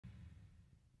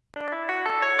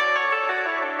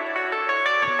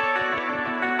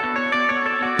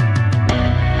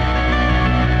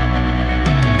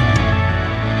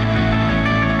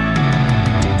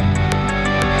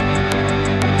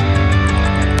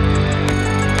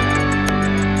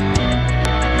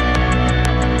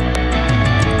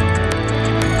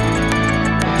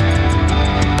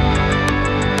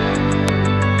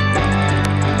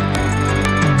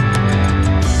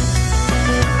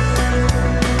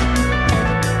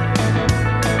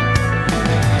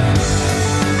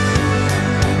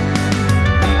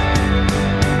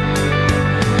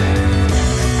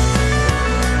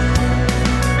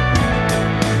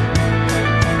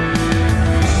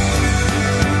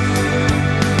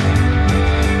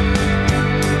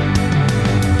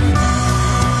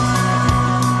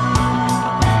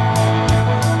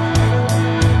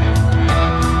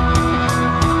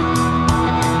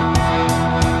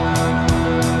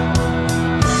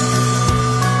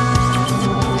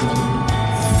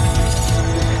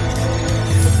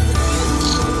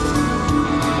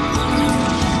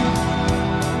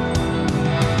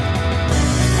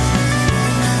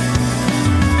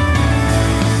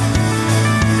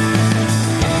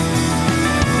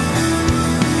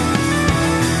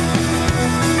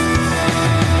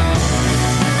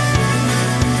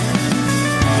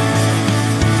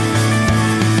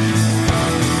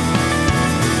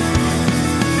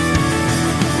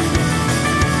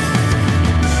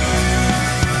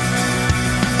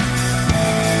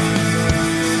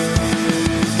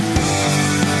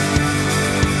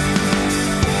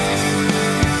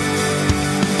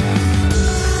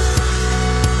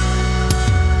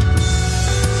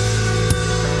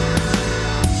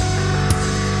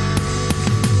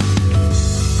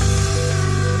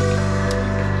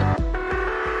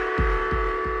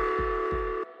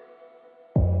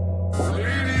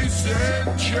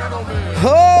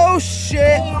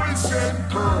shit. Boys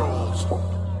and girls,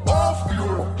 off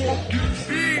your fucking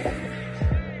feet.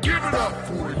 Give it up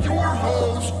for your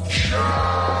host,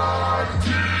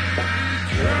 Johnny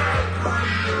Caprio.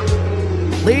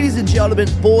 Ladies and gentlemen,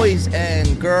 boys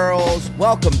and girls,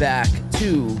 welcome back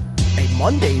to a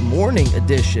Monday morning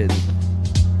edition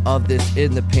of this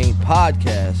In the Paint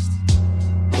podcast.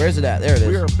 Where's it at? There it is.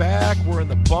 We are back. We're in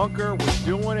the bunker. We're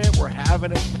doing it. We're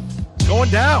having it. It's going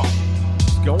down.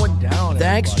 It's going down.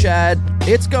 Thanks, everybody. Chad.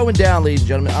 It's going down, ladies and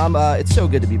gentlemen. It's so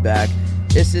good to be back.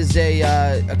 This is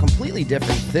a completely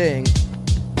different thing.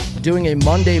 Doing a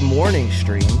Monday morning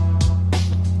stream,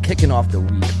 kicking off the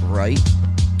week right.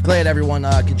 Glad everyone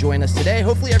could join us today.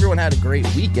 Hopefully everyone had a great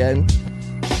weekend.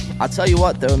 I'll tell you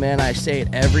what, though, man, I say it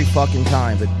every fucking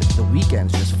time, but the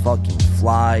weekends just fucking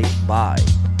fly by.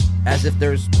 As if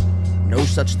there's no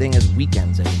such thing as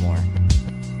weekends anymore.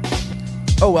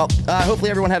 Oh, well,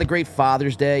 hopefully everyone had a great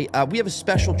Father's Day. We have a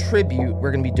special tribute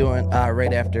we're going to be doing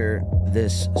right after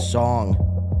this song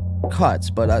cuts.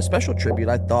 But a special tribute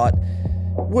I thought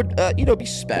would, be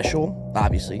special.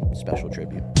 Obviously, special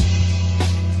tribute.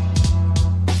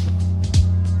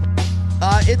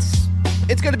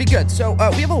 It's going to be good. So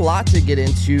we have a lot to get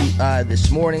into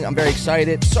this morning. I'm very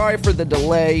excited. Sorry for the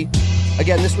delay.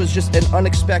 Again, this was just an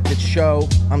unexpected show.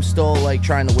 I'm still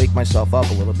trying to wake myself up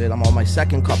a little bit. I'm on my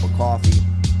second cup of coffee.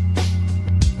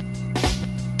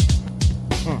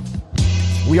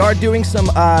 We are doing some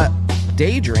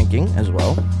day drinking as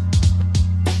well.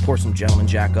 Pour some Gentleman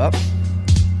Jack up.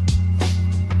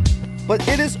 But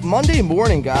it is Monday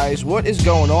morning, guys. What is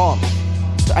going on?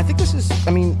 I think this is,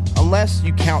 unless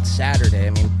you count Saturday.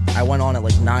 I went on at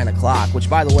 9 o'clock, which,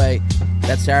 by the way,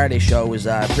 that Saturday show was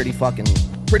pretty fucking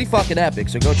epic,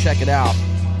 so go check it out.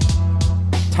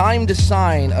 Time to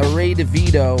Sign, a Ray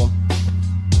DeVito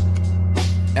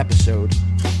episode.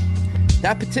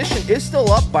 That petition is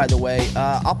still up, by the way.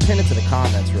 I'll pin it to the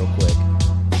comments real quick.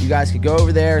 You guys could go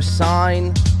over there,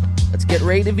 sign. Let's get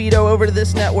Ray DeVito over to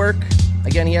this network.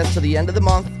 Again, he has to the end of the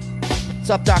month.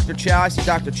 What's up, Dr. Chow? I see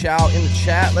Dr. Chow in the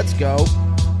chat. Let's go.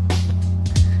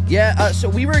 Yeah,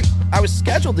 so I was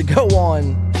scheduled to go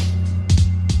on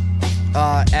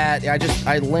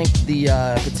I linked the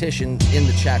petition in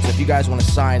the chat, so if you guys want to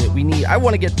sign it, I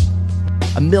want to get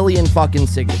 1 million fucking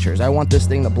signatures. I want this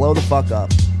thing to blow the fuck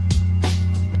up.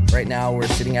 Right now, we're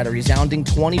sitting at a resounding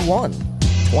 21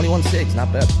 sigs,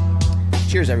 not bad.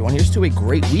 Cheers, everyone. Here's to a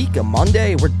great week, a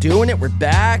Monday. We're doing it. We're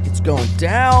back. It's going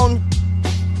down.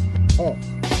 Oh.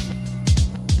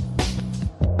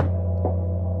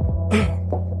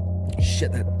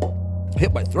 Shit, that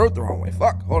hit my throat the wrong way.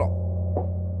 Fuck, hold on.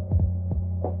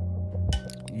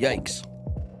 Yikes.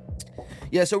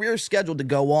 Yeah, so we were scheduled to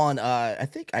go on, I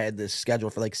think I had this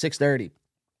scheduled for 6:30.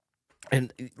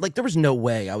 And there was no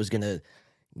way I was going to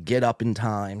get up in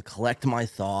time, collect my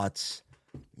thoughts,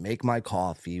 make my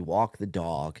coffee, walk the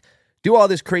dog, do all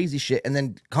this crazy shit, and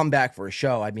then come back for a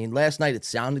show. Last night it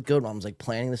sounded good. I was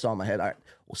planning this all in my head. All right,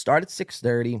 we'll start at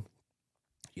 6:30.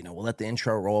 We'll let the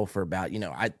intro roll for about,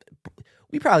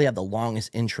 we probably have the longest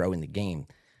intro in the game.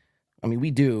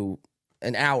 We do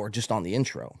an hour just on the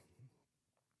intro.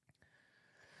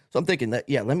 So I'm thinking that,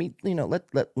 yeah, let me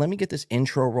get this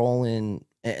intro rolling.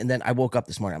 And then I woke up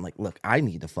this morning. I'm like, look, I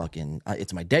need to fucking,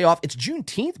 it's my day off. It's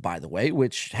Juneteenth, by the way,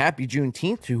 which happy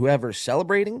Juneteenth to whoever's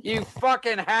celebrating. You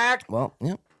fucking hack. Well,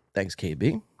 yeah. Thanks,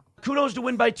 KB. Kudos to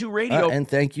Win by 2 Radio. And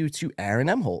thank you to Aaron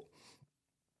M. Holt.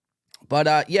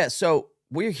 But yeah, so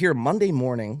we're here Monday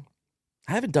morning.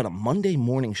 I haven't done a Monday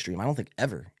morning stream, I don't think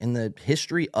ever, in the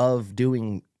history of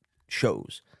doing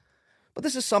shows. But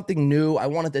this is something new I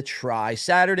wanted to try.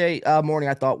 Saturday morning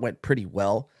I thought went pretty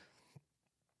well.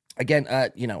 Again,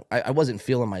 I wasn't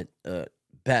feeling my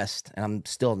best, and I'm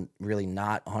still really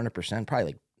not 100%,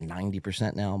 probably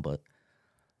 90% now, but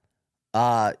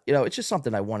it's just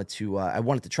something I wanted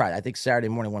to try. I think Saturday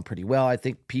morning went pretty well. I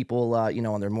think people,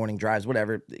 on their morning drives,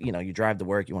 whatever, you drive to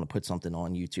work, you want to put something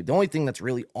on YouTube. The only thing that's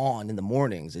really on in the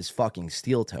mornings is fucking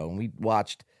Steel Toe, and we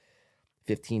watched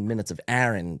 15 minutes of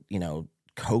Aaron,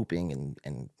 coping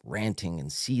and ranting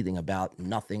and seething about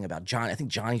nothing, about Johnny. I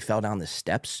think Johnny fell down the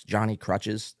steps. Johnny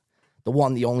Crutches. The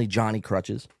only Johnny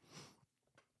Crutches.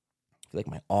 I feel like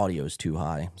my audio is too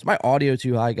high. Is my audio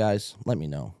too high, guys? Let me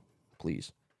know,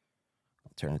 please.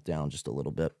 I'll turn it down just a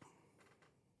little bit.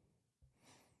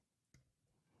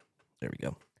 There we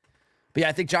go. But yeah,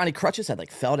 I think Johnny Crutches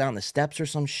had fell down the steps or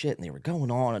some shit, and they were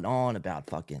going on and on about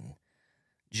fucking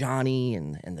Johnny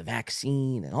and the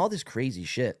vaccine and all this crazy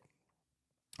shit.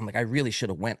 I'm like, I really should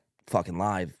have went fucking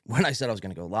live when I said I was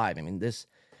going to go live. This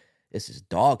is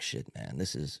dog shit, man.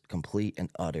 This is complete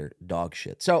and utter dog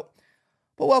shit. So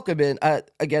But welcome in.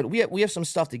 Again, we have some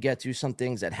stuff to get to, some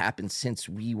things that happened since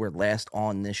we were last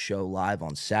on this show live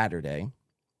on Saturday.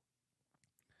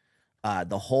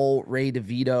 The whole Ray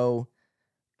DeVito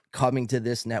coming to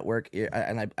this network,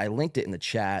 and I linked it in the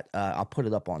chat. I'll put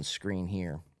it up on screen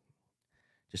here,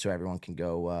 just so everyone can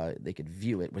go, they could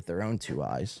view it with their own two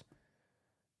eyes.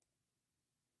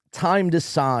 Time to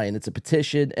sign. It's a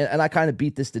petition, and I kind of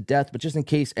beat this to death, but just in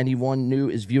case anyone new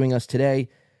is viewing us today,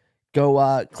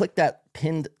 go click that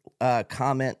pinned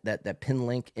comment, that pinned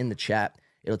link in the chat.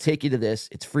 It'll take you to this.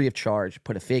 It's free of charge.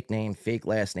 Put a fake name, fake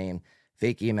last name,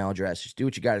 fake email address. Just do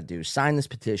what you got to do. Sign this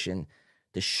petition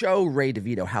to show Ray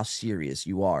DeVito how serious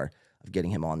you are of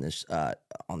getting him on this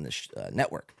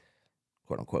network,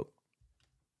 quote unquote.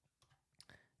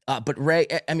 But Ray,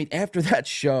 I mean, after that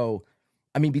show,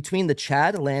 I mean, between the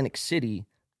Chad Atlantic City,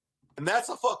 And that's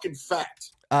a fucking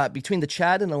fact. Between the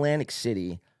Chad and Atlantic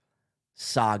City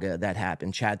saga that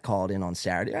happened, Chad called in on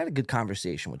Saturday. I had a good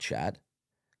conversation with Chad,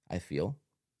 I feel.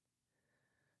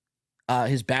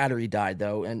 His battery died,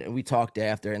 though, and we talked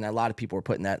after, and a lot of people were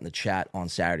putting that in the chat on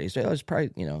Saturday. So it was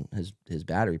probably, his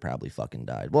battery probably fucking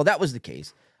died. Well, that was the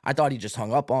case. I thought he just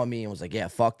hung up on me and was like, yeah,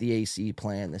 fuck the AC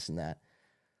plan, this and that.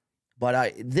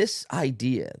 But this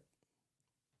idea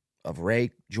of Ray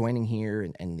joining here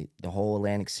and the whole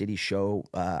Atlantic City show,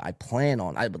 I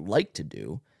would like to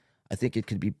do. I think it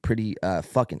could be pretty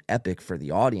fucking epic for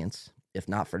the audience, if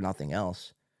not for nothing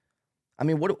else. I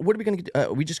mean, what are we going to do?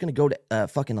 Are we just going to go to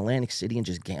fucking Atlantic City and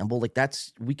just gamble? Like,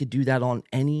 we could do that on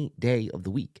any day of the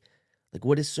week. Like,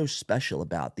 what is so special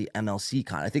about the MLC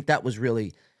con? I think that was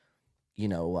really,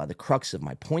 the crux of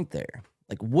my point there.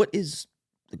 Like, what is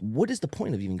the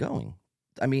point of even going?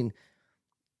 I mean,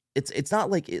 it's not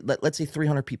like, let's say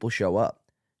 300 people show up.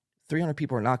 300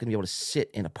 people are not going to be able to sit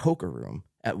in a poker room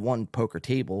at one poker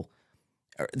table.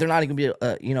 Or they're not going to be,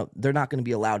 they're not going to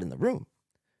be allowed in the room.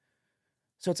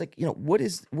 So it's like, what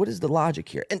is the logic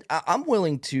here? And I'm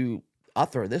willing to, I'll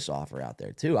throw this offer out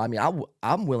there too. I mean,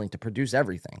 I'm willing to produce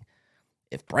everything.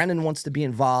 If Brennan wants to be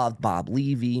involved, Bob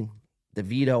Levy,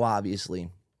 DeVito, obviously.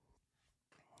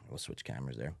 We'll switch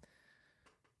cameras there.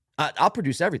 I'll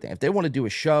produce everything. If they want to do a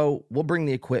show, we'll bring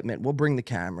the equipment, we'll bring the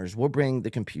cameras, we'll bring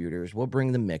the computers, we'll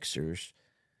bring the mixers,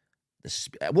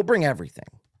 we'll bring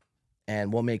everything.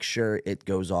 And we'll make sure it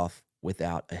goes off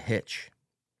without a hitch.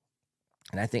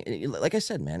 And I think, like I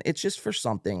said, man, it's just for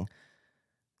something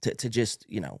to just,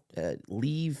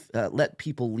 let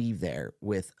people leave there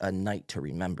with a night to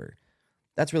remember.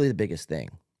 That's really the biggest thing.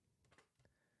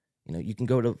 You can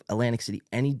go to Atlantic City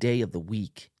any day of the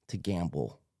week to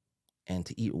gamble and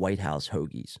to eat White House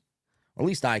hoagies. Or at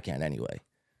least I can anyway.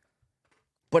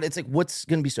 But it's like, what's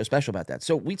going to be so special about that?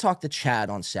 So we talked to Chad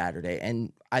on Saturday,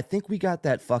 and I think we got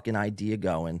that fucking idea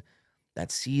going.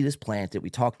 That seed is planted. We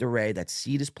talked to Ray. That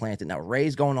seed is planted. Now,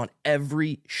 Ray's going on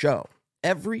every show.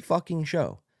 Every fucking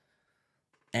show.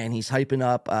 And he's hyping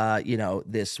up,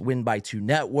 this Win by Two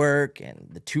network and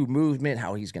the Two movement,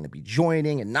 how he's going to be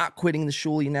joining and not quitting the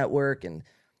Shuley network. And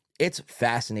it's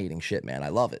fascinating shit, man. I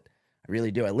love it. I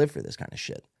really do. I live for this kind of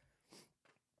shit.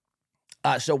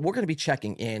 So we're going to be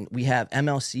checking in. We have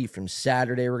MLC from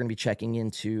Saturday we're going to be checking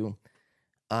into.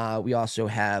 We also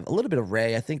have a little bit of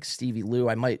Ray. I think Stevie Lou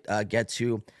I might get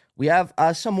to. We have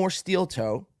some more Steel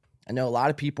Toe. I know a lot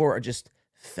of people are just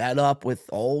fed up with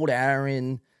old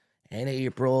Aaron and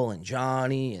April and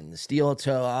Johnny and the Steel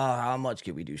Toe. Oh, how much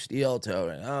can we do Steel Toe?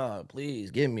 And, oh,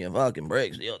 please give me a fucking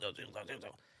break. Steel Toe, Steel Toe, Steel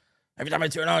Toe. Every time I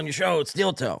turn on your show, it's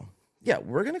Steel Toe. Yeah,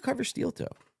 we're going to cover Steel Toe.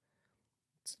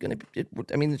 It's going to be,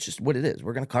 it's just what it is.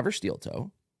 We're going to cover Steel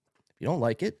Toe. If you don't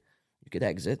like it, you could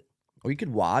exit or you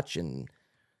could watch and,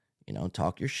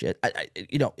 talk your shit.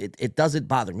 It doesn't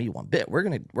bother me one bit. We're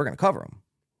gonna cover him.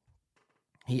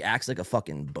 He acts like a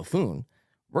fucking buffoon.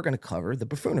 We're gonna cover the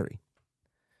buffoonery.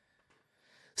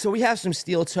 So we have some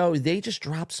Steel Toe. They just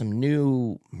dropped some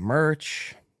new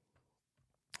merch.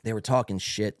 They were talking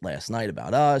shit last night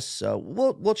about us, so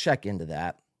we'll check into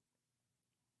that.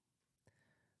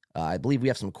 I believe we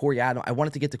have some Corey Adam. I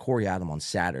wanted to get to Corey Adam on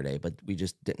Saturday, but we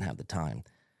just didn't have the time.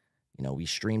 We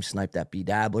stream sniped that B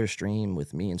Dabbler stream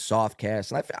with me and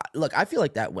Softcast. And I feel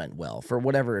like that went well for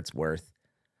whatever it's worth.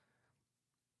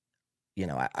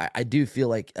 I do feel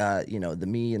like, the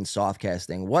me and Softcast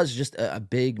thing was just a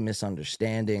big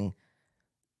misunderstanding.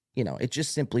 It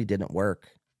just simply didn't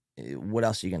work. What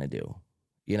else are you going to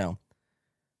do?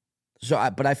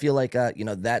 But I feel like,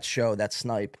 that show, that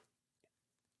snipe,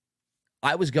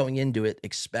 I was going into it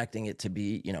expecting it to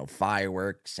be,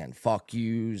 fireworks and fuck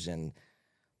yous and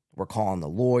we're calling the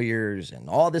lawyers and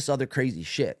all this other crazy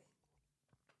shit.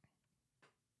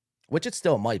 Which it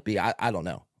still might be. I don't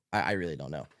know. I really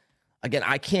don't know. Again,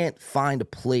 I can't find a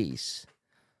place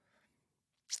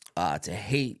to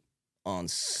hate on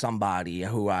somebody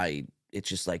who it's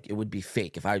just like, it would be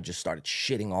fake if I just started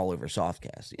shitting all over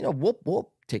Softcast. You know,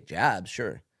 we'll take jabs,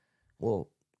 sure. We'll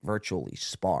virtually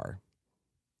spar,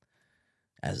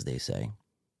 as they say.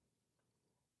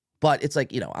 But it's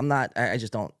like, you know, I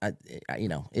just don't, you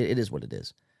know, it is what it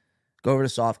is. Go over to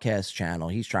Softcast's channel.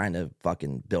 He's trying to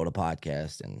fucking build a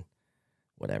podcast and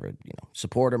whatever, you know,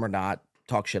 support him or not,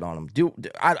 talk shit on him.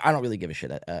 I don't really give a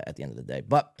shit at the end of the day.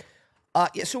 But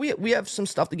yeah, so we have some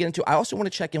stuff to get into. I also want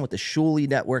to check in with the Shuli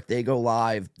Network. They go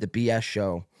live, the BS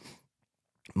show,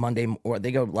 Monday, or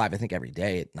they go live, I think, every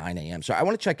day at 9 a.m. So I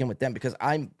want to check in with them because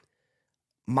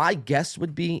my guess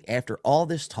would be after all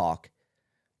this talk,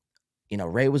 you know,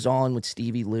 Ray was on with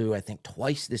Stevie Lou, I think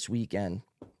twice this weekend,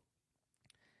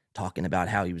 talking about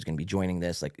how he was going to be joining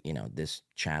this, like, you know, this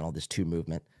channel, this 2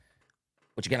 movement,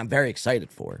 which again, I'm very excited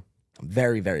for. I'm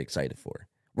very, very excited for.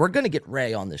 We're going to get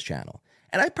Ray on this channel.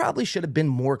 And I probably should have been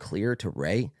more clear to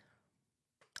Ray.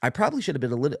 I probably should have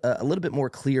been a little bit more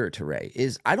clear to Ray.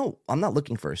 I'm not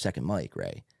looking for a second mic,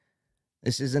 Ray.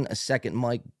 This isn't a second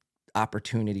mic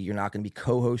opportunity. You're not going to be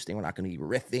co-hosting. We're not going to be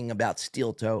riffing about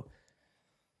Steel Toe,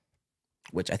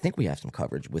 which I think we have some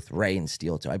coverage with Ray and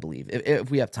Steel Toe, I believe.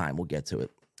 If we have time, we'll get to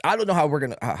it. I don't know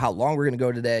how long we're gonna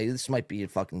go today. This might be a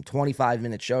fucking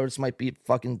 25-minute show. This might be a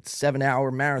fucking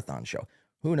 7-hour marathon show.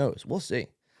 Who knows? We'll see.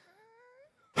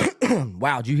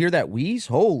 Wow, did you hear that wheeze?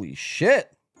 Holy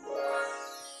shit.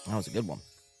 That was a good one.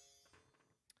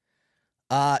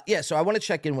 Yeah, so I want to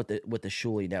check in with the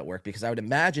Shuli Network because I would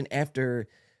imagine after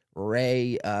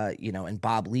Ray, you know, and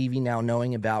Bob Levy now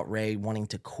knowing about Ray wanting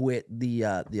to quit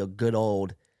the good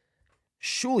old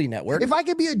Shuli Network. If I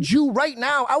could be a Jew right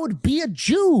now, I would be a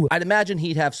Jew. I'd imagine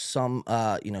he'd have some,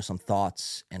 you know, some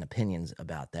thoughts and opinions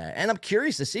about that. And I'm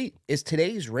curious to see, is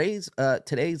today's Ray's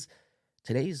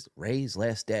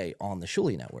last day on the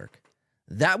Shuli Network?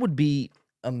 That would be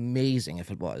amazing if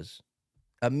it was.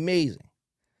 Amazing.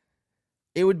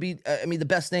 It would be, I mean, the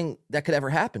best thing that could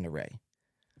ever happen to Ray.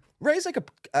 Ray's like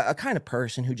a kind of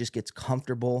person who just gets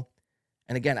comfortable.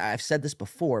 And again, I've said this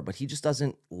before, but he just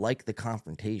doesn't like the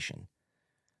confrontation.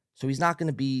 So he's not going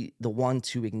to be the one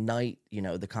to ignite, you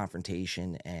know, the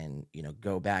confrontation and, you know,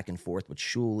 go back and forth with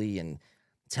Shuli and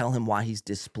tell him why he's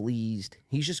displeased.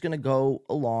 He's just going to go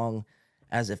along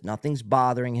as if nothing's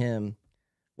bothering him.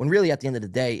 When really at the end of the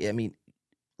day, I mean,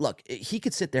 look, he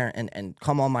could sit there and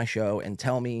come on my show and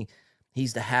tell me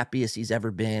he's the happiest he's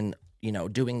ever been, you know,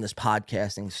 doing this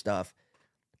podcasting stuff.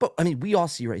 But I mean, we all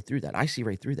see right through that. I see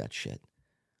right through that shit.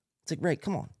 It's like, Ray,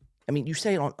 come on. I mean, you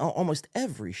say it on almost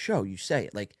every show. You say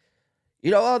it like, you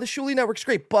know, oh, the Shuli Network's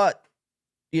great, but,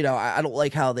 you know, I don't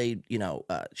like how they, you know,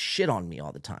 shit on me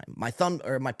all the time. My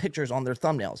pictures on their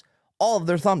thumbnails, all of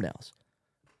their thumbnails.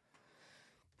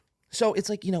 So it's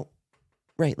like, you know,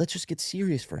 Ray, let's just get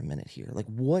serious for a minute here. Like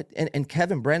what? And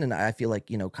Kevin Brennan, I feel like,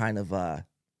 you know, kind of,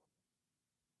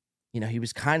 you know, he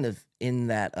was kind of in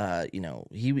that, you know,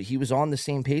 he was on the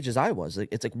same page as I was. Like,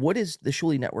 it's like, what is the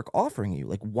Shuli Network offering you?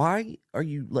 Like, why are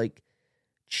you like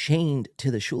chained to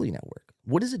the Shuli Network?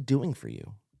 What is it doing for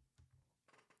you?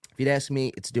 If you'd ask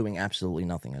me, it's doing absolutely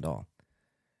nothing at all.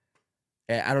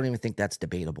 I don't even think that's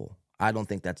debatable. I don't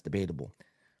think that's debatable.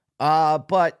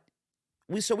 But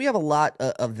we have a lot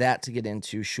of that to get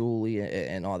into, Shuli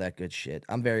and all that good shit.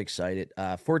 I'm very excited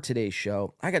for today's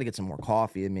show. I got to get some more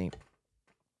coffee in me.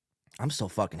 I'm still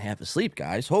fucking half asleep,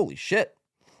 guys. Holy shit.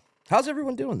 How's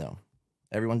everyone doing, though?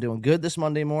 Everyone doing good this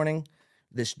Monday morning,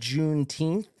 this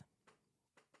Juneteenth?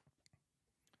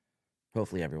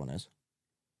 Hopefully everyone is.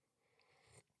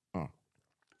 Oh,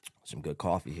 some good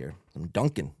coffee here. Some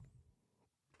Dunkin'.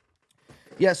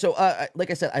 Yeah, so like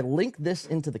I said, I linked this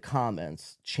into the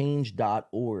comments,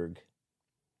 change.org.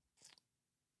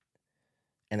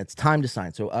 And it's time to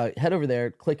sign. So head over there,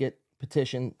 click it,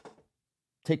 petition,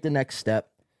 take the next step.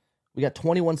 We got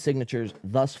 21 signatures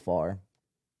thus far.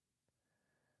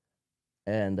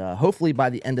 And hopefully by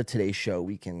the end of today's show,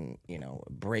 we can, you know,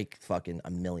 break fucking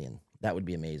 1 million. That would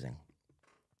be amazing.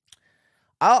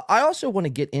 I also want to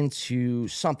get into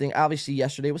something. Obviously,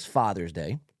 yesterday was Father's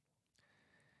Day.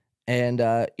 And,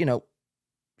 you know,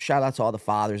 shout out to all the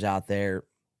fathers out there.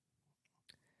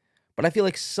 But I feel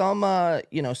like some,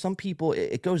 you know, some people,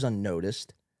 it goes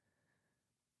unnoticed.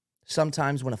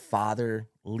 Sometimes when a father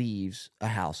leaves a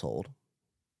household,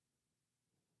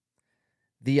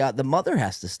 the mother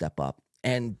has to step up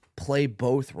and play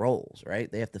both roles,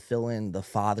 right? They have to fill in the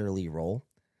fatherly role.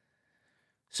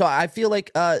 So I feel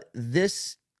like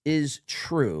this is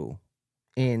true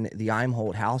in the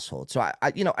Imholt household. So I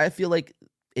you know, I feel like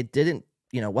it didn't,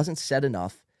 you know, wasn't said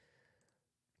enough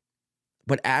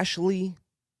But Ashley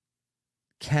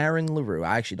Karen LaRue,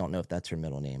 I actually don't know if that's her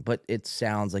middle name, but it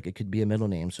sounds like it could be a middle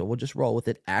name, so we'll just roll with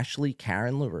it. Ashley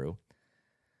Karen LaRue.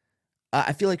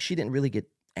 I feel like she didn't really get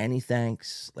any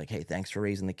thanks. Like, hey, thanks for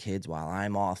raising the kids while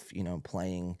I'm off,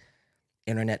 playing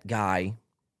internet guy,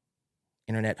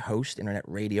 internet host, internet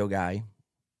radio guy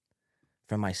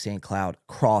from my St. Cloud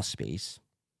crawl space.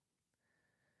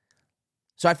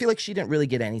 So I feel like she didn't really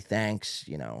get any thanks.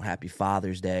 Happy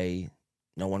Father's Day.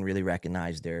 No one really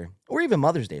recognized her, or even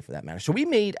Mother's Day for that matter. So we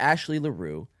made Ashley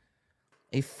LaRue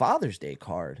a Father's Day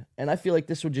card, and I feel like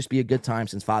this would just be a good time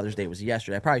since Father's Day was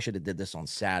yesterday. I probably should have did this on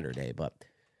Saturday, but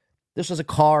this was a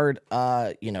card,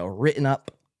 written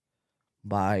up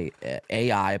by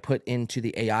AI, put into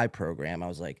the AI program. I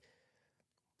was like,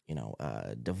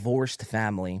 divorced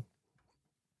family,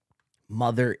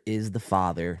 mother is the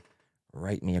father,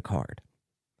 write me a card.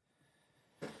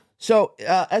 So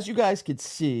as you guys could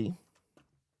see,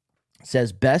 it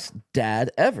says best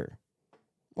dad ever.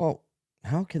 Well,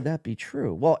 how could that be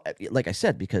true? Well, like I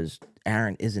said, because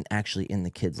Aaron isn't actually in the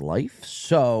kid's life,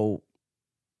 so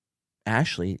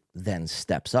Ashley then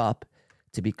steps up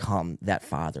to become that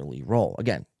fatherly role.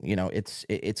 Again,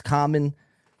 it's common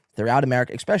throughout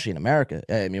America, especially in America.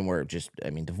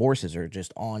 Divorces are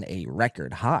just on a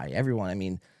record high.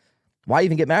 Everyone, why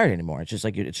even get married anymore? It's just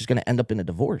like it's just going to end up in a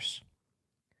divorce.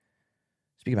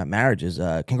 Speaking about marriages,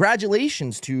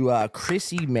 congratulations to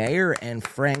Chrissy Mayer and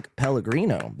Frank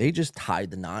Pellegrino. They just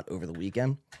tied the knot over the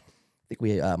weekend. I think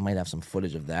we might have some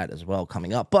footage of that as well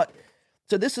coming up. But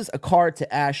so this is a card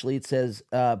to Ashley. It says,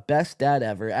 best dad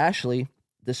ever. Ashley,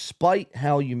 despite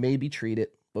how you may be treated,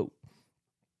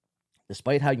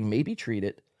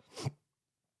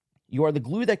 you are the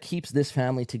glue that keeps this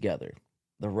family together,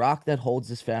 the rock that holds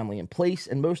this family in place,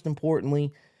 and most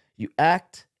importantly, you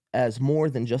act as more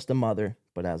than just a mother,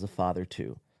 but as a father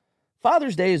too.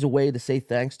 Father's Day is a way to say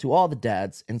thanks to all the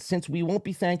dads, and since we won't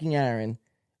be thanking Aaron,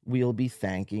 we'll be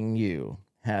thanking you.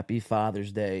 Happy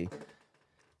Father's Day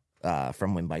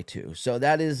from WB2. So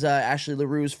that is Ashley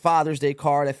LaRue's Father's Day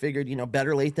card. I figured,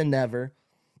 better late than never.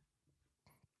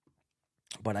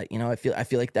 But I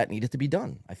feel like that needed to be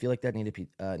done.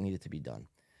 Needed to be done.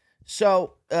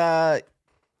 So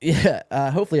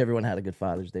hopefully everyone had a good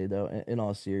Father's Day though. In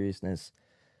all seriousness.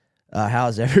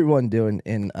 How's everyone doing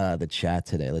in the chat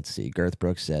today? Let's see. Girth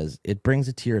Brooks says, it brings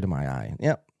a tear to my eye.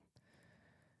 Yep.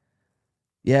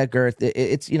 Yeah, Girth,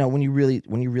 it's, when you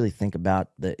really think about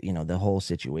the whole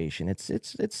situation, it's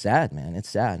sad, man. It's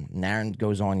sad. And Aaron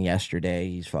goes on yesterday.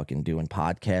 He's fucking doing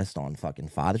podcasts on fucking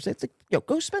Father's Day. It's like,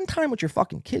 go spend time with your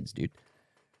fucking kids, dude.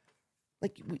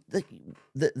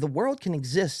 The world can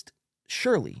exist,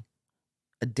 surely,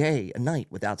 a day, a night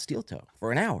without Steel Toe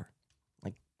for an hour.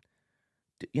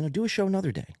 Do a show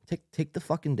another day. Take the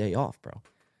fucking day off, bro.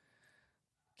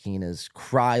 Keena's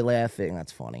cry laughing.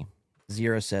 That's funny.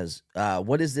 Zero says,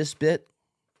 what is this bit?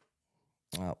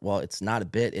 Well, it's not a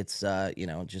bit. It's,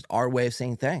 just our way of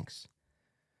saying thanks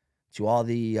to all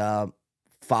the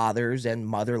fathers and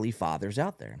motherly fathers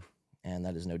out there. And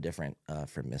that is no different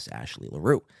for Miss Ashley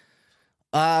LaRue.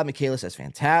 Michaela says,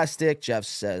 fantastic. Jeff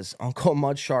says, Uncle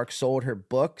Mudshark sold her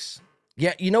books.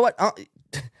 Yeah, you know what?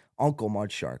 Uncle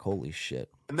Mudshark, holy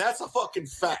shit. And that's a fucking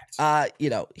fact.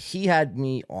 He had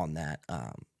me on that.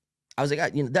 I was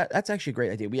like, that's actually a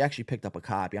great idea. We actually picked up a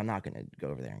copy. I'm not going to go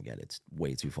over there and get it. It's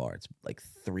way too far. It's like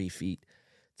 3 feet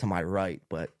to my right,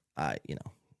 but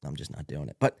I'm just not doing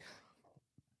it. But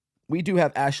we do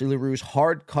have Ashley LaRue's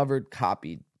hard-covered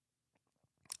copy,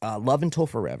 Love Until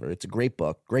Forever. It's a great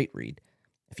book, great read.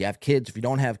 If you have kids, if you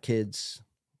don't have kids,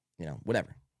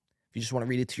 whatever. If you just want to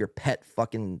read it to your pet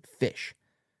fucking fish.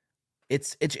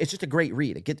 It's just a great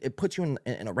read. It puts you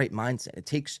in a right mindset. It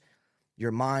takes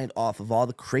your mind off of all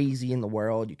the crazy in the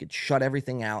world. You could shut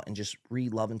everything out and just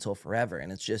read Love Until Forever.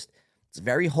 And it's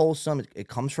very wholesome. It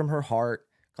comes from her heart,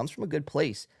 comes from a good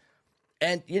place.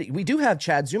 And we do have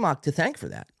Chad Zumach to thank for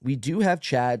that. We do have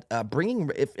Chad bringing,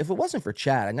 if it wasn't for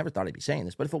Chad, I never thought I'd be saying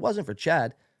this, but if it wasn't for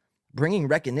Chad bringing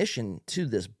recognition to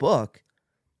this book,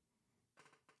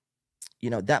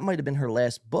 that might have been her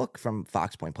last book from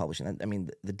Fox Point Publishing. I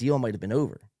mean, the deal might have been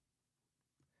over.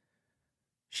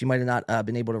 She might have not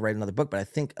been able to write another book, but I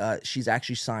think she's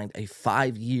actually signed a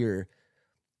 5-year,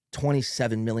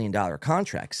 $27 million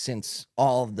contract since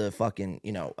all of the fucking,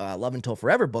 Love Until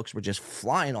Forever books were just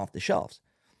flying off the shelves.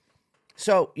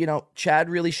 So, Chad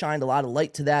really shined a lot of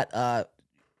light to that.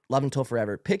 Love Until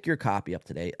Forever. Pick your copy up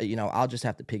today. I'll just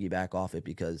have to piggyback off it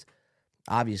because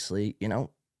obviously,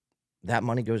 that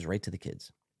money goes right to the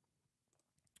kids.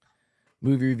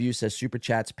 Movie Review says Super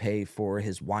Chats pay for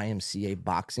his YMCA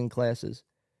boxing classes.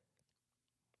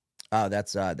 Oh,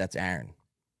 that's Aaron.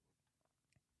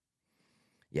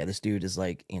 Yeah, this dude is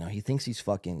like, he thinks he's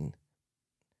fucking.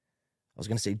 I was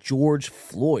gonna say George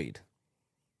Floyd.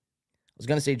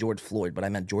 But I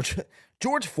meant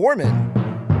George Foreman.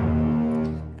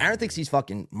 Aaron thinks he's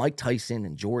fucking Mike Tyson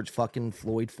and George fucking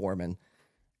Floyd Foreman,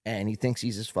 and he thinks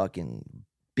he's this fucking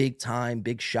big time,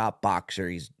 big shot boxer.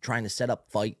 He's trying to set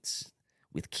up fights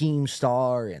with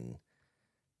Keemstar and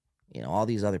all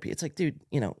these other people. It's like, dude,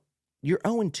 you're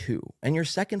 0-2, and your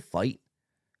second fight,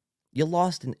 you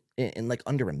lost in like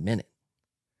under a minute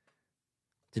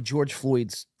to George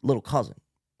Floyd's little cousin.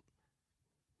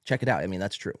 Check it out. I mean,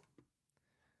 that's true.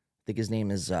 I think his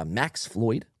name is Max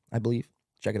Floyd, I believe.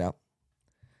 Check it out.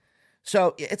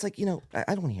 So it's like, I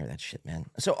don't want to hear that shit, man.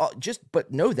 So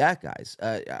but know that, guys.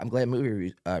 I'm glad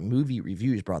movie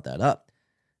reviews brought that up.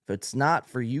 If it's not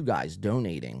for you guys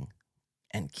donating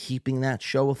and keeping that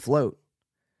show afloat,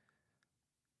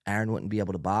 Aaron wouldn't be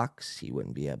able to box. He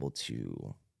wouldn't be able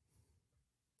to.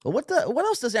 Well, what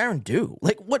else does Aaron do?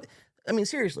 Like, what? I mean,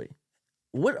 seriously,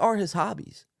 what are his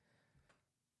hobbies?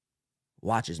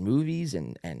 Watches movies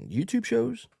and YouTube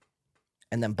shows,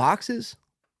 and then boxes.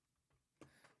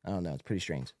 I don't know. It's pretty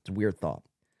strange. It's a weird thought.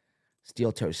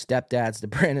 Steel Toe Stepdads, the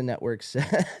Brandon Network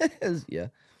says, yeah.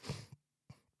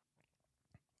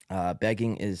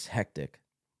 Begging is hectic.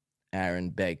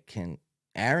 Aaron Begg Ken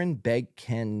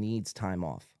needs time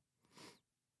off.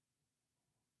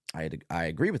 I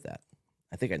agree with that.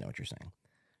 I think I know what you're saying.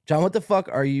 John, what the fuck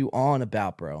are you on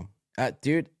about, bro?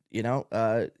 Dude,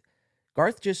 Garth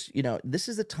just, this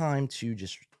is the time to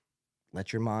just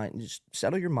let your mind, just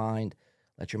settle your mind,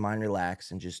 let your mind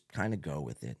relax, and just kind of go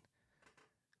with it.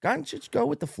 Just go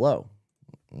with the flow.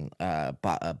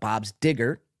 Bob's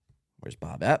Digger. Where's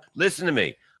Bob at? Listen to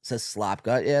me. Says Slop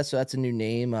Gut. Yeah, so that's a new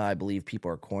name. I believe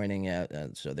people are coining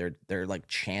it. So they're like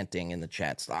chanting in the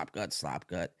chat, Slop Gut, Slop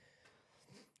Gut.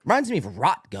 Reminds me of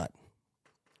Rot Gut.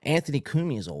 Anthony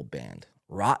Cumia's old band,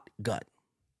 Rot Gut.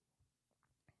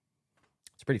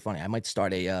 It's pretty funny. I might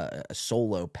start a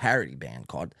solo parody band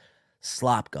called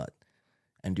Slop Gut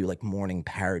and do like morning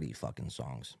parody fucking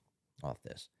songs off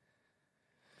this.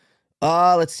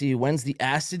 Let's see. When's the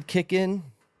acid kick in?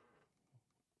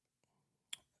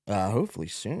 Hopefully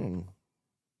soon.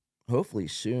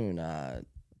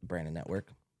 Brandon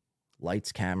Network.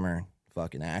 Lights, camera,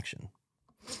 fucking action.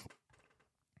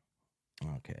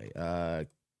 Okay.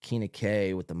 Keena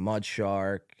K with the Mud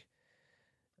Shark.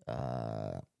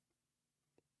 Let's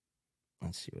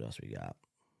see what else we got.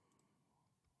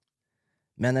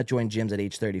 Men that join gyms at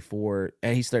age 34.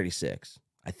 He's 36,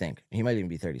 I think. He might even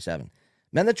be 37.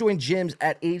 Men that join gyms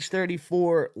at age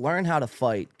 34 learn how to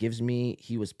fight. Gives me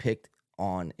he was picked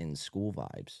on in school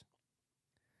vibes.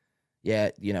 Yeah,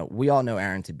 we all know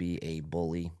Aaron to be a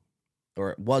bully,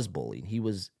 or was bullied. He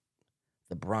was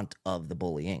the brunt of the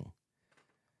bullying.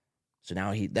 So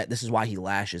now this is why he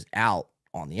lashes out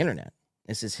on the internet.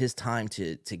 This is his time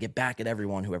to get back at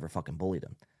everyone who ever fucking bullied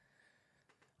him.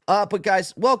 But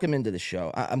guys, welcome into the show.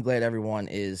 I'm glad everyone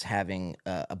is having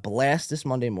a blast this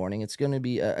Monday morning. It's going to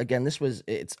be, again,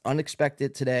 it's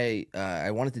unexpected today.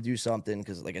 I wanted to do something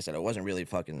because, like I said, I wasn't really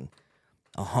fucking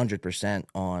 100%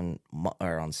 on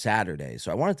Saturday.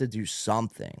 So I wanted to do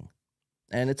something.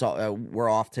 And it's all we're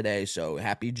off today. So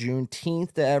happy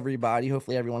Juneteenth to everybody.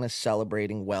 Hopefully everyone is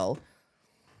celebrating well.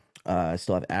 I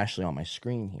still have Ashley on my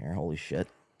screen here. Holy shit.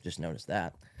 Just noticed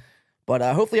that. But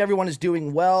hopefully everyone is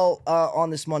doing well on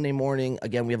this Monday morning.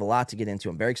 Again, we have a lot to get into.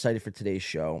 I'm very excited for today's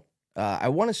show. I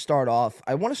want to start off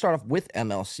with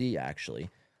MLC,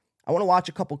 actually. I want to watch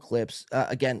a couple clips.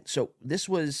 Again, so this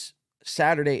was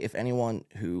Saturday, if anyone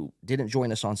who didn't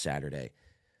join us on Saturday.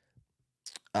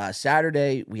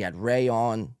 Saturday, we had Ray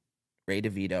on, Ray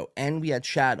DeVito, and we had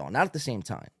Chad on. Not at the same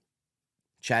time.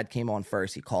 Chad came on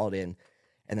first. He called in.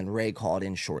 And then Ray called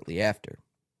in shortly after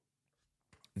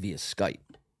via Skype.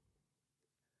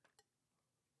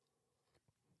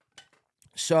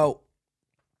 So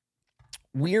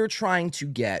we're trying to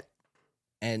get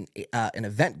an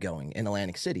event going in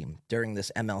Atlantic City during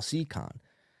this MLC con.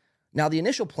 Now, the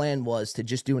initial plan was to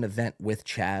just do an event with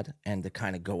Chad and to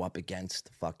kind of go up against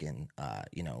fucking,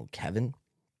 Kevin.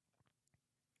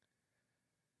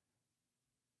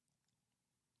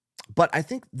 But I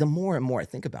think the more and more I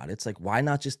think about it, it's like, why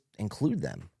not just include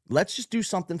them? Let's just do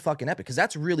something fucking epic, because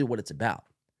that's really what it's about.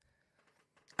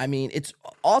 I mean,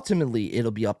 ultimately,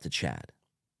 it'll be up to Chad,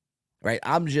 right?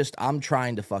 I'm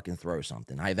trying to fucking throw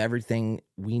something. I have everything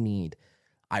we need.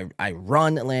 I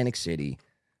run Atlantic City,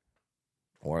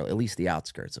 or at least the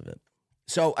outskirts of it.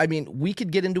 So, I mean, we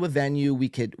could get into a venue.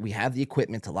 We have the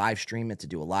equipment to live stream it, to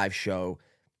do a live show,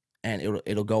 and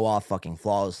it'll go off fucking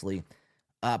flawlessly.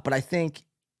 But I think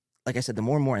like I said, the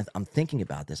more and more I'm thinking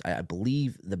about this, I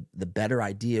believe the better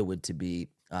idea would be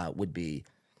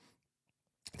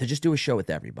to just do a show with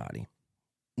everybody.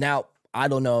 Now, I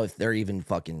don't know if they're even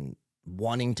fucking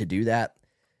wanting to do that.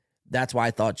 That's why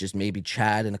I thought just maybe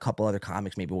Chad and a couple other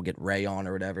comics, maybe we'll get Ray on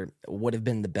or whatever, would have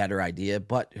been the better idea.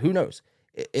 But who knows?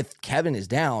 If Kevin is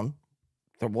down,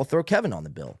 we'll throw Kevin on the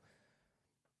bill.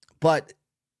 But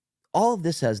all of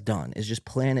this has done is just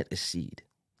plant a seed.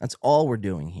 That's all we're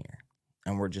doing here.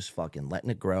 And we're just fucking letting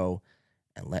it grow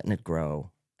and letting it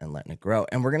grow and letting it grow.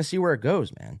 And we're going to see where it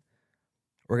goes, man.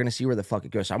 We're going to see where the fuck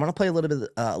it goes. So I want to play a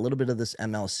little bit of this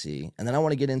MLC. And then I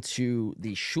want to get into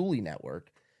the Shuli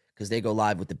Network because they go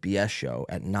live with the BS show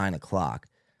at 9 o'clock.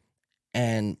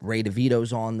 And Ray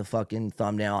DeVito's on the fucking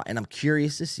thumbnail. And I'm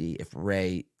curious to see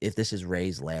if this is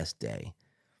Ray's last day.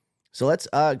 So let's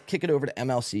kick it over to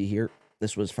MLC here.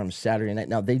 This was from Saturday night.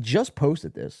 Now, they just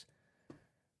posted this.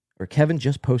 Or Kevin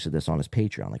just posted this on his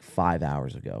Patreon like 5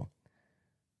 hours ago.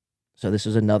 So this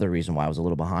is another reason why I was a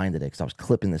little behind today, because I was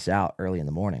clipping this out early in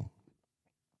the morning.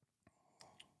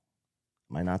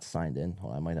 Am I not signed in?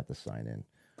 Hold on, I might have to sign in.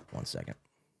 1 second.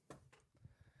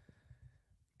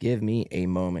 Give me a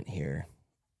moment here.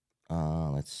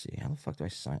 Let's see. How the fuck do I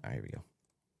sign? All right, here we go.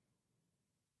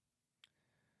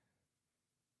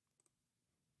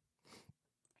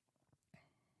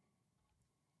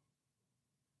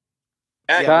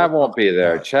 Chad won't be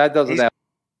there. Chad doesn't have.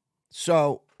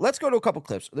 So let's go to a couple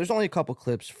clips. There's only a couple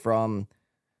clips from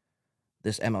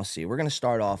this MLC. We're going to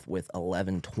start off with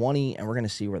 11:20, and we're going to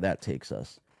see where that takes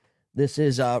us. This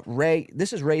is Ray.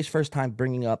 This is Ray's first time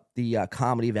bringing up the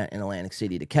comedy event in Atlantic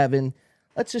City to Kevin.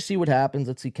 Let's just see what happens.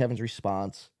 Let's see Kevin's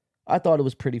response. I thought it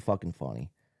was pretty fucking funny.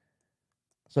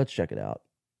 So let's check it out.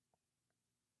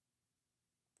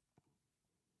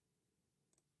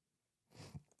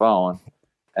 Phone.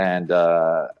 And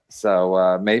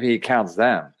so maybe he counts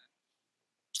them.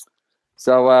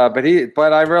 So,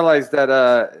 but I realized that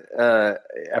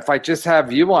if I just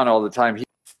have you on all the time,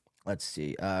 let's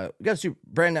see. We got a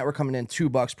brand network coming in,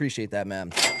 $2. Appreciate that,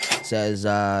 man. Says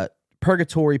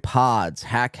Purgatory Pods,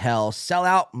 Hack Hell,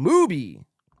 Sellout Movie.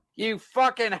 You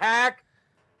fucking hack.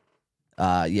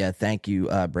 Yeah, thank you,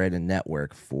 Brandon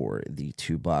Network, for the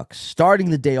 $2. Starting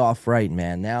the day off right,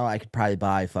 man. Now I could probably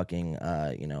buy fucking,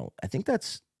 I think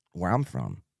that's where I'm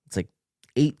from. It's like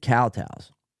 8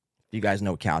 Cowtows. You guys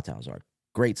know what Cowtows are.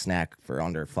 Great snack for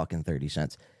under fucking 30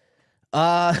 cents.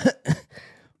 But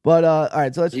all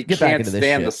right, so let's get back into this shit. He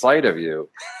can't stand the sight of you.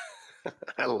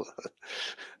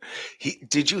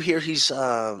 Did you hear he's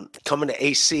coming to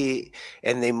AC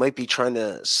and they might be trying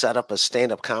to set up a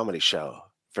stand-up comedy show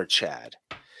for Chad?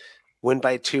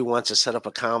 WB2 wants to set up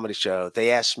a comedy show.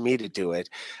 They asked me to do it.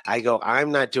 I go,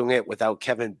 I'm not doing it without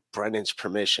Kevin Brennan's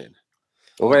permission.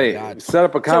 Well, wait, set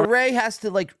up a comedy. So Ray has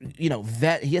to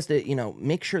vet. He has to,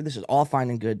 make sure this is all fine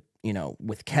and good,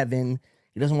 with Kevin.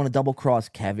 He doesn't want to double cross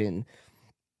Kevin.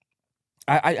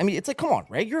 I mean, it's like, come on,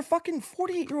 Ray, you're a fucking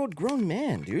 48-year-old grown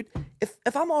man, dude.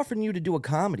 If I'm offering you to do a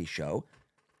comedy show,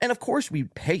 and of course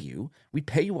we'd pay you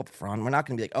up front. We're not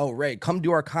going to be like, oh, Ray, come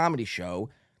do our comedy show,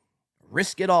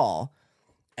 risk it all,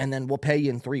 and then we'll pay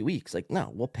you in 3 weeks. Like,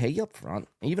 no, we'll pay you up front,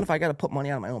 even if I got to put money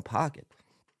out of my own pocket.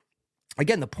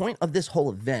 Again, the point of this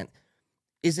whole event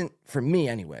isn't, for me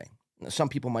anyway, some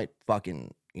people might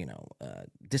fucking,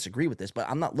 disagree with this, but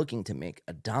I'm not looking to make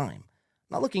a dime.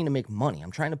 I'm not looking to make money.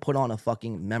 I'm trying to put on a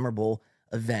fucking memorable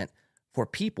event for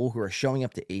people who are showing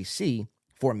up to AC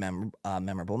for a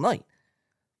memorable night.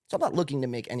 So I'm not looking to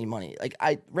make any money. Like,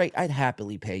 I'd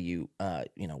happily pay you,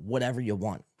 whatever you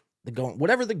want.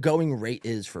 Whatever the going rate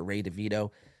is for Ray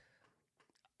DeVito,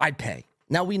 I'd pay.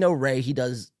 Now we know Ray, he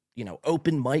does,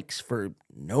 open mics for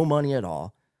no money at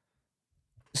all.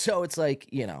 So it's like,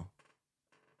 it's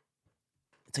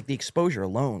like the exposure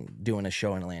alone doing a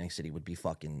show in Atlantic City would be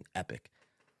fucking epic.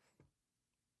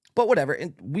 But whatever,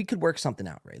 and we could work something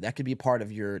out, Ray. That could be part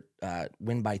of your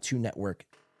WB2 network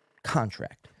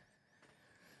contract.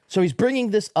 So he's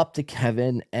bringing this up to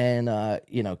Kevin, and,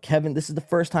 Kevin, this is the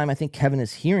first time I think Kevin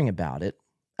is hearing about it.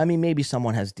 I mean, maybe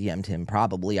someone has DM'd him,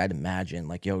 probably, I'd imagine,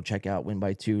 like, yo, check out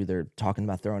WB2. They're talking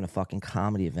about throwing a fucking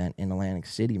comedy event in Atlantic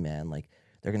City, man. Like,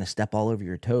 they're going to step all over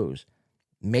your toes.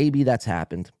 Maybe that's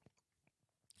happened.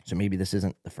 So maybe this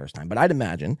isn't the first time, but I'd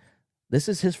imagine this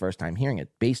is his first time hearing it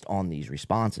based on these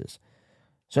responses.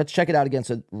 So let's check it out again.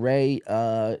 So Ray,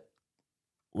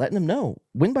 letting him know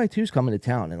WB2 is coming to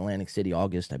town in Atlantic City,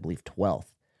 August, I believe,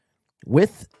 12th,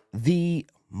 with the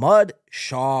Mud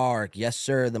Shark. Yes,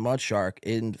 sir, the Mud Shark.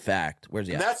 In fact, where's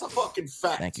he at? That's a fucking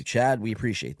fact. Thank you, Chad. We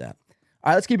appreciate that.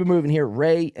 All right, let's keep it moving here.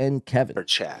 Ray and Kevin. For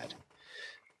Chad.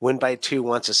 Win by Two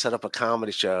wants to set up a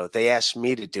comedy show. They asked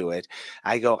me to do it.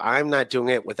 I go, I'm not doing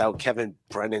it without Kevin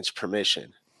Brennan's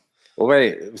permission. Well,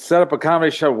 wait, set up a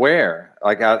comedy show where?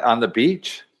 Like out on the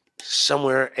beach?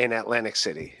 Somewhere in Atlantic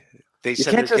City. They You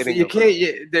said can't they're just, getting you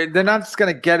can't, they're not just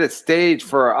going to get a stage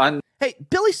for Hey,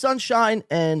 Billy Sunshine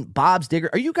and Bob's Digger,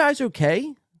 are you guys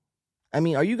okay? I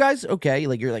mean, are you guys okay?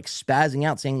 Like, you're like spazzing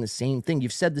out saying the same thing.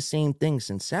 You've said the same thing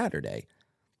since Saturday.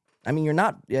 I mean, you're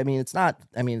not, I mean, it's not,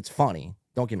 I mean, it's funny.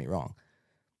 Don't get me wrong.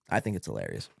 I think it's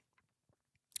hilarious.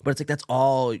 But it's like that's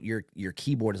all your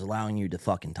keyboard is allowing you to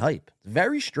fucking type.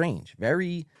 Very strange.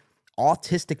 Very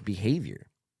autistic behavior.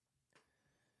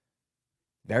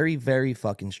 Very, very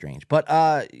fucking strange.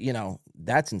 But, you know,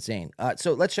 that's insane.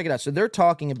 So let's check it out. So they're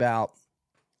talking about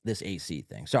this AC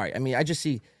thing. Sorry. I mean, I just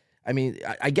see, I mean,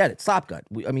 I get it. Slop gut.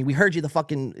 We heard you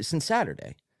since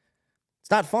Saturday. It's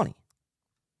not funny.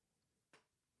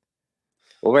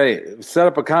 Well, wait, set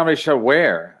up a comedy show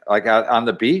where? Like out on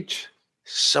the beach?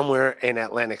 Somewhere in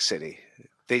Atlantic City.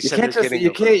 They You said can't they're just, getting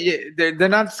you can't, they're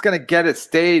not just going to get a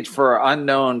stage for an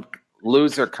unknown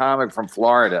loser comic from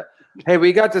Florida. Hey,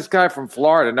 we got this guy from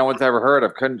Florida no one's ever heard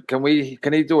of. Can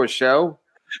he do a show?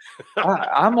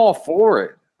 I'm all for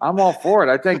it. I'm all for it.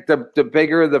 I think the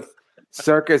bigger the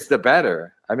circus, the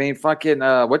better. I mean, fucking,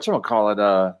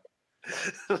 whatchamacallit,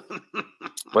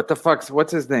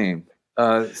 what's his name?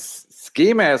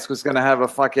 Ski Mask was going to have a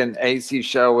fucking AC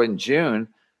show in June,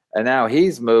 and now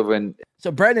he's moving.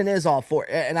 So Brennan is all for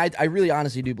it. And I really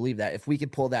honestly do believe that if we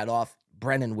could pull that off,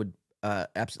 Brennan would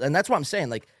absolutely. And that's what I'm saying.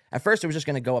 Like, at first it was just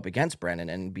going to go up against Brennan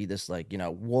and be this, like, you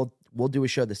know, we'll do a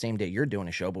show the same day you're doing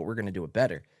a show, but we're going to do it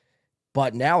better.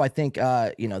 But now I think,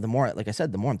 you know, the more, like I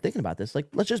said, the more I'm thinking about this, like,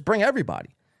 let's just bring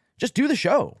everybody. Just do the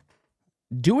show.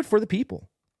 Do it for the people.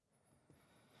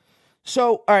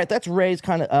 So, all right, that's Ray's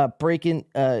kind of breaking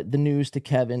the news to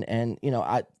Kevin. And, you know,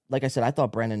 like I said, I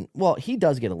thought Brennan, well, he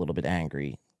does get a little bit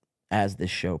angry as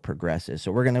this show progresses.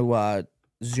 So we're going to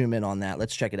zoom in on that.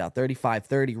 Let's check it out.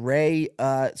 35-30. Ray,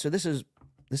 so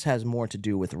this has more to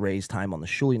do with Ray's time on the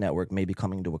Shuley Network maybe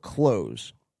coming to a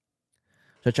close.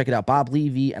 So check it out. Bob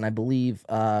Levy and I believe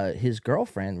his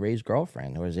girlfriend, Ray's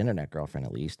girlfriend, or his internet girlfriend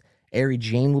at least, Ari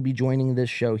Jane will be joining this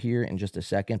show here in just a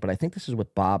second. But I think this is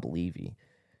with Bob Levy.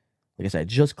 Like I said, I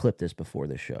just clipped this before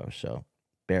the show, so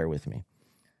bear with me.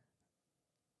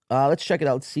 Let's check it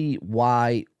out. Let's see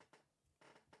what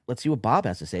Bob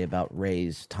has to say about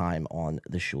Ray's time on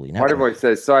the Shuley Network. Waterboy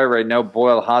says, sorry, Ray, no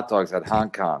boiled hot dogs at Hong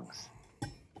Kong's.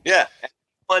 Yeah.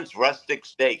 Wants rustic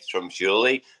steaks from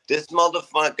Shuley. This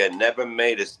motherfucker never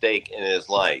made a steak in his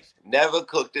life. Never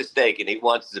cooked a steak, and he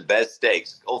wants the best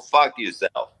steaks. Go fuck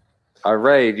yourself.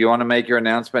 Ray, do you want to make your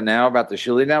announcement now about the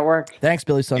Shuley Network? Thanks,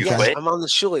 Billy Sunshine. I'm on the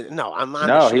Shuley. No, I'm on.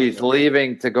 No, the Shuley he's Network.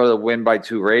 leaving to go to Win by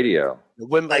Two Radio. The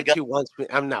Win by Two wants me.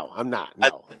 I'm not.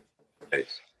 No.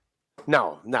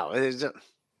 No.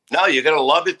 No, you're gonna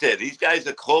love it there. These guys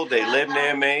are cool. They live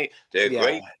near me. They're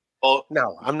great. Oh,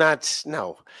 no, I'm not.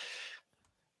 No.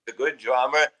 A good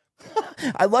drummer.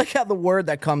 I like how the word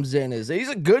that comes in is he's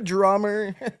a good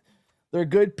drummer. They're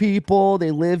good people. They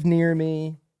live near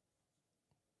me.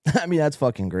 I mean, that's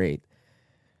fucking great.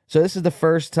 So this is the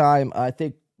first time I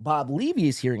think Bob Levy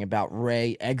is hearing about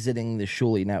Ray exiting the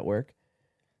Shuley Network.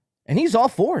 And he's all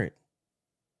for it.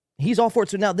 He's all for it.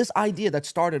 So now this idea that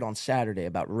started on Saturday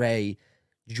about Ray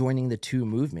joining the Two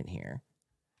movement here,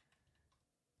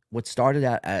 what started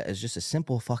out as just a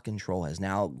simple fucking troll has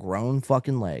now grown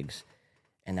fucking legs.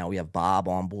 And now we have Bob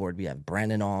on board. We have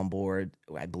Brennan on board.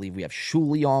 I believe we have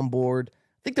Shuley on board.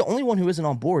 I think the only one who isn't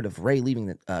on board of Ray leaving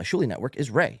the Shuley Network is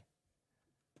Ray.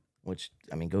 Which,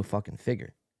 I mean, go fucking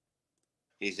figure.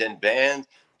 He's in bands.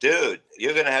 Dude,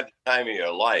 you're going to have the time of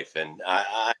your life, and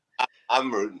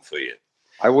I'm rooting for you.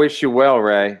 I wish you well,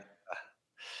 Ray.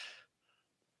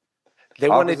 They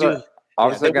want to do...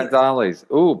 Officer Gonzalez.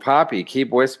 Ooh, Poppy,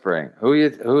 keep whispering. Who are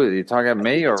you talking about,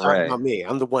 me or Ray? About me.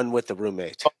 I'm the one with the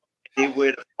roommate.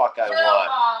 Where the fuck I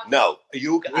want. No,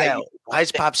 you... Yeah, why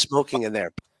is Pop smoking in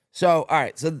there? So, all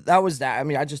right. So that was that. I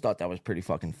mean, I just thought that was pretty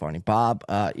fucking funny. Bob,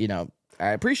 you know,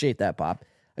 I appreciate that, Bob.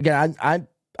 Again,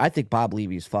 I think Bob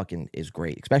Levy's fucking is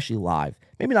great, especially live.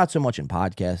 Maybe not so much in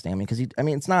podcasting. I mean, because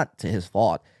it's not to his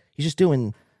fault. He's just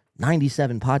doing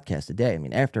 97 podcasts a day. I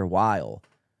mean, after a while,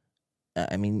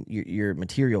 I mean, your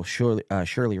material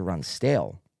surely runs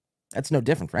stale. That's no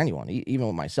different for anyone, even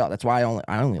with myself. That's why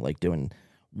I only like doing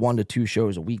 1 to 2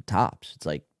 shows a week tops. It's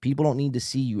like people don't need to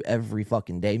see you every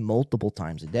fucking day, multiple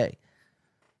times a day.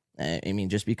 I mean,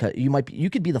 just because you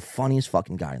could be the funniest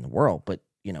fucking guy in the world, but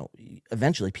you know,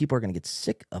 eventually people are going to get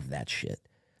sick of that shit.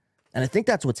 And I think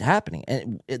that's what's happening.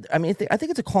 And I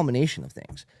think it's a culmination of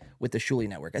things with the Shuley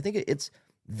Network. I think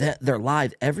They're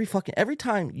live every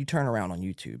time you turn around on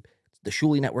YouTube. The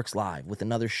Shuli Network's live with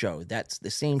another show. That's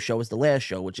the same show as the last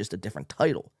show with just a different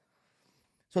title.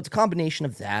 So it's a combination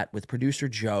of that with producer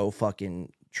Joe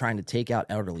fucking trying to take out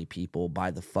elderly people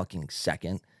by the fucking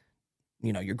second.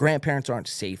 You know, your grandparents aren't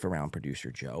safe around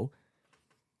producer Joe.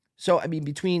 So, I mean,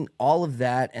 between all of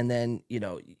that and then, you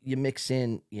know, you mix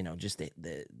in, you know, just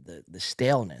the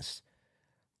staleness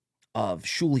of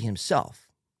Shuli himself.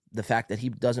 The fact that he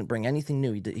doesn't bring anything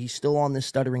new. He's still on this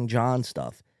Stuttering John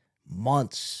stuff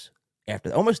months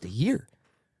after, almost a year.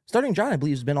 Stuttering John, I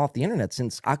believe, has been off the internet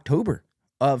since October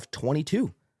of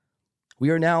 22. We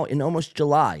are now in almost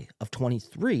July of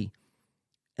 23,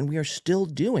 and we are still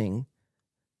doing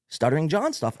Stuttering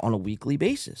John stuff on a weekly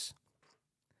basis.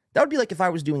 That would be like if I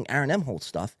was doing Aaron Emholt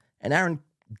stuff and Aaron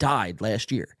died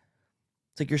last year.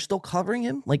 It's like you're still covering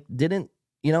him? Like,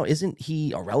 isn't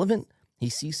he irrelevant? He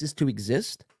ceases to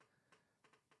exist?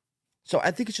 So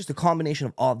I think it's just a combination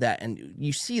of all of that, and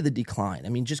you see the decline. I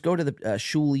mean, just go to the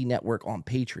Shuli Network on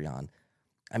Patreon.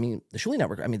 I mean, the Shuli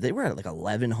Network, I mean, they were at like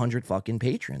 1,100 fucking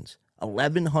patrons.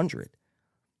 1,100.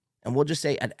 And we'll just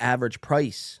say at average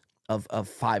price of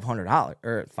 $500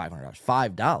 or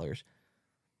 $5.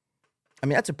 I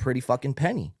mean, that's a pretty fucking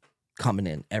penny coming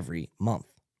in every month.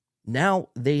 Now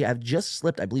they have just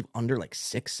slipped, I believe, under like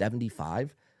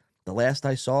 $675 the last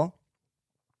I saw.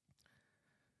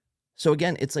 So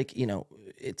again, it's like, you know,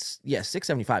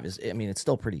 $675 is, I mean, it's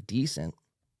still pretty decent.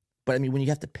 But I mean, when you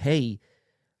have to pay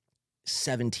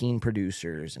 17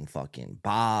 producers and fucking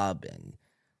Bob and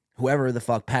whoever the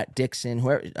fuck, Pat Dixon,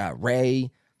 whoever, Ray,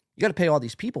 you got to pay all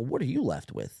these people. What are you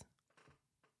left with?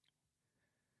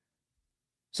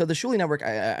 So the Shuli Network,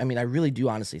 I mean, I really do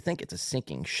honestly think it's a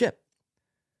sinking ship.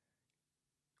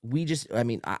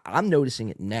 I'm noticing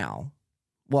it now.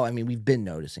 Well, I mean, we've been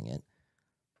noticing it.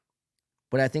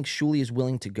 But I think Shuli is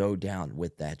willing to go down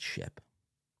with that ship.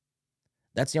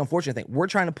 That's the unfortunate thing. We're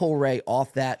trying to pull Ray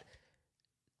off that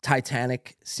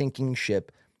Titanic sinking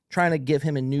ship, trying to give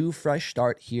him a new, fresh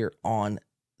start here on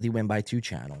the Win by 2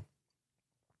 channel.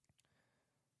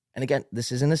 And again,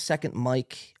 this isn't a second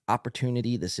mic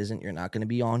opportunity. You're not going to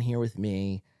be on here with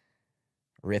me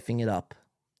riffing it up,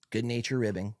 good nature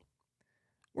ribbing.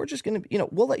 We're just going to,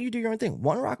 we'll let you do your own thing.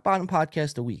 One Rock Bottom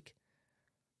podcast a week.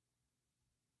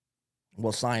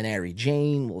 We'll sign Ari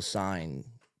Jane. We'll sign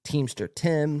Teamster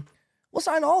Tim. We'll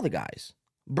sign all the guys.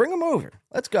 Bring them over.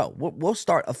 Let's go. We'll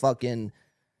start a fucking,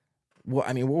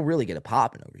 we'll really get it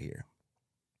popping over here.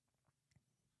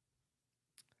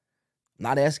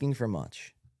 Not asking for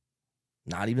much.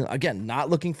 Not even, again, not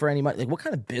looking for any money. Like, what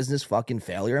kind of business fucking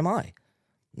failure am I?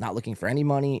 Not looking for any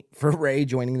money for Ray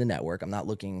joining the network. I'm not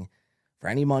looking for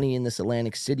any money in this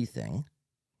Atlantic City thing.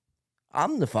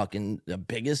 I'm the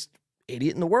biggest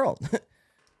idiot in the world.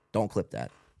 Don't clip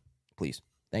that, please.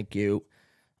 Thank you.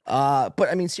 But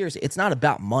I mean, seriously, it's not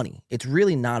about money. It's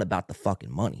really not about the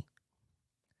fucking money.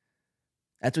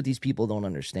 That's what these people don't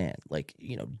understand. Like,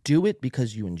 do it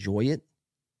because you enjoy it.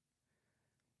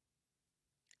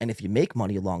 And if you make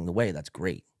money along the way, that's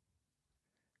great.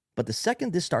 But the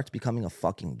second this starts becoming a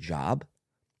fucking job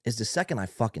is the second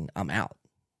I'm out.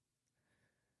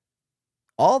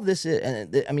 All this is,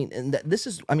 this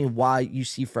is why you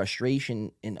see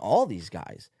frustration in all these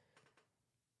guys.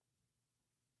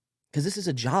 Because this is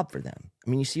a job for them. I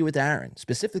mean, you see with Aaron,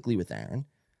 specifically with Aaron,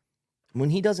 when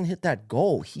he doesn't hit that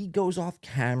goal, he goes off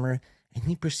camera and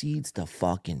he proceeds to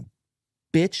fucking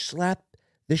bitch slap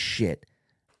the shit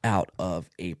out of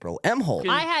April Emholt.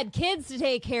 I had kids to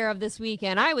take care of this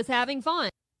weekend. I was having fun.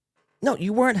 No,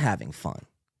 you weren't having fun.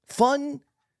 Fun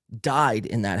died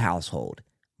in that household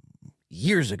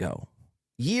years ago.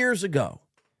 Years ago.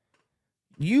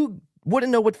 You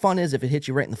wouldn't know what fun is if it hit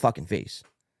you right in the fucking face.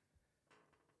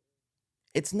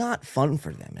 It's not fun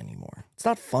for them anymore. It's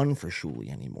not fun for Shuli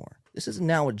anymore. This is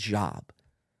now a job.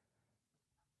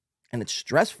 And it's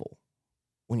stressful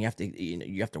when you have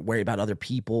to worry about other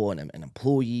people and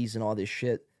employees and all this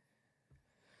shit.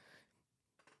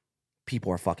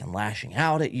 People are fucking lashing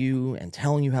out at you and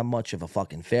telling you how much of a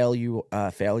fucking fail you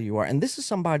are. And this is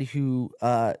somebody who,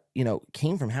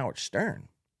 came from Howard Stern.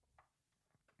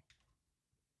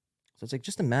 So it's like,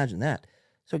 just imagine that.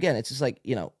 So again, it's just like,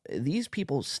 these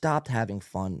people stopped having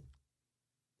fun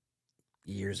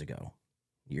years ago.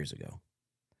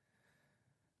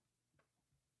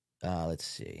 Let's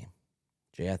see.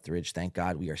 J. Etheridge, thank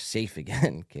God we are safe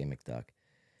again. K. McDuck.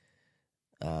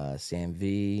 Sam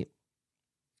V.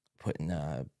 Putting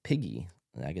Piggy.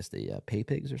 I guess the pay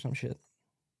pigs or some shit.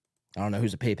 I don't know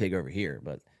who's a pay pig over here,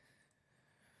 but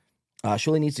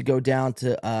Shuli needs to go down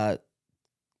to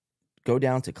go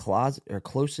down to the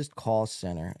closest call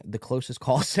center,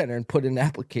 and put an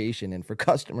application in for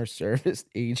customer service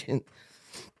agent.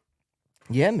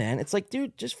 Yeah, man. It's like,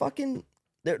 dude, just fucking,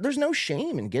 there's no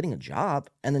shame in getting a job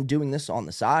and then doing this on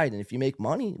the side. And if you make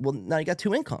money, well, now you got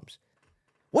two incomes.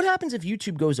 What happens if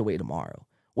YouTube goes away tomorrow?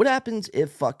 What happens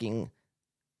if fucking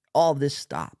all this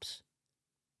stops?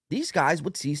 These guys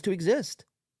would cease to exist.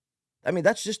 I mean,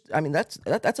 that's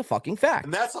a fucking fact.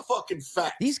 And that's a fucking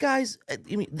fact. These guys, I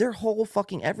mean, their whole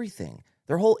fucking everything,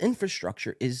 their whole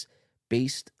infrastructure is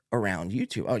based around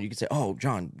YouTube. Oh, you could say, oh,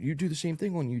 John, you do the same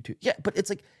thing on YouTube. Yeah, but it's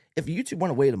like, if YouTube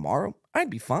went away tomorrow, I'd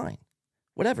be fine.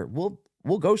 Whatever. We'll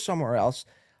go somewhere else.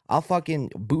 I'll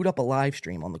fucking boot up a live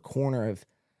stream on the corner of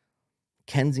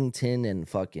Kensington and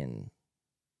fucking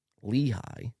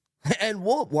Lehigh. And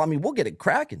we'll get it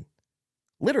cracking.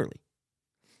 Literally.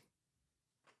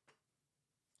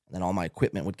 And then all my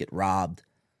equipment would get robbed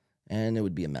and it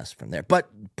would be a mess from there. But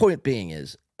point being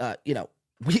is,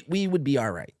 we would be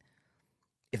all right.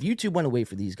 If YouTube went away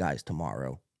for these guys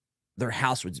tomorrow, their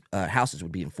houses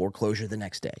would be in foreclosure the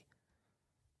next day.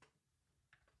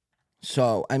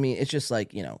 So, I mean, it's just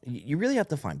like, you really have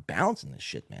to find balance in this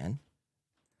shit, man.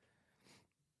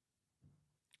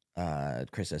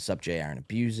 Chris says, sup, Jay, Aaron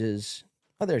abuses.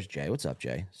 Oh, there's Jay. What's up,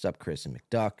 Jay? Sup, Chris and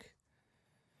McDuck.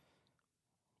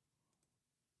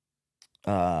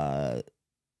 The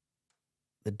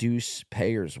Deuce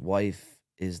Payer's wife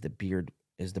is the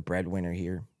breadwinner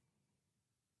here.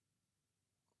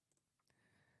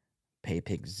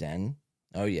 Paypig Zen.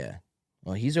 Oh yeah.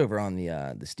 Well, he's over on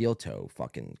the Steel Toe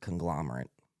fucking conglomerate.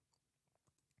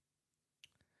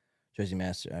 Jersey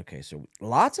Master. Okay, so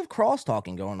lots of cross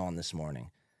talking going on this morning.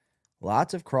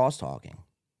 Lots of cross talking.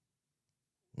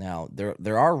 Now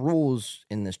there are rules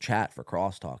in this chat for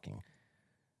cross talking.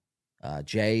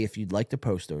 Jay, if you'd like to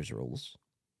post those rules.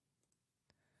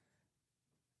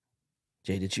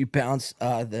 Jay, did you bounce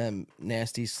them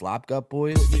nasty slop gut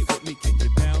boys?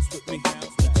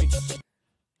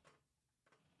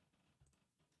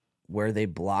 Where they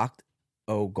blocked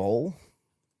goal?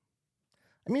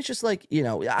 I mean, it's just like,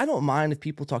 I don't mind if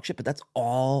people talk shit, but that's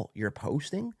all you're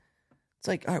posting. It's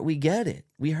like, all right, we get it.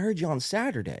 We heard you on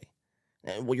Saturday.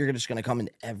 Well, you're just going to come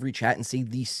into every chat and say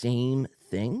the same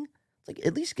thing? It's like,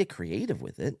 at least get creative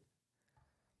with it.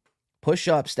 Push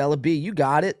up, Stella B, you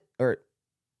got it. Or,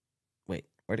 wait,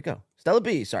 where'd it go? Stella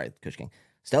B, sorry, Kush King.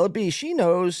 Stella B, she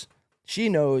knows.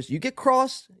 You get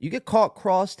caught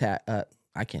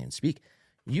I can't even speak.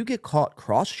 You get caught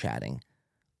cross-chatting,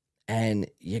 and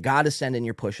you got to send in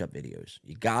your push-up videos.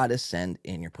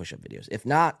 If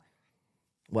not,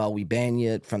 well, we ban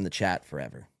you from the chat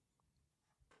forever,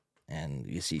 and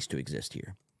you cease to exist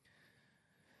here.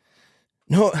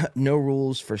 No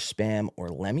rules for Spam or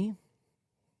Lemmy.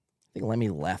 I think Lemmy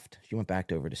left. She went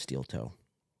back over to Steel Toe.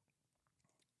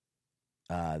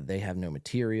 They have no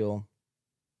material.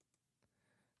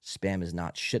 Spam is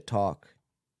not shit talk.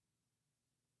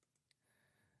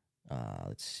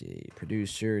 Let's see.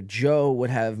 Producer Joe would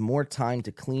have more time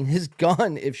to clean his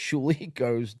gun if Shuli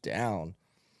goes down.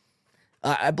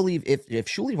 I believe if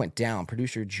Shuli went down,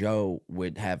 producer Joe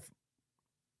would have,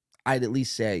 I'd at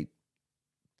least say,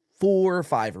 4 or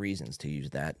 5 reasons to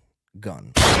use that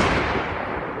gun.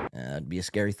 That'd be a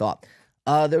scary thought.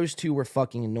 Those two were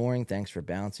fucking annoying. Thanks for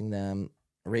bouncing them.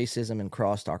 Racism and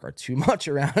crosstalk are too much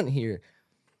around here,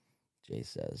 Jay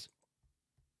says.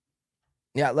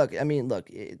 Yeah, look,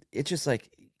 it's just like,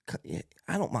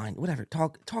 I don't mind. Whatever.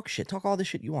 Talk shit. Talk all the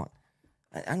shit you want.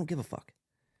 I don't give a fuck.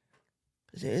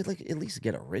 Like, at least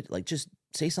get just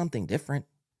say something different.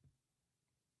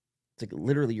 It's like,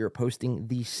 literally, you're posting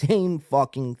the same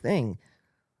fucking thing.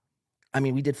 I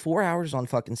mean, we did 4 hours on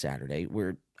fucking Saturday.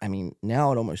 We're,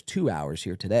 now at almost 2 hours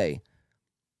here today.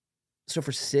 So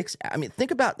for 6,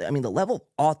 think about, the level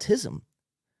of autism.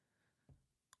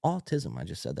 Autism, I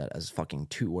just said that as fucking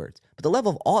 2 words. But the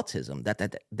level of autism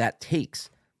that takes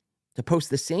to post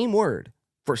the same word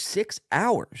for 6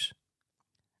 hours.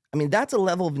 That's a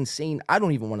level of insane I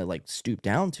don't even want to stoop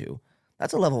down to.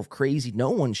 That's a level of crazy no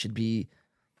one should be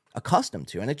accustomed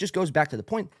to. And it just goes back to the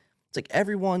point. It's like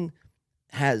everyone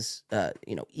has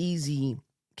easy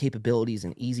capabilities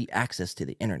and easy access to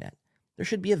the internet. There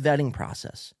should be a vetting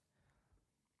process.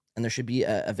 And there should be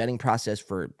a vetting process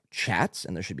for chats,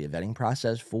 and there should be a vetting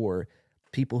process for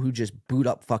people who just boot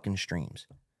up fucking streams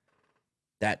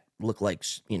that look like,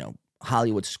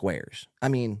 Hollywood squares.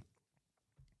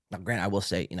 Now, granted, I will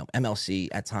say, MLC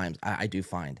at times I do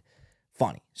find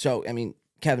funny. So,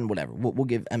 Kevin, whatever, we'll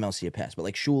give MLC a pass. But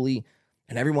like Shuli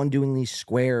and everyone doing these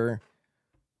square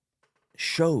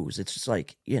shows, it's just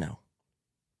like,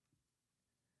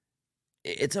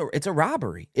 it's a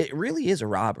robbery. It really is a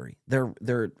robbery.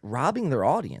 They're robbing their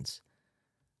audience,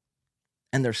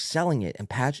 and they're selling it and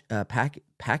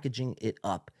packaging it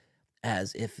up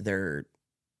as if they're,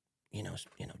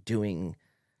 doing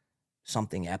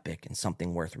something epic and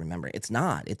something worth remembering. It's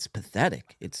not. It's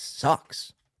pathetic. It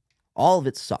sucks. All of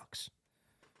it sucks.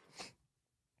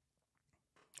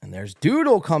 And there's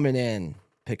Doodle coming in,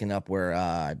 picking up where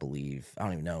I believe, I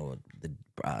don't even know, the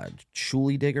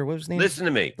Shuley Digger, what was his name? Listen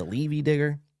to me. The Levy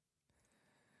Digger.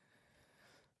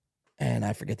 And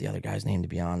I forget the other guy's name, to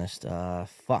be honest.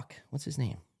 Fuck. What's his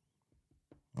name?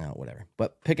 No, whatever.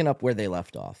 But picking up where they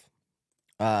left off.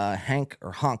 Hank,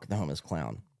 or Hunk, the homeless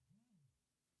clown,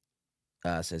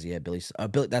 says, yeah, Billy,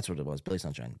 that's what it was, Billy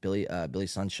Sunshine. Billy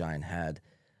Sunshine had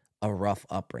a rough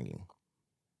upbringing.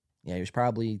 Yeah, he was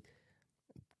probably,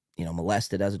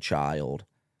 molested as a child,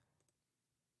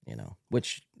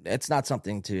 which it's not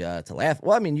something to laugh.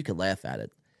 Well, I mean, you could laugh at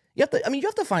it. You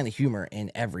have to find the humor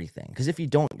in everything, because if you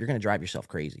don't, you're going to drive yourself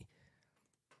crazy.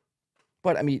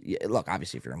 But I mean, look,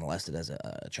 obviously, if you're molested as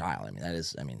a child,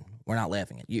 we're not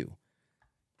laughing at you,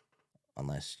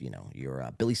 unless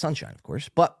you're Billy Sunshine, of course.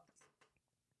 But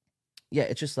yeah,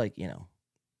 it's just like,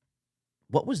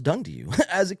 what was done to you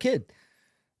as a kid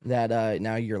that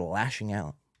now you're lashing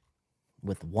out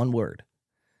with one word.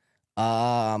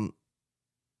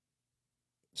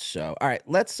 So, all right,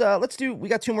 let's do. We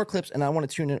got two more clips, and I want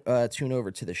to tune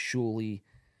over to the Shuley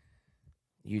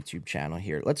YouTube channel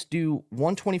here. Let's do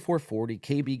 124.40.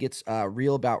 KB gets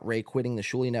real about Ray quitting the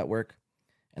Shuley Network,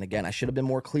 and again, I should have been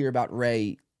more clear about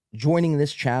Ray joining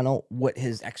this channel, what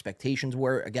his expectations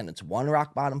were. Again, it's one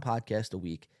Rock Bottom podcast a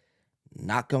week.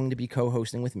 Not going to be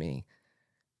co-hosting with me.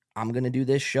 I'm going to do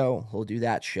this show. He'll do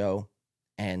that show,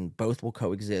 and both will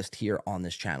coexist here on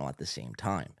this channel at the same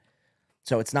time.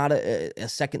 So it's not a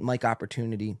second mic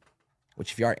opportunity,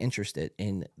 which if you are interested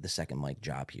in the second mic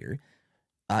job here,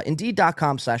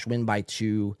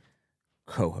 Indeed.com/win-by-2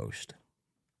 co-host.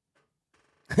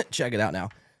 Check it out now.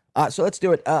 So let's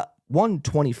do it.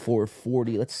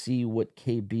 124.40. Let's see what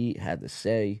KB had to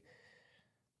say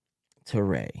to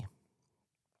Ray.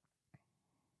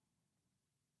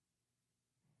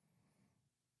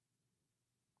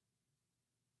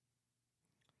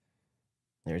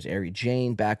 There's Ari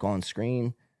Jane back on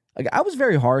screen. Like, I was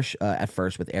very harsh at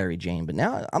first with Ari Jane, but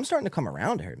now I'm starting to come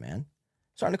around to her, man.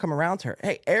 Starting to come around to her.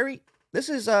 Hey, Ari, this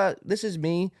is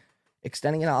me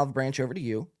extending an olive branch over to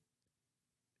you.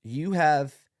 You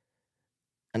have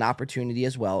an opportunity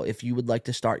as well. If you would like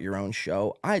to start your own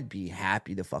show, I'd be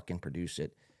happy to fucking produce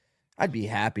it. I'd be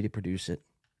happy to produce it.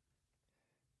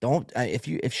 Don't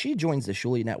if she joins the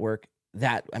Shuley Network,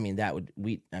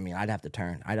 I'd have to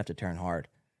turn hard.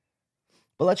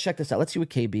 But let's check this out. Let's see what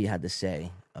KB had to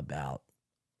say about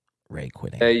Ray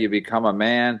quitting. Hey, you become a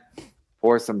man,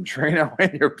 pour some Drano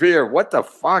in your beer. What the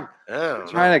fuck?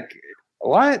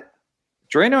 What?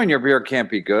 Drano in your beer can't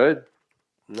be good.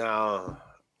 No.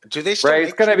 Do they still Ray,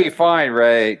 it's gonna be fine,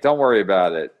 Ray. Don't worry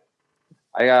about it.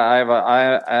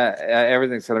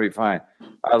 Everything's gonna be fine.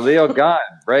 Leo Gunn,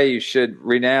 Ray, you should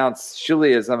renounce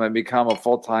Shuleyism and become a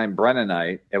full-time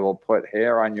Brennanite. It will put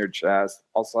hair on your chest.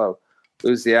 Also,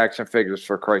 lose the action figures,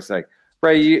 for Christ's sake.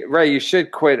 Ray, you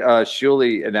should quit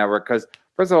Shuley Network, because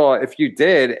first of all, if you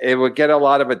did, it would get a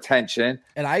lot of attention.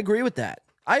 And I agree with that.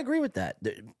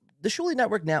 The Shuley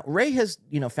Network now, Ray has,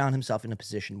 found himself in a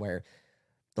position where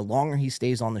the longer he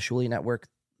stays on the Shuley Network,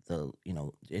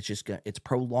 it's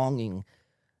prolonging,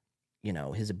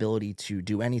 his ability to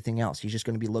do anything else. He's just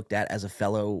going to be looked at as a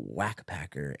fellow whack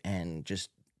packer, and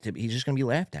he's just going to be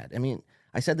laughed at. I mean,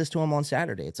 I said this to him on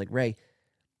Saturday. It's like, Ray,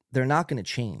 they're not going to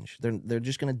change. They're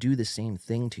just going to do the same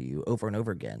thing to you over and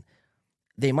over again.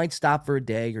 They might stop for a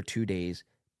day or 2 days,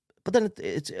 but then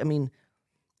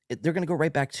they're going to go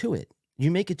right back to it. You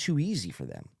make it too easy for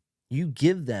them. You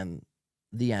give them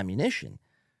the ammunition.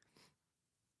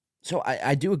 So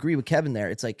I do agree with Kevin there.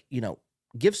 It's like,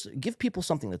 give people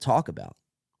something to talk about.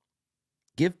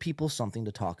 Give people something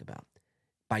to talk about.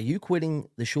 By you quitting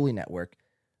the Shuley Network,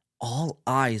 all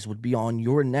eyes would be on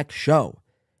your next show.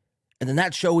 And then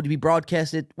that show would be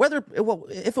broadcasted,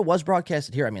 if it was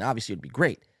broadcasted here, obviously it would be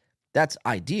great. That's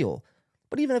ideal.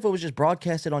 But even if it was just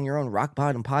broadcasted on your own Rock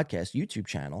Bottom Podcast YouTube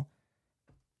channel,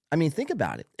 think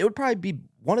about it. It would probably be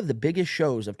one of the biggest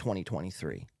shows of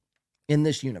 2023 in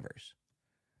this universe.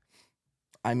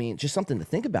 Just something to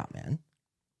think about, man.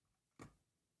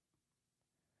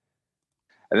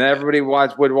 And then everybody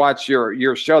would watch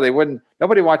your show.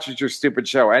 Nobody watches your stupid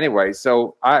show anyway.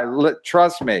 So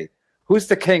trust me. Who's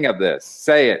the king of this?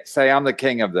 Say it. Say I'm the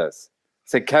king of this.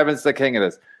 Say Kevin's the king of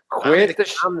this. Quit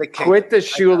the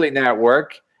Shuley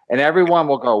Network and everyone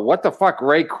will go, "What the fuck?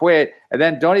 Ray quit," and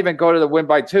then don't even go to the Win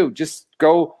by Two. Just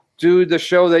go do the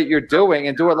show that you're doing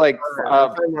and do it like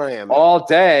all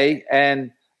day,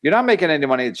 and you're not making any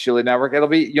money at Shuli Network.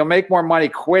 You'll make more money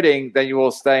quitting than you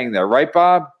will staying there, right,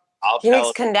 Bob? He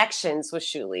makes connections with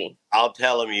Shuli. I'll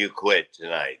tell him you quit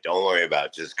tonight. Don't worry about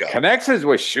it. Just go. Connections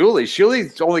with Shuli.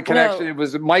 Shuli's only connection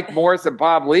was Mike Morris and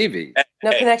Bob Levy.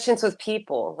 No, connections with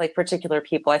people, like particular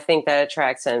people. I think that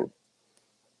attracts him.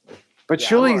 But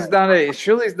Shuli's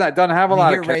doesn't have a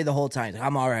lot of Ray the whole time.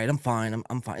 I'm all right. I'm fine.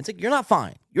 I'm fine. It's like, you're not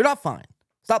fine. You're not fine.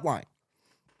 Stop lying.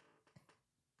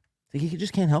 Like, he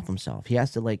just can't help himself. He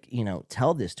has to, like,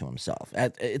 tell this to himself.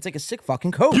 It's like a sick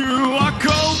fucking cope. You are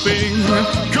coping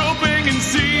and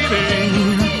seething.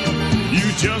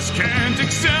 You just can't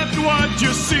accept what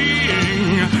you're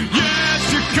seeing.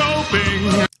 Yes, you're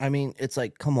coping. I mean, it's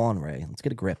like, come on, Ray. Let's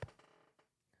get a grip.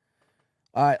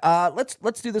 All right,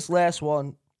 let's do this last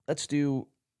one. Let's do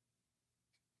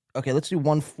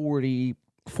 140-47.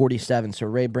 So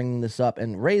Ray bringing this up,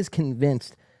 and Ray's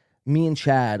convinced me and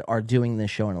Chad are doing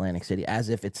this show in Atlantic City as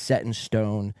if it's set in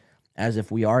stone, as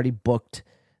if we already booked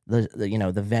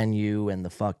the venue and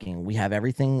the fucking, we have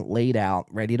everything laid out,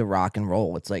 ready to rock and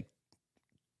roll. It's like,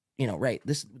 Ray,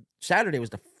 this Saturday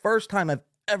was the first time I've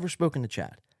ever spoken to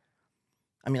Chad.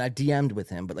 I mean, I DM'd with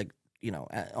him, but like,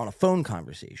 on a phone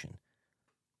conversation.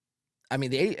 I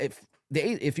mean, if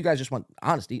you guys just want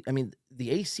honesty, I mean, the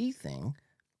AC thing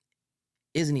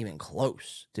isn't even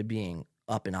close to being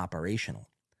up and operational.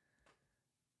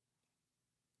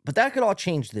 But that could all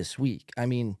change this week. I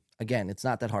mean, again, it's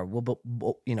not that hard. We'll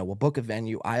book a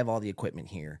venue. I have all the equipment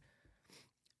here.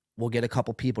 We'll get a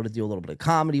couple people to do a little bit of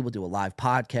comedy. We'll do a live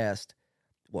podcast.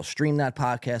 We'll stream that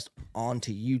podcast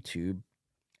onto YouTube.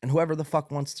 And whoever the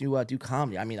fuck wants to do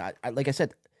comedy. I mean, I like I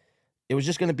said, it was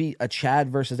just going to be a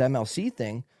Chad versus MLC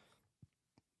thing.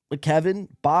 But Kevin,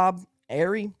 Bob,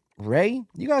 Ari, Ray,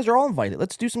 you guys are all invited.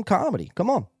 Let's do some comedy. Come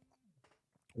on.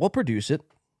 We'll produce it.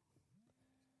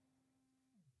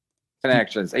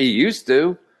 Connections. He used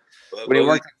to. When he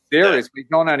worked in Sirius, we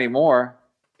don't anymore.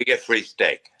 We get free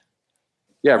steak.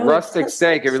 Yeah, rustic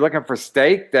steak. If you're looking for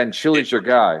steak, then Shuli's your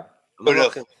guy. Wait,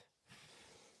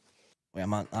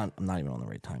 I'm not even on the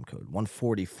right time code.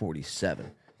 140-47.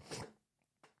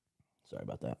 Sorry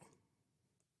about that.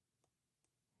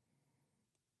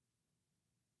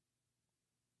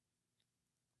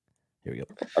 Here we go.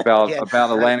 About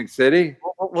Atlantic City?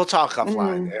 We'll talk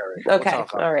offline, Eric. Okay,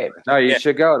 all right. No, you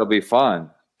should go. It'll be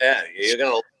fun. Yeah, you're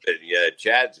gonna love it. Yeah,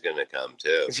 Chad's gonna come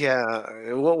too.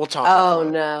 Yeah, we'll talk. Oh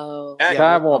no,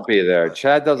 Chad won't be there.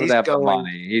 Chad doesn't have the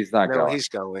money. He's not going. He's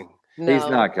going. No. He's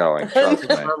not going. Trust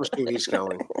me. I promise you, he's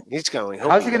going. He's going.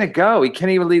 How's he gonna go? He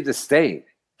can't even leave the state.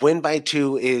 Win by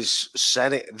Two is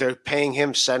setting. They're paying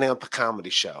him setting up a comedy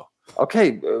show.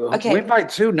 Okay. Win by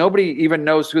Two. Nobody even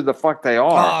knows who the fuck they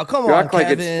are. Oh, come you on, act like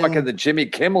Kevin. it's fucking the Jimmy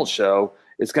Kimmel show.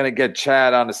 It's gonna get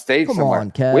Chad on the stage Come somewhere. on,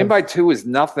 Kev. Win by Two is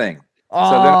nothing.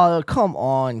 Oh, come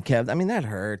on, Kev. I mean, that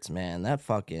hurts, man. That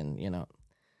fucking,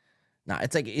 Nah,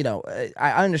 it's like,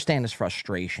 I understand his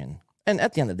frustration. And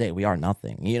at the end of the day, we are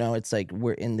nothing. It's like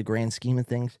we're in the grand scheme of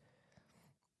things.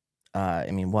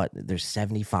 I mean, what? There's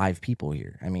 75 people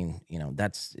here. I mean,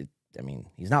 that's it. I mean,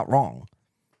 he's not wrong.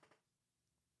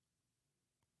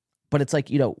 But it's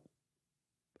like,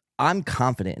 I'm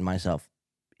confident in myself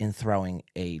in throwing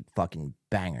a fucking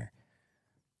banger.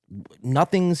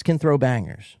 Nothing's can throw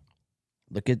bangers.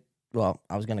 Look at,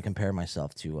 I was going to compare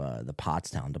myself to the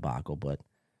Pottstown debacle, but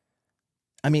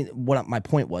I mean, what my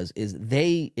point is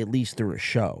they at least threw a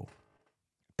show.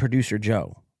 Producer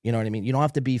Joe, you know what I mean? You don't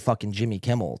have to be fucking Jimmy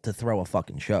Kimmel to throw a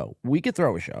fucking show. We could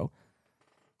throw a show.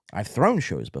 I've thrown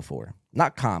shows before,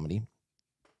 not comedy,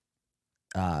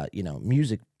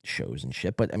 music shows and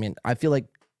shit. But I mean, I feel like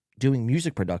doing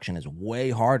music production is way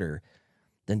harder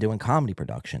than doing comedy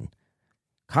production.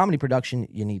 Comedy production,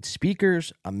 you need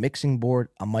speakers, a mixing board,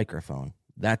 a microphone.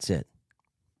 That's it.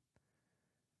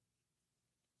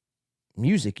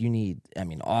 Music, you need,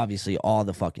 obviously all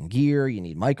the fucking gear. You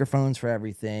need microphones for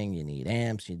everything. You need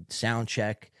amps. You need sound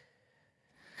check.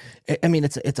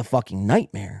 It's a fucking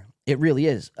nightmare. It really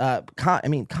is.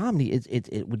 Comedy,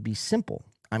 it would be simple.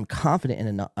 I'm confident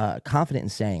in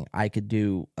saying I could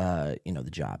do, the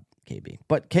job. KB.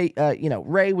 But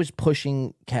Ray was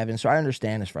pushing Kevin, so I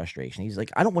understand his frustration. He's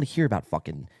like, I don't want to hear about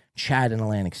fucking Chad in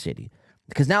Atlantic City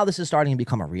because now this is starting to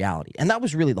become a reality. And that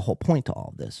was really the whole point to all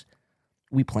of this.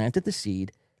 We planted the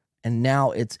seed, and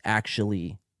now it's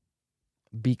actually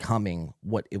becoming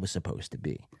what it was supposed to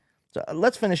be. So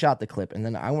let's finish out the clip, and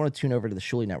then I want to tune over to the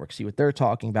Shuli Network, see what they're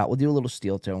talking about. We'll do a little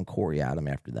steel toe and Corey Adam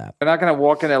after that. They're not going to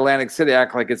walk in Atlantic City,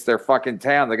 act like it's their fucking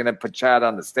town. They're going to put Chad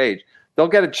on the stage. They'll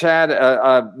get a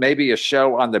Chad, maybe a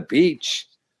show on the beach.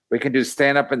 We can do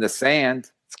stand up in the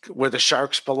sand. Where the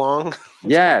sharks belong.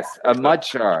 Yes, a mud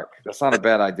shark. That's not a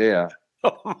bad idea.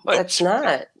 That's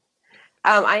not.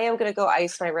 I am going to go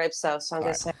ice my ribs, so I'm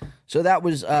going to say. So that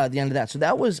was the end of that. So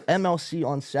that was MLC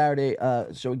on Saturday.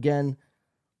 So again,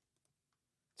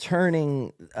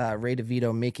 turning Ray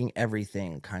DeVito, making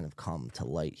everything kind of come to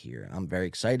light here. I'm very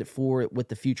excited for it. What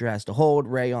the future has to hold.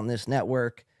 Ray on this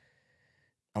network,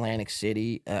 Atlantic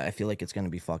City. I feel like it's going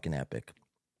to be fucking epic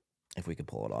if we could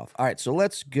pull it off. All right, so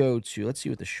let's see what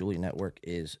the Shuli Network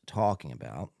is talking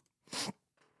about.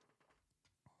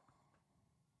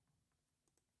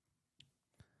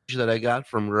 That I got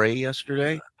from Ray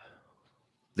yesterday.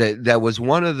 That was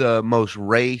one of the most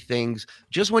Ray things.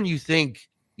 Just when you think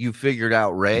you figured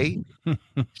out Ray,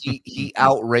 he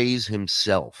outrays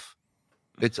himself.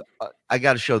 It's I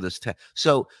got to show this.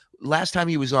 So last time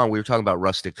he was on, we were talking about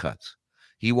rustic cuts.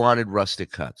 He wanted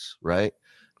rustic cuts, right?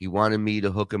 He wanted me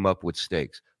to hook him up with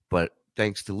steaks. But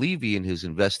thanks to Levy and his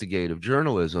investigative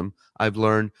journalism, I've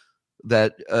learned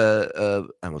that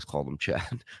I almost called him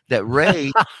Chad. That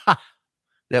Ray.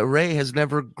 That Ray has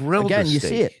never grilled Again, a you steak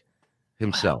see it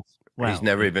himself. Wow. He's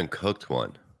never even cooked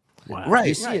one. Wow. Right.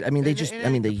 You see it. I mean, they just,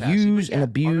 they use and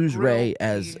abuse Ray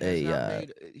as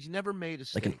he's never made a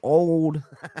steak. like an old,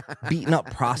 beaten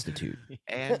up prostitute.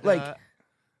 And like,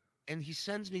 and he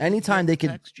sends me anytime they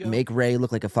could make Ray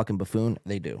look like a fucking buffoon,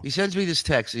 they do. He sends me this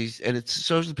text, and it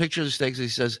shows the picture of the steaks. And he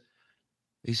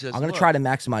says, I'm gonna try to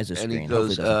maximize the screen. And he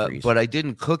goes, but I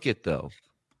didn't cook it though.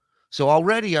 So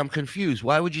already I'm confused.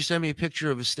 Why would you send me a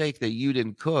picture of a steak that you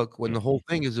didn't cook when the whole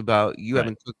thing is about you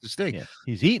haven't cooked the steak? Yeah.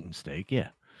 He's eating steak, yeah.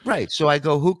 Right. So I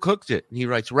go, who cooked it? And he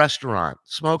writes, restaurant,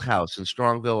 smokehouse in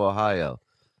Strongville, Ohio.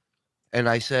 And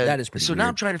I said, that is pretty so weird. Now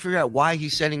I'm trying to figure out why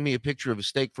he's sending me a picture of a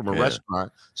steak from a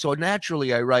restaurant. So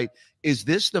naturally I write, is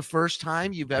this the first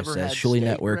time you've ever had Shuli steak,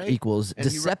 Network Ray? equals And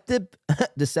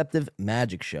deceptive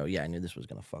magic show. Yeah, I knew this was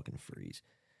gonna fucking freeze.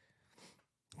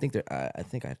 I think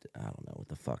I have to. I don't know what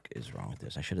the fuck is wrong with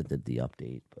this. I should have did the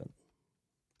update, but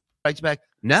writes back,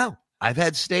 no, I've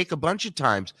had steak a bunch of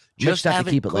times. Just have to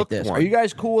haven't keep it like cooked this. one. Are you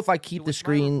guys cool if I keep the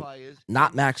screen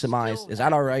not maximized? Is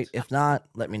that all right? If not,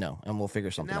 let me know and we'll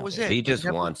figure something out. He just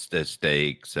wants the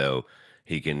steak so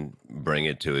he can bring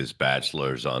it to his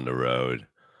bachelors on the road.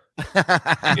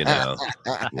 You know,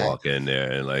 walk in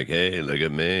there and like, hey, look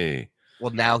at me.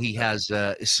 Well, now he has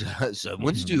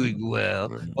someone's doing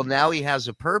well. Well, now he has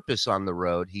a purpose on the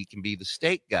road. He can be the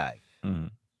steak guy.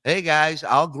 Hey guys,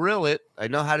 I'll grill it. I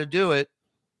know how to do it.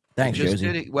 Thanks, Josie.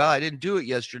 Did it. Well, I didn't do it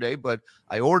yesterday, but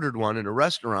I ordered one in a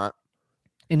restaurant.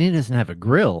 And he doesn't have a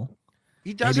grill.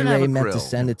 He doesn't Maybe have Ray a meant grill. to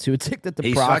send it to Addicted to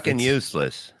He's Profits. fucking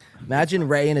useless. Imagine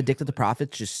Ray and Addicted to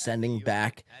Profits just sending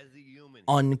back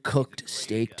uncooked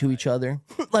steak to each other.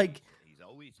 Like,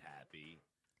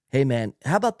 hey man,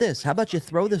 how about this? How about you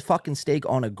throw this fucking steak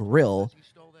on a grill,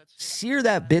 sear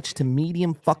that bitch to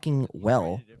medium fucking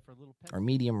well, or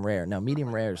medium rare. No,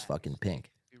 medium rare is fucking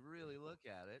pink.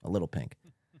 A little pink.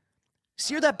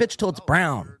 Sear that bitch till it's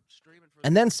brown,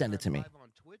 and then send it to me.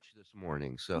 This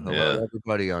morning, so hello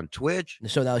everybody on Twitch.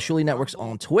 So now Shuli Network's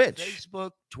on Twitch,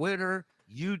 Facebook, Twitter,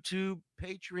 YouTube,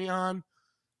 Patreon.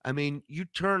 I mean, you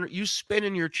spin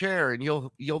in your chair and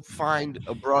you'll find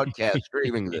a broadcast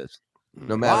streaming this.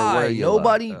 No matter where you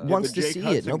nobody are. wants to see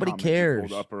it. Nobody cares.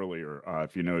 Pulled up earlier.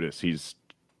 If you notice, he's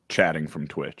chatting from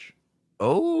Twitch.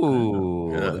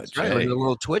 Oh, Yeah, that's right. Look at the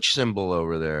little Twitch symbol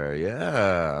over there.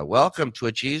 Yeah, welcome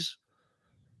Twitchies.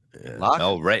 Yeah.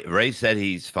 Oh, Ray said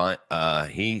he's fine.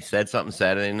 He said something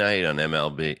Saturday night on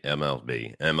MLK.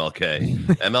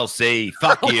 MLC.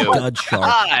 Fuck you.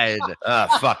 God,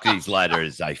 fuck these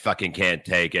letters. I fucking can't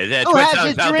take it. Who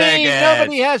has a dream?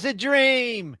 Nobody has a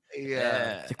dream.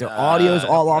 Yeah. It's like their audio's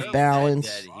all off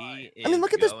balance. I mean,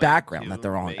 look at this background that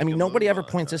they're on. I mean, nobody ever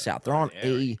points this out. They're on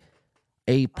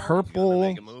a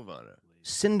purple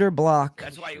cinder block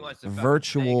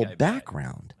virtual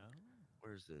background.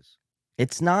 Where's this?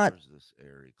 It's not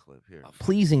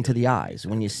pleasing to the eyes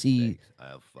when you see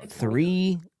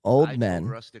three old men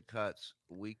rustic cuts.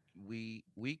 We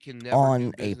can never on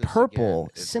do a business purple again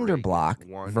if cinder Ray block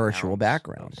gets 1 virtual ounce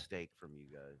background. of steak from you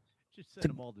guys. Just send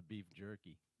them all to beef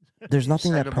jerky. There's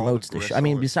nothing Send that them all to promotes this show. I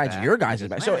mean, Gristle or besides Fat. your guys'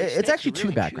 back. So Man, it's steaks actually are two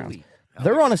really backgrounds. chewy.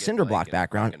 They're on a cinder block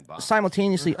background,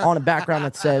 simultaneously on a background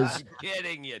that says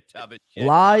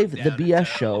live the BS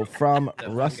show from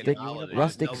Rustic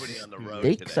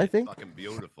Steaks, I think. Fucking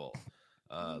beautiful.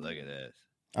 Look at this.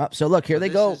 So look, here they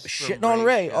go, this is from shitting on Ray's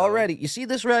Ray show. already. You see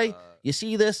this, Ray? You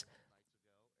see this?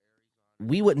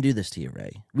 We wouldn't do this to you,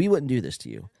 Ray. We wouldn't do this to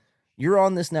you. You're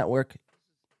on this network.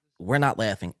 We're not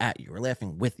laughing at you. We're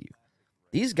laughing with you.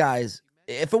 These guys,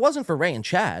 if it wasn't for Ray and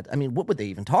Chad, I mean, what would they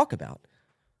even talk about?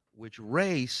 Which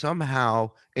Ray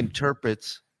somehow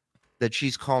interprets that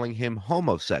she's calling him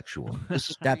homosexual.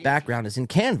 That background is in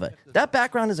Canva. That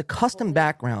background is a custom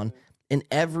background in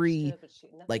every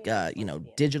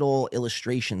digital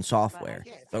illustration software.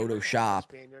 Photoshop,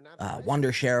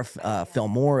 Wondershare,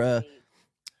 Filmora,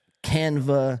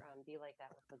 Canva,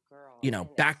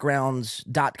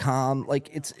 backgrounds.com. Like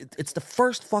it's the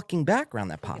first fucking background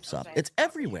that pops up. It's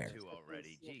everywhere.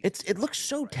 It looks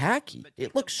so tacky.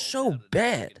 It looks so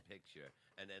bad.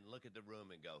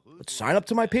 But sign up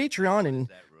to my Patreon and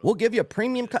we'll give you a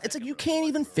premium. It's like you can't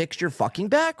even fix your fucking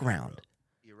background.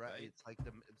 You're right. It's like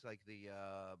the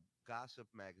gossip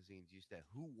magazines used to.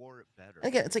 Who wore it better?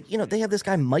 Again, it's like they have this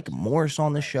guy Mike Morris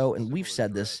on the show, and we've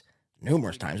said this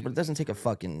numerous times, but it doesn't take a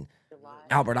fucking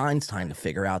Albert Einstein to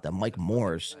figure out that Mike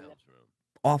Morris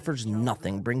offers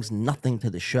nothing, brings nothing to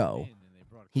the show.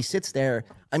 He sits there.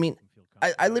 I mean,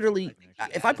 I literally,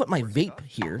 if I put my vape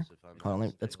here, hold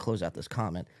on, let's close out this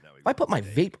comment. If I put my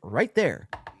vape right there,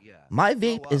 my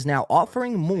vape is now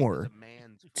offering more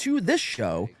to this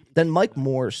show than Mike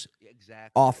Morris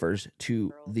offers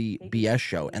to the BS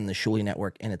show and the Shuli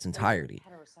Network in its entirety.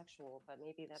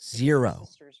 Zero.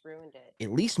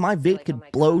 At least my vape could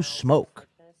blow smoke.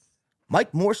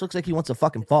 Mike Morse looks like he wants to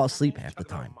fucking fall asleep half the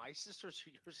time.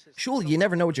 Shuli, you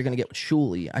never know what you're going to get with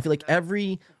Shuli. I feel like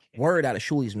every word out of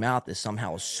Shuli's mouth is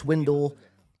somehow a swindle.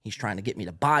 He's trying to get me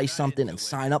to buy something and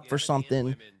sign up for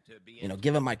something.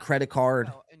 Give him my credit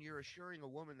card. And you're assuring a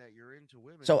woman that you're into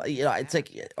women. So, it's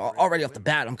like already off the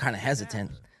bat, I'm kind of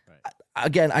hesitant.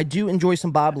 Again, I do enjoy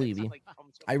some Bob Levy.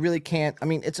 I really can't. I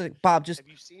mean, it's a Bob, just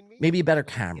maybe a better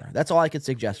camera. That's all I could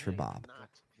suggest for Bob.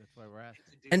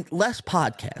 And less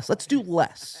podcasts. Let's do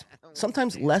less.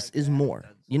 Sometimes less is more.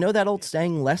 You know that old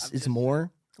saying, less is more?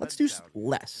 Let's do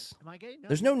less.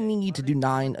 There's no need to do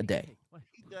 9 a day.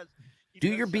 Do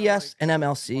your BS and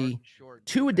MLC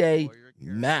 2 a day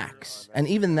max. And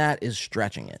even that is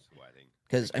stretching it.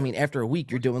 Because, I mean, after a week,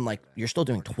 you're still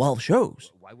doing 12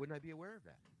 shows. Why wouldn't I be aware of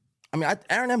that? I mean,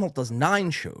 Aaron Emholt does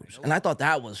 9 shows, and I thought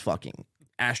that was fucking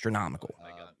astronomical.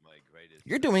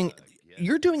 You're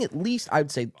doing at least, I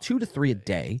would say, 2 to 3 a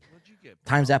day.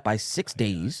 Times that by 6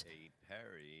 days.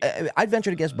 I'd venture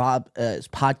to guess Bob's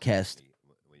podcast,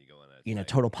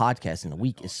 total podcast in a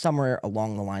week is somewhere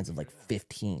along the lines of like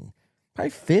 15. Probably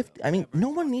 50. I mean, no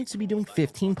one needs to be doing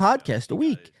 15 podcasts a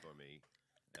week.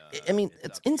 I mean,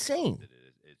 it's insane.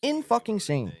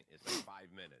 In-fucking-sane.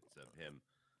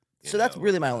 So that's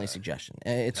really my only suggestion.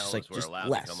 It's just like just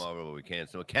less. Come over, but we can't.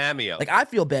 So a cameo. Like I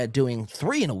feel bad doing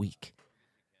 3 in a week.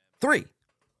 3.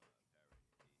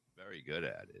 Very good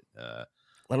at it.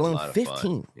 Let alone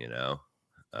 15.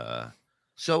 Fun,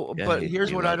 but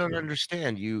here's what I don't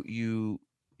understand. You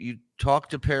talk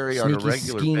to Perry Sneaky on a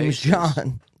regular schemes, basis.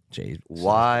 John. Jay,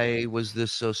 why was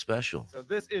this so special? So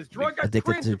this is Drunk on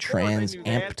Addicted Cringe. to If you're trans into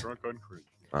that, amped. Drunk on Cringe.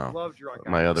 Oh, Love Drunk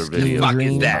on my other Scheme video. Fuck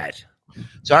is that?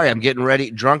 Sorry, I'm getting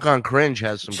ready. Drunk on Cringe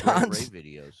has some John's, great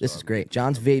videos. This is great.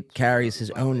 John's vape carries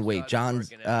his own weight. John's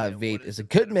vape is a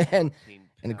good man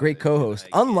and a great co-host,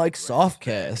 unlike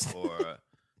Softcast. Or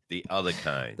the other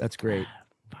kind. That's great.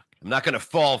 I'm not gonna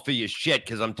fall for your shit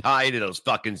because I'm tired of those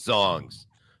fucking songs.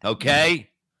 Okay,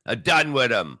 I'm done with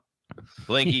them.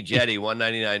 Blinky Jetty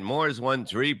 199. Moore's won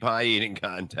 3 pie eating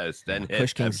contests. Then hit.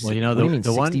 Push King's, Well, what do you mean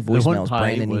 60 voicemails?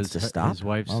 Brandon needs to his stop.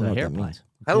 wife's I don't know what hair that pie. means.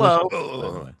 Hello.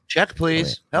 Oh. Check,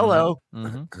 please. Hello.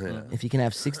 If he can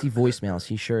have 60 voicemails,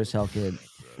 he sure as hell could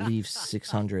leave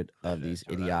 600 of these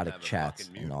idiotic chats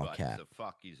in all caps.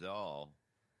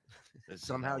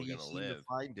 Somehow you seem to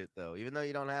find it, though, even though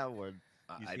you don't have one.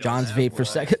 John's vape for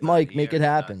second mic. Make it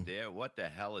happen. What the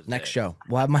hell is Next this? show,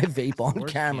 we'll have my vape on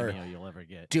Worst camera cameo you'll ever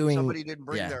get. doing. Somebody didn't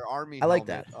bring yeah. their army I like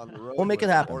helmet that. on the road We'll make it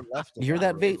with- happen. or left You hear it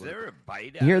that, on the vape? Is there a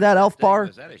bite You hear out that, of Elf thing? Bar?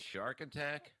 Was that a shark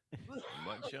attack?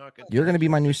 Mud shark attack? You're gonna be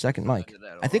my new second mic.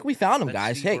 I think we found him,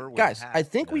 guys. Hey, guys, I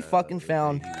think we fucking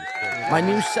found my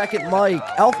new second mic.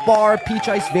 Elf Bar Peach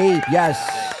Ice Vape. Yes.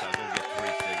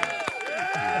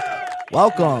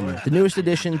 Welcome, the newest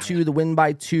addition to the Win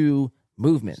by 2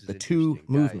 movement, the 2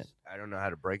 movement. I don't know how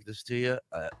to break this to you.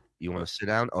 You want to sit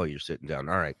down? Oh, you're sitting down.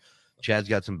 All right. Chad's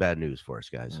got some bad news for us,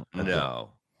 guys. No.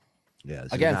 Yeah. this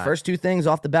is Again, not- first 2 things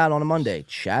off the bat on a Monday.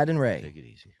 Chad and Ray. Take it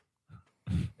easy.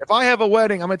 If I have a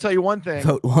wedding, I'm gonna tell you one thing.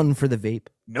 Vote 1 for the vape.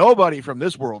 Nobody from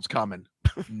this world's coming.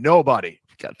 Nobody.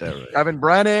 Got that right. Evan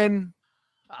Brennan,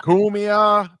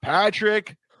 Kumia,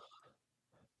 Patrick,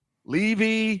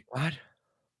 Levy. What?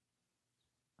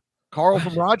 Carl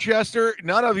from Rochester.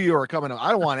 None of you are coming.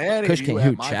 I don't want any Kush of you King, at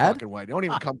who, my Chad? fucking wedding. Don't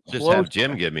even come Just close. have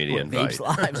Jim give me the invite.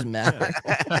 Vapes lives matter.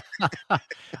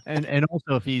 And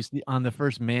also, if he's on the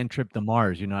first man trip to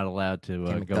Mars, you're not allowed to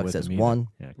Ken go McDuck with says him either. one.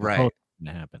 Yeah, it Right. totally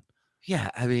didn't happen. Yeah,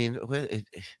 I mean,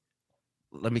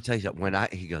 let me tell you something.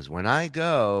 He goes, when I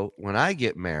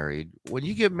get married, when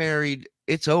you get married,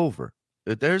 it's over.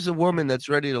 If there's a woman that's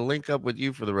ready to link up with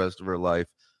you for the rest of her life,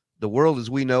 the world as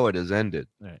we know it has ended.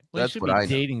 Right. Well, That's you should what be I know.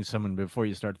 dating someone before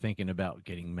you start thinking about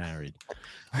getting married.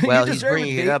 Well, You he's deserve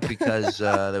bringing it, it up Vape. because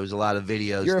there was a lot of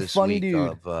videos You're a this funny week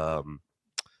dude.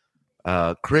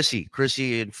 of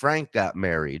Chrissy and Frank got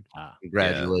married. Ah,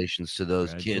 Congratulations to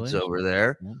those kids over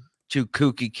there. Yeah. 2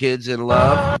 kooky kids in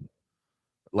love,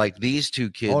 like these 2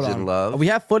 kids Hold in on. love. We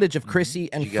have footage of Chrissy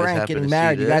and You guys Frank happen getting to see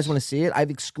married. You guys this? want to see it? I have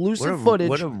exclusive What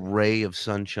footage. a ray of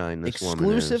sunshine this woman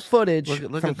Exclusive is. footage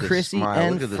Look from at this Chrissy smile.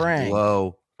 and Look at this Frank.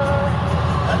 glow.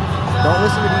 Don't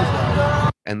listen to these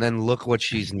guys. And then look what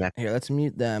she's next. Here, let's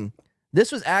mute them.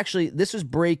 This was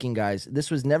breaking, guys. This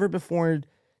was never before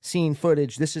seen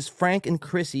footage. This is Frank and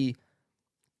Chrissy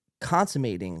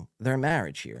consummating their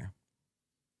marriage here.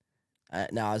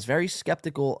 Now, I was very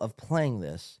skeptical of playing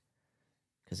this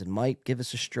because it might give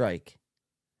us a strike.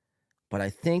 But I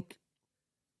think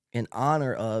in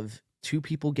honor of 2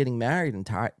 people getting married and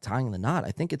tying the knot,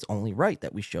 I think it's only right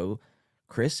that we show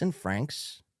Chris and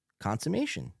Frank's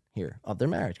consummation here of their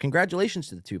marriage. Congratulations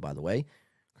to the 2, by the way.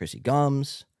 Chrissy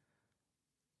Gums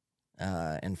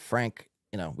and Frank.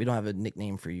 You know, we don't have a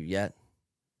nickname for you yet.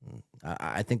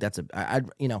 I think that's I'd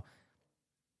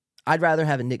rather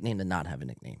have a nickname than not have a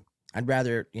nickname. I'd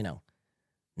rather,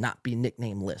 not be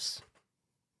nicknameless.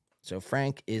 So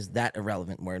Frank is that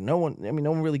irrelevant where no one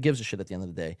really gives a shit at the end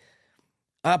of the day.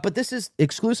 But this is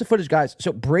exclusive footage, guys.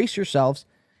 So brace yourselves.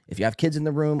 If you have kids in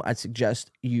the room, I'd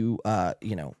suggest you,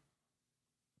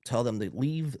 tell them to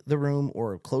leave the room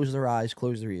or close their eyes,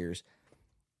 close their ears.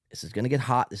 This is going to get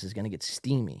hot. This is going to get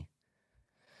steamy.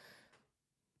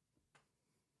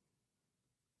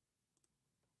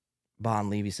 Bon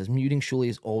Levy says, muting Shuli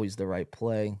is always the right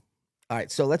play. All right,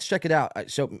 so let's check it out.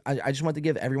 So I just want to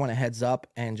give everyone a heads up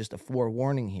and just a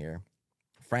forewarning here.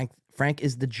 Frank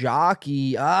is the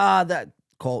jockey.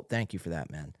 Colt, thank you for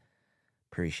that, man.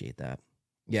 Appreciate that.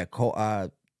 Yeah, Colt,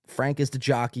 Frank is the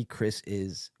jockey. Chrissy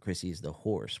is the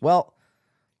horse. Well,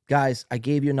 guys, I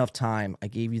gave you enough time. I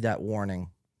gave you that warning.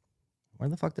 Where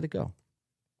the fuck did it go?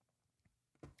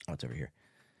 Oh, it's over here.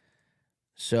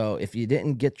 So if you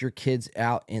didn't get your kids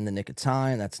out in the nick of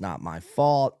time, that's not my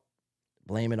fault.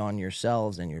 Blame it on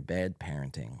yourselves and your bad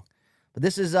parenting. But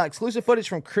this is exclusive footage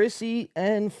from Chrissy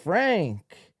and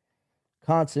Frank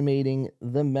consummating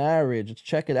the marriage. Let's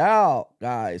check it out,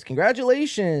 guys.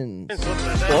 Congratulations.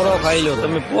 પોરો ખાઈ લો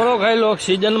તમે પોરો ખાઈ લો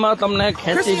સીઝનમાં તમને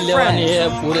ખેંચી લેવાની છે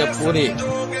પૂરેપૂરી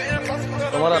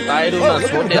તમારા ટાયરોના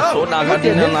છોટે સોડા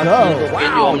કાઢીને નાખી દો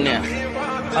કહેજો અમને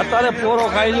અત્યારે પોરો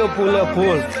ખાઈ લો ફૂલે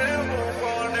ફૂલ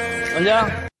સમજ્યા.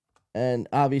 And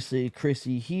obviously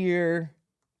Chrissy here.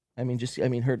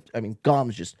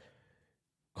 Gums just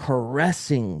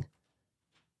caressing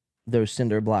those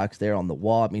cinder blocks there on the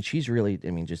wall. She's really,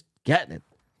 just getting it.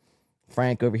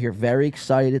 Frank over here, very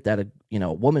excited that a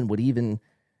woman would even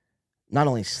not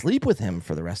only sleep with him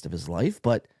for the rest of his life,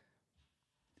 but,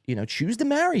 choose to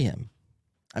marry him.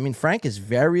 Frank is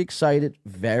very excited,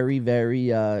 very, very,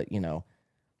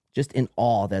 just in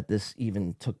awe that this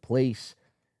even took place.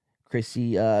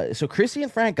 Chrissy, so Chrissy and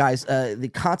Frank, guys,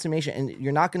 the consummation, and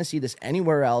you're not going to see this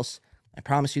anywhere else. I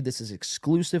promise you, this is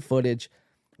exclusive footage.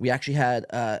 We actually had,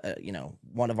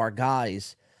 one of our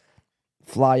guys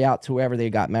fly out to wherever they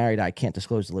got married. I can't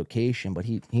disclose the location, but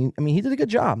he did a good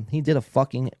job. He did a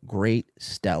fucking great,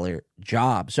 stellar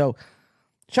job. So,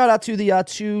 shout out to the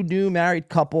 2 new married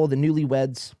couple, the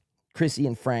newlyweds, Chrissy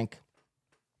and Frank.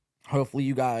 Hopefully,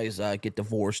 you guys get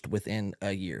divorced within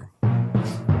a year.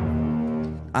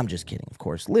 I'm just kidding, of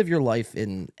course. Live your life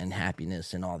in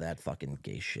happiness and all that fucking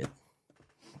gay shit.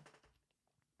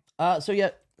 Let's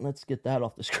get that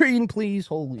off the screen, please.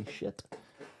 Holy shit.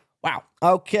 Wow.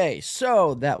 Okay,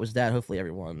 so that was that. Hopefully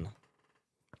everyone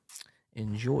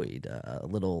enjoyed a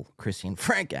little Chrissy and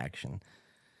Frank action.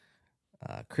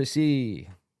 Chrissy.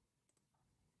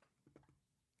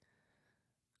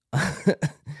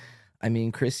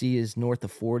 Chrissy is north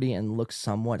of 40 and looks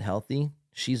somewhat healthy.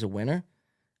 She's a winner.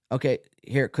 Okay,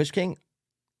 here, Kush King,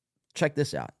 check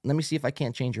this out. Let me see if I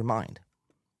can't change your mind.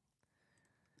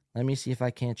 Let me see if I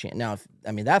can't change. Now,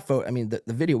 that photo, the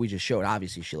video we just showed,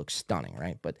 obviously she looks stunning,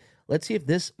 right? But let's see if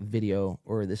this video,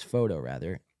 or this photo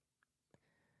rather,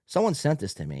 someone sent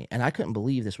this to me, and I couldn't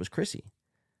believe this was Chrissy.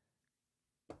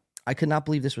 I could not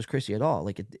believe this was Chrissy at all.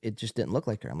 Like, it just didn't look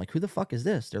like her. I'm like, who the fuck is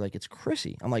this? They're like, it's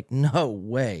Chrissy. I'm like, no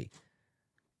way.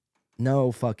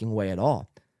 No fucking way at all.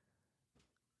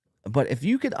 But if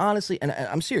you could honestly, and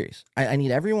I'm serious, I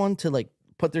need everyone to, like,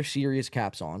 put their serious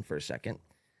caps on for a second.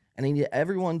 And I need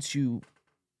everyone to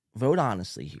vote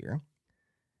honestly here.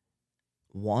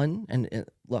 One, and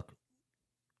look,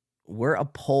 we're a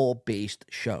poll-based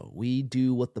show. We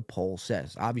do what the poll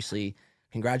says. Obviously,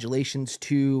 congratulations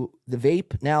to the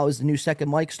Vape. Now is the new second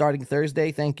mic starting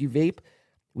Thursday. Thank you, Vape.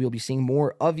 We'll be seeing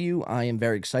more of you. I am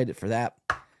very excited for that.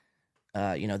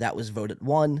 That was voted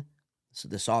 1. So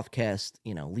the Softcast,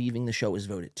 leaving the show was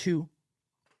voted 2.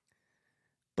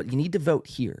 But you need to vote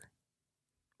here.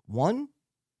 1,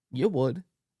 you would.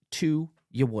 2,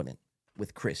 you wouldn't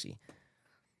with Chrissy.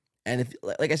 And if,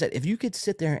 like I said, if you could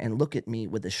sit there and look at me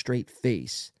with a straight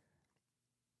face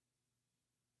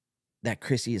that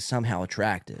Chrissy is somehow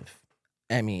attractive,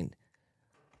 I mean,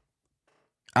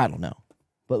 I don't know.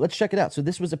 But let's check it out. So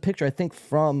this was a picture, I think,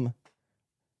 from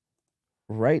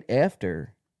right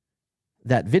after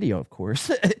that video, of course.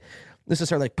 This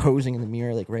is her, like, posing in the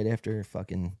mirror, like, right after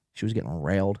she was getting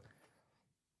railed.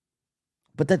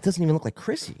 But that doesn't even look like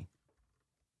Chrissy.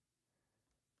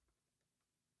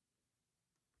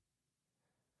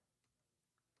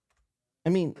 I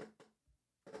mean,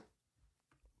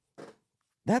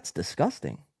 that's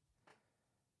disgusting.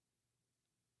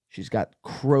 She's got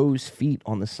crow's feet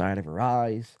on the side of her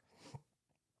eyes.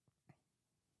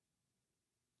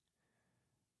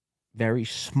 Very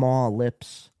small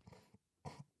lips.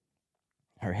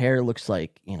 Her hair looks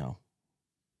like,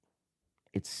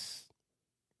 it's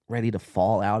ready to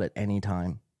fall out at any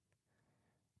time.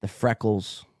 The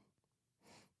freckles.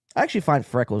 I actually find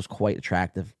freckles quite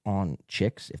attractive on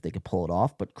chicks if they could pull it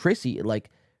off. But Chrissy,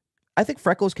 I think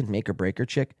freckles can make or break her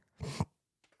chick.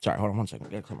 Sorry, hold on 1 second.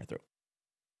 I gotta clear my throat.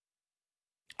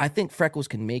 I think freckles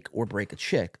can make or break a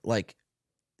chick. Like,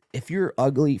 if you're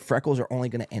ugly, freckles are only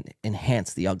going to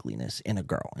enhance the ugliness in a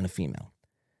girl, in a female.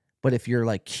 But if you're,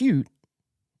 like, cute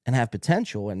and have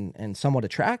potential and somewhat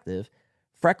attractive,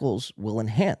 freckles will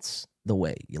enhance the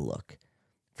way you look.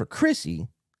 For Chrissy,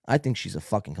 I think she's a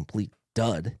fucking complete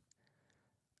dud.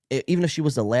 Even if she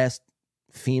was the last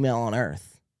female on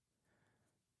Earth,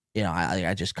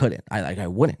 I just couldn't. I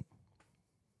wouldn't.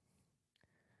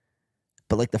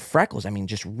 But, like, the freckles, I mean,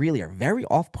 just really are very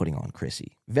off-putting on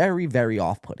Chrissy. Very, very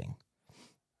off-putting.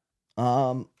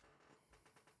 But,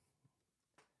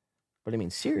 I mean,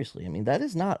 seriously, that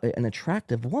is not an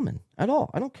attractive woman at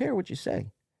all. I don't care what you say.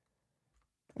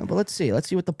 But let's see. Let's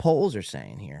see what the polls are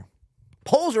saying here.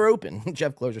 Polls are open.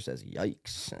 Jeff Closer says,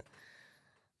 yikes.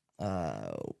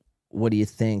 What do you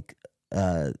think?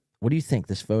 What do you think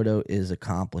this photo is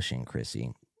accomplishing,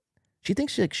 Chrissy? She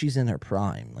thinks she's in her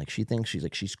prime. Like, she thinks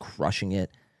she's crushing it.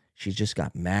 She just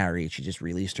got married. She just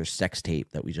released her sex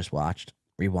tape that we just watched.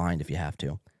 Rewind if you have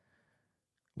to.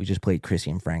 We just played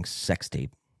Chrissy and Frank's sex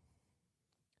tape.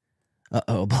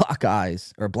 Uh-oh, black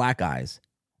eyes.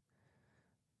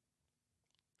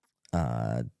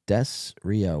 Des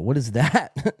Rio. What is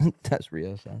that? Des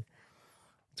Rio said.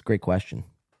 It's a great question.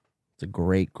 It's a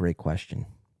great, great question.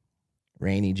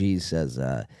 Rainy G says,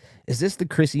 is this the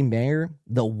Chrissy Mayer,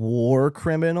 the war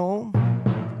criminal?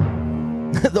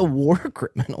 The war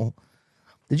criminal.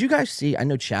 Did you guys see? I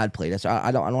know Chad played it, so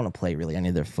I don't want to play really any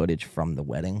of their footage from the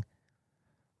wedding.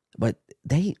 But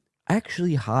they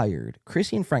actually hired,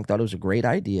 Chrissy and Frank thought it was a great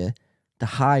idea to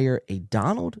hire a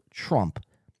Donald Trump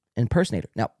impersonator.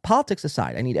 Now, politics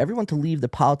aside, I need everyone to leave the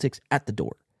politics at the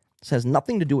door. This has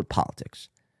nothing to do with politics.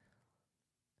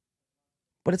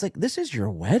 But it's like, this is your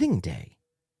wedding day.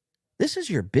 This is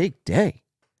your big day.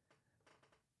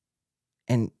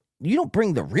 And you don't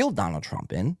bring the real Donald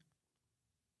Trump in.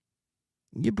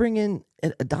 You bring in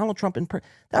a Donald Trump in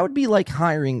that would be like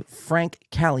hiring Frank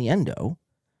Caliendo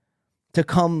to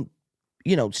come,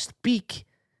 speak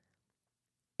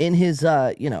in his,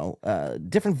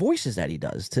 different voices that he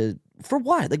does for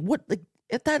what? Like, what? Like,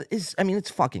 if that is, it's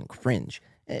fucking cringe.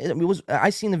 I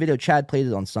seen the video. Chad played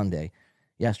it on Sunday,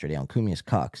 yesterday on Kumia's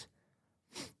Cucks.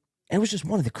 And it was just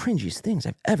one of the cringiest things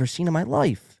I've ever seen in my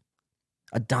life.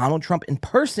 A Donald Trump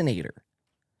impersonator.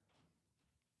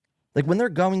 Like, when they're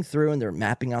going through and they're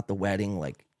mapping out the wedding,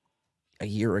 like, a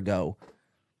year ago,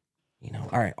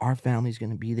 all right, our family's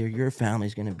going to be there. Your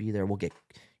family's going to be there. We'll get,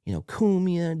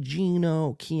 Kumia,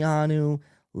 Gino, Keanu,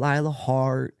 Lila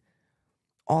Hart,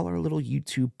 all our little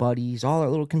YouTube buddies, all our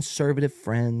little conservative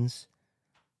friends.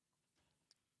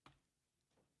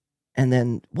 And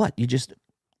then what?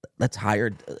 Let's hire,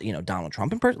 Donald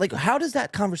Trump in person. Like, how does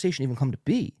that conversation even come to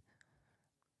be?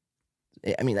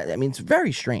 I mean, it's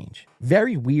very strange,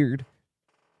 very weird,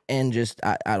 And just,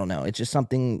 I don't know. It's just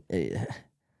something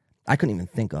I couldn't even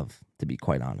think of, to be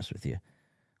quite honest with you.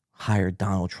 Hire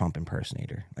Donald Trump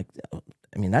impersonator. Like,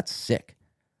 I mean, that's sick.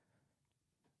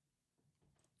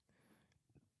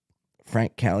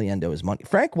 Frank Caliendo is money.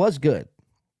 Frank was good.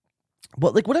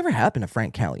 But, like, whatever happened to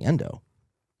Frank Caliendo?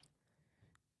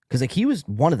 Because, like, he was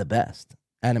one of the best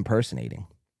at impersonating.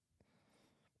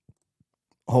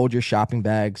 Hold your shopping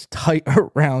bags tight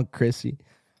around Chrissy.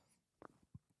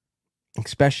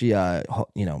 Especially,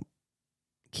 you know,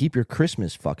 keep your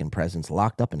Christmas fucking presents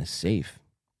locked up in a safe.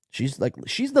 She's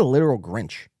the literal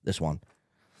Grinch, this one.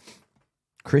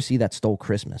 Chrissy that stole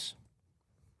Christmas.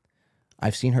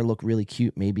 I've seen her look really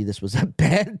cute. Maybe this was a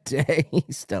bad day,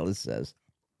 Stella says.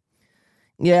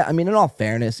 Yeah, I mean, in all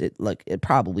fairness, it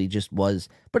probably just was.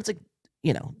 But it's like,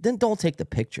 you know, then don't take the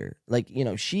picture. Like, you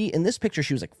know, in this picture,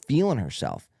 she was like feeling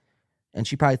herself. And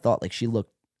she probably thought like she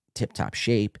looked tip-top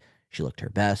shape. She looked her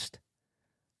best.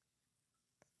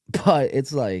 But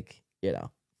it's like, you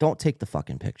know, don't take the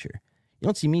fucking picture. You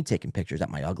don't see me taking pictures at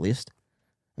my ugliest.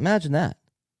 Imagine that.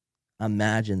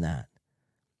 Imagine that.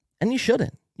 And you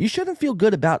shouldn't. You shouldn't feel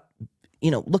good about,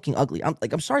 you know, looking ugly.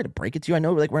 I'm sorry to break it to you. I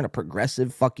know like we're in a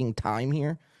progressive fucking time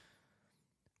here.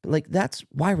 But like that's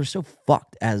why we're so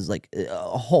fucked as like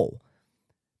a whole.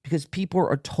 Because people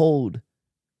are told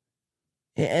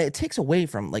it takes away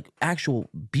from like actual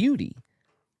beauty.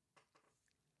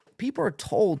 People are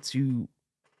told to,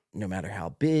 no matter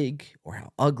how big or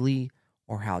how ugly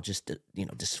or how just, you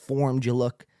know, disformed you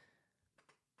look,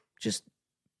 just,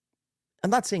 I'm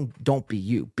not saying don't be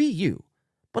you,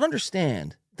 but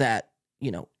understand that,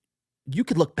 you know, you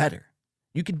could look better.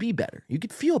 You could be better. You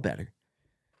could feel better.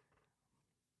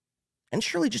 And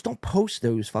surely just don't post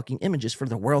those fucking images for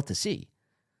the world to see.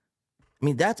 I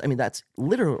mean, that's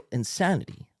literal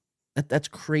insanity. That's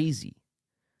crazy.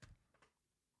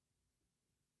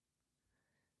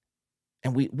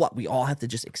 And we all have to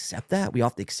just accept that? We all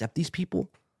have to accept these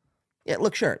people? Yeah,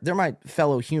 look, sure, they're my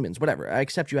fellow humans, whatever. I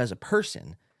accept you as a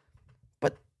person.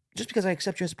 But just because I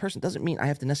accept you as a person doesn't mean I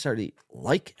have to necessarily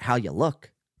like how you look.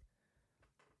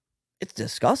 It's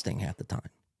disgusting half the time.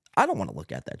 I don't want to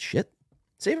look at that shit.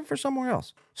 Save it for somewhere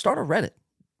else. Start a Reddit.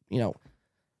 You know,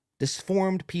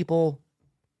 disformed people.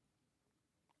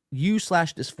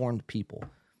 You/disformed people.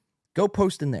 Go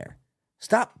post in there.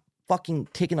 Stop fucking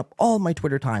taking up all my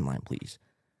Twitter timeline, please.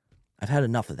 I've had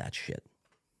enough of that shit.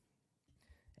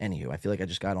 Anywho, I feel like I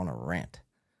just got on a rant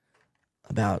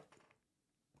about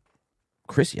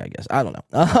Chrissy, I guess. I don't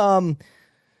know.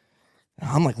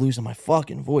 I'm like losing my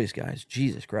fucking voice, guys.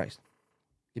 Jesus Christ.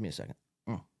 Give me a second.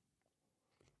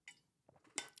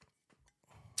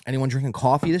 Anyone drinking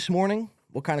coffee this morning?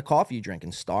 What kind of coffee you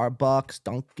drinking? Starbucks,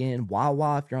 Dunkin',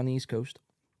 Wawa if you're on the East Coast.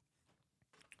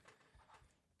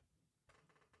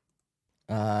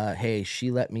 Hey,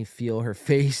 she let me feel her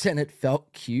face and it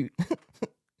felt cute.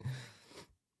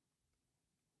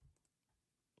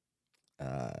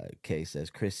 Kay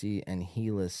says Chrissy and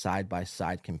Gila's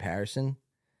side-by-side comparison.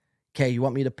 Kay, you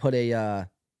want me to put you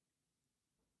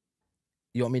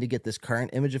want me to get this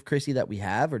current image of Chrissy that we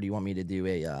have, or do you want me to do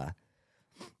a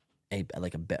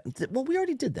bet? Well, we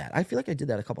already did that. I feel like I did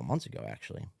that a couple months ago,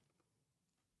 actually.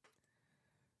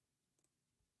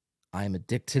 I am a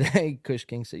dick today. Kush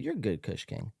King said, you're good, Kush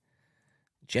King.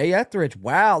 Jay Etheridge.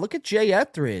 Wow, look at Jay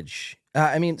Etheridge.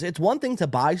 I mean, it's one thing to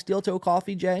buy Steel Toe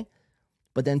Coffee, Jay,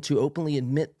 but then to openly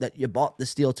admit that you bought the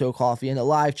Steel Toe Coffee in a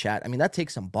live chat, I mean, that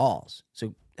takes some balls.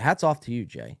 So hats off to you,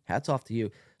 Jay. Hats off to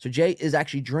you. So Jay is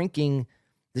actually drinking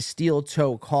the Steel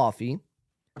Toe Coffee.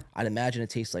 I'd imagine it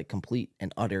tastes like complete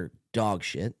and utter dog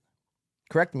shit.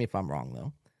 Correct me if I'm wrong,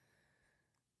 though.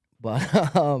 But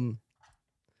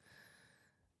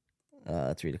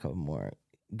let's read a couple more.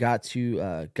 Got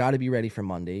to be ready for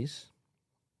Mondays.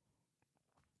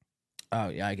 Oh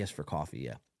yeah, I guess for coffee,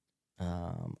 yeah.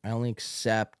 I only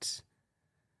accept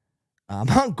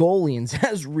Mongolians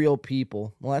as real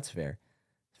people. Well, that's fair.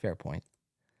 Fair point.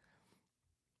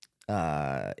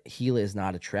 Gila is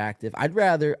not attractive. I'd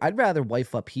rather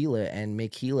wife up Gila and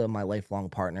make Gila my lifelong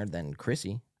partner than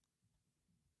Chrissy.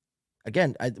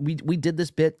 Again, we did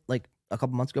this bit like a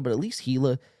couple months ago, but at least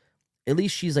Gila, at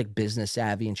least she's like business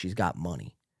savvy and she's got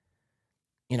money.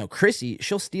 You know, Chrissy,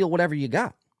 she'll steal whatever you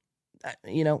got.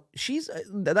 You know,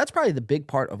 that's probably the big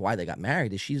part of why they got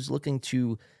married, is she's looking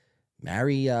to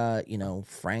marry, you know,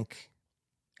 Frank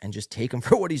and just take him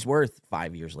for what he's worth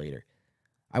 5 years later.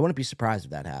 I wouldn't be surprised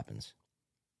if that happens.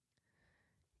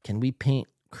 Can we paint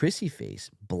Chrissy face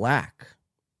black?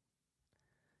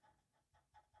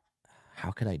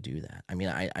 How could I do that? I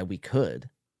mean, we could.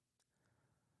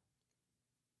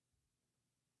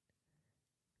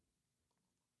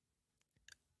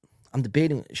 I'm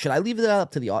debating. Should I leave that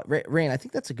up to the Rain? I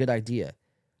think that's a good idea.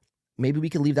 Maybe we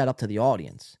can leave that up to the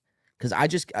audience, because I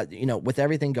just, with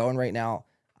everything going right now,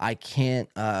 I can't,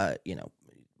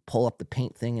 pull up the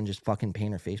paint thing and just fucking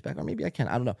paint her face back. Or maybe I can.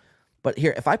 I don't know. But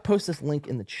here, if I post this link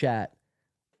in the chat,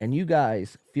 and you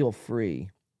guys feel free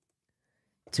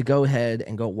to go ahead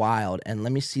and go wild, and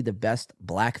let me see the best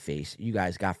blackface you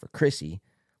guys got for Chrissy.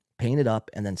 Paint it up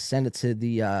and then send it to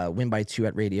the win2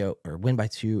 at radio or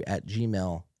win2 at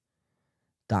gmail.com.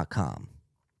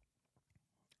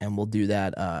 And we'll do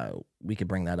that. We could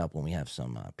bring that up when we have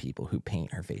some people who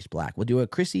paint her face black. We'll do a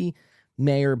Chrissy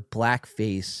Mayer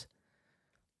blackface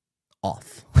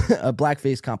off, a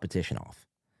blackface competition off.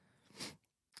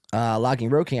 Logging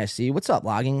Road King, I see. What's up,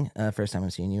 Logging? First time I'm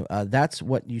seeing you. That's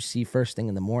what you see first thing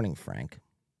in the morning, Frank.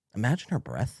 Imagine her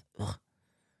breath. Ugh.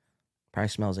 Probably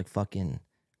smells like fucking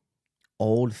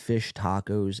old fish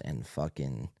tacos and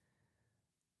fucking,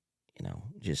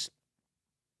 just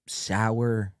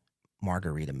sour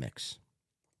margarita mix.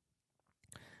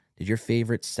 Did your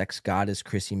favorite sex goddess,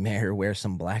 Chrissy Mayer, wear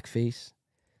some blackface?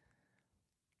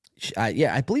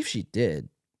 Yeah, I believe she did.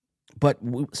 But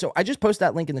so I just post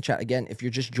that link in the chat. Again, if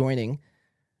you're just joining,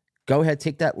 go ahead,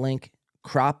 take that link,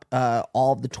 crop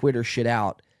all of the Twitter shit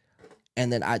out,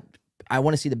 and then I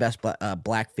want to see the best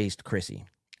black-faced Chrissy.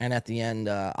 And at the end,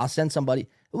 I'll send somebody.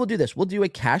 We'll do this. We'll do a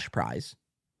cash prize.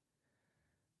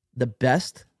 The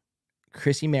best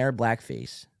Chrissy Mayer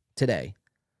blackface today.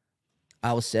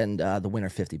 I will send the winner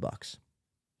 $50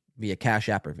 via Cash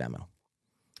App or Venmo.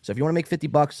 So if you want to make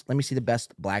 $50, let me see the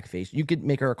best blackface. You could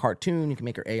make her a cartoon. You can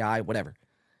make her AI, whatever.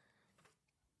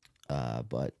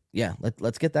 But yeah,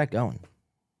 let's get that going.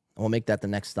 And we'll make that the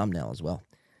next thumbnail as well.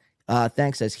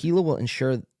 Thanks. Says Gila will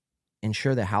ensure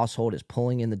the household is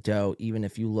pulling in the dough, even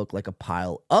if you look like a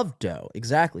pile of dough.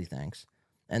 Exactly, thanks.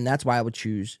 And that's why I would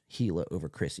choose Gila over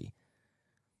Chrissy.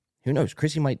 Who knows?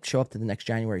 Chrissy might show up to the next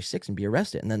January 6th and be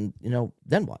arrested. And then,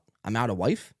 then what? I'm out of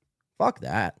wife? Fuck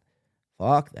that.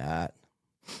 Fuck that.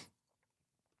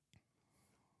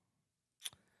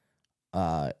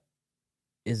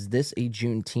 Is this a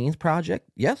Juneteenth project?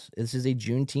 Yes, this is a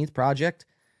Juneteenth project.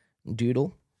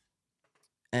 Doodle.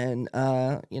 And,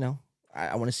 I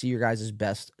want to see your guys'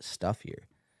 best stuff here.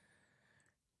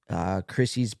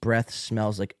 Chrissy's breath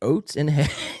smells like oats and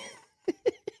hay.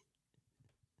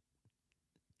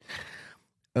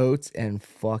 Oats and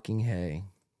fucking hay.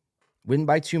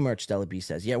 Win2 merch, Stella B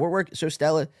says. Yeah, we're working. So,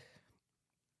 Stella,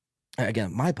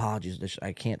 again, my apologies.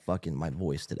 I can't fucking, my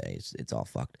voice today. It's all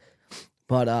fucked.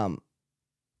 But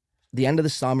the end of the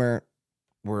summer,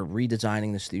 we're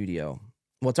redesigning the studio.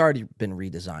 Well, it's already been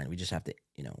redesigned. We just have to,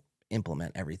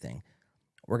 implement everything.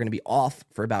 We're going to be off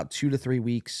for about 2 to 3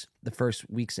 weeks, the first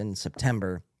weeks in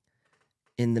September.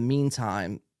 In the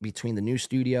meantime, between the new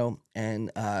studio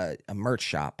and a merch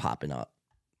shop popping up,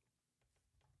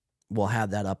 we'll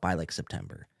have that up by like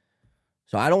September.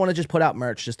 So I don't want to just put out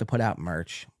merch just to put out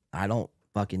merch. I don't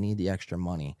fucking need the extra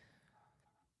money.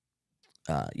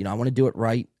 I want to do it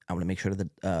right. I want to make sure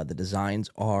that the designs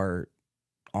are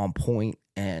on point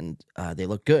and they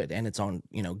look good, and it's on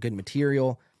good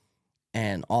material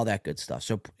and all that good stuff.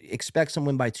 So expect some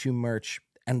Win2 merch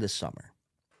end of summer.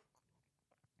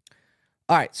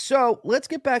 All right, so let's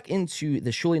get back into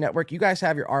the Shuli Network. You guys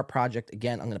have your art project.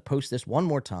 Again, I'm going to post this one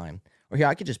more time. Or here,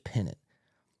 I could just pin it.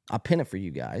 I'll pin it for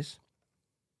you guys.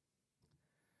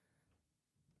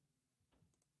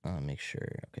 Make sure.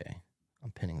 Okay.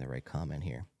 I'm pinning the right comment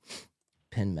here.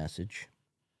 Pin message.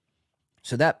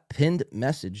 So that pinned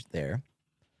message there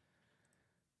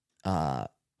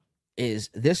is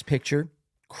this picture.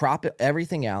 Crop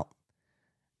everything out.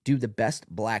 Do the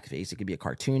best blackface. It could be a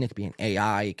cartoon. It could be an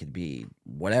AI. It could be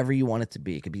whatever you want it to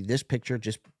be. It could be this picture.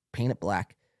 Just paint it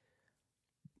black.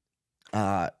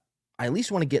 I at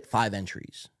least want to get 5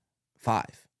 entries. 5.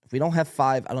 If we don't have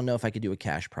 5, I don't know if I could do a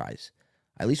cash prize.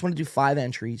 I at least want to do 5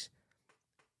 entries.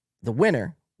 The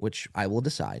winner, which I will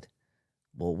decide,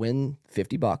 will win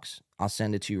 $50. I'll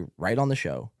send it to you right on the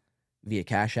show via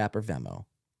Cash App or Venmo.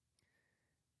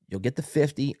 You'll get the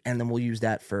 50, and then we'll use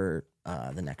that for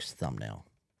the next thumbnail.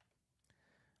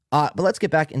 But let's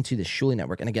get back into the Shuli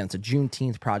Network. And again, it's a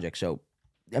Juneteenth project. So,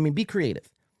 be creative.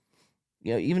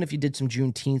 Even if you did some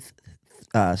Juneteenth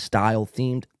style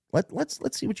themed, let's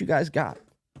see what you guys got.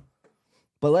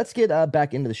 But let's get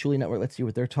back into the Shuli Network. Let's see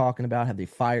what they're talking about. Have they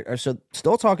fired? Or so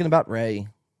still talking about Ray.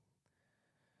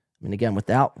 Again,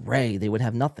 without Ray, they would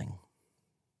have nothing.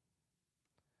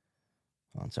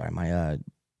 Oh, I'm sorry, my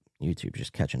YouTube's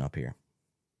just catching up here.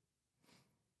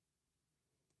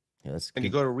 Yeah, and you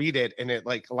go to read it, and it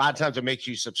a lot of times it makes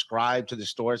you subscribe to the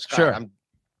store. Scott, sure. I'm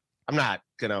not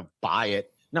gonna buy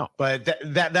it. No, but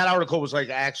that article was like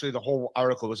actually the whole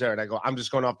article was there, and I go, I'm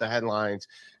just going off the headlines,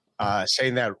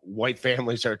 saying that white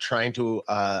families are trying to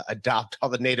adopt all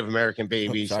the Native American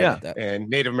babies, and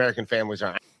Native American families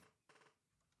are.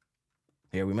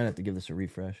 Here, we might have to give this a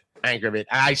refresh. Angry.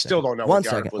 I still don't know One what the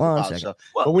second, article was one about, second. so,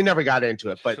 but we never got into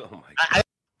it. But I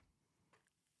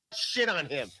shit on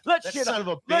him. Let's That shit son on of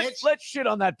a bitch. Let's shit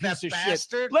on that piece of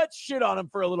bastard. shit. Let's shit on him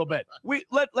for a little bit.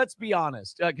 Let's be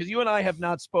honest, because you and I have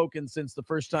not spoken since the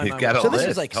first time. So this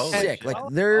is like sick. Like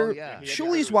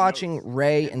Shuli's watching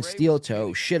Ray and Steel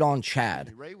Toe shit on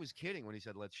Chad. Ray was kidding when he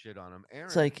said let's shit on him. Aaron,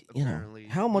 It's like,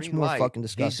 how much green more light, fucking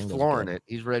disgusting He's does it flooring get? it.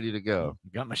 He's ready to go.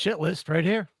 Got my shit list right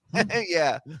here.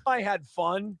 Yeah. I had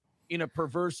fun in a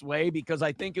perverse way because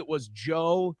I think it was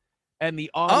Joe and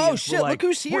the audience. Oh shit! were like, look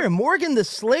who's here, Morgan the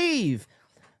Slave.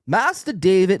 Master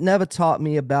David never taught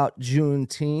me about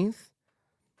Juneteenth.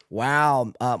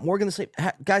 Wow, Morgan the Slave.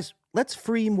 Guys, let's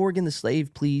free Morgan the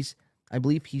Slave, please. I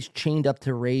believe he's chained up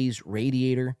to Ray's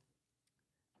radiator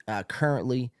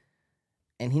currently,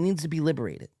 and he needs to be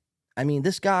liberated. I mean,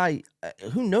 this guy,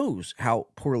 who knows how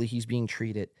poorly he's being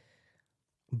treated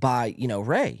by,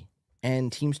 Ray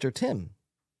and Teamster Tim,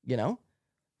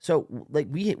 So, like,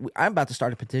 I'm about to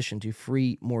start a petition to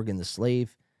free Morgan the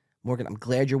Slave. Morgan, I'm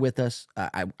glad you're with us.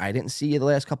 I didn't see you the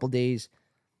last couple of days,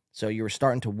 so you were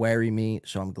starting to worry me.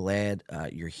 So I'm glad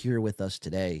you're here with us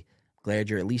today. Glad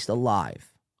you're at least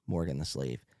alive, Morgan the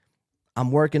Slave.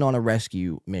 I'm working on a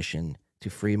rescue mission to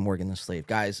free Morgan the Slave.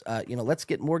 Guys, let's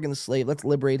get Morgan the Slave. Let's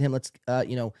liberate him. Let's,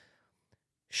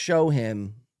 show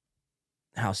him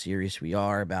how serious we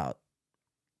are about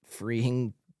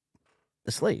freeing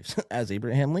the slaves, as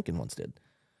Abraham Lincoln once did.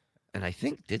 And I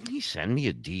think, didn't he send me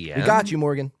a DM? We got you,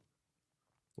 Morgan.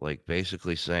 Like,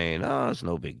 basically saying, oh, it's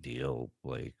no big deal.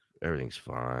 Like, everything's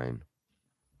fine.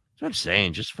 That's what I'm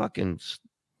saying. Just fucking,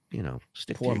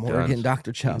 stick Poor to your Morgan, guns.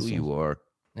 Dr. Be Chelsea. who you are.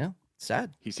 Yeah,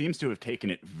 sad. He seems to have taken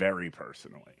it very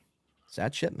personally.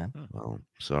 Sad shit, man. Well,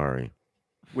 sorry.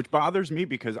 Which bothers me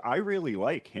because I really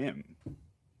like him.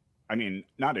 I mean,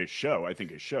 not his show. I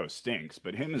think his show stinks,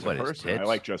 but him as What, a his person, I tits?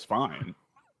 like just fine.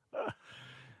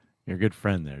 You're a good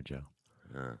friend there, Joe.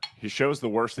 His show's the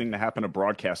worst thing to happen to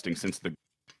broadcasting since the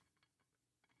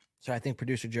So I think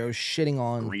producer Joe's shitting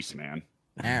on Grease Man.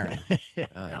 Aaron.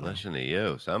 Listen to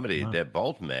you. Somebody, they're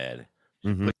both mad.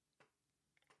 Mm-hmm.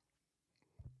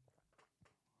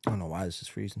 I don't know why this is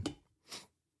freezing.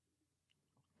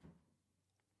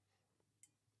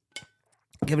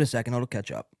 Give it a second. It'll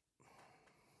catch up.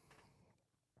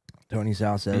 Tony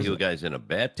Sal says, You guys in a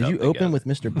bathtub did you open together. with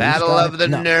Mr. Blue Battle Sky? of the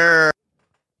No. Nerd.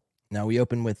 No, we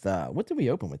opened with, what did we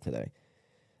open with today?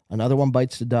 Another One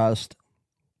Bites the Dust.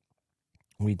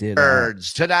 We did.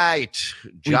 Nerds tonight.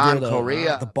 John we did,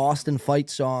 Correa. The Boston Fight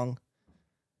song.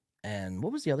 And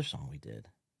what was the other song we did?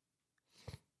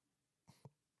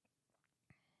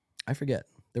 I forget.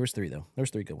 There was three, though. There was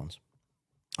three good ones.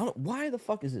 I don't, why the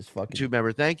fuck is this fucking... Two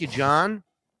member. Thank you, John.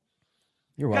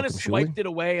 You're kind welcome, of Shuli. swiped it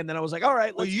away, and then I was like, all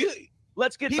right,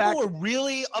 let's get People back. were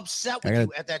really upset with I you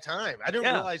gotta- at that time. I didn't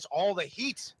Yeah. realize all the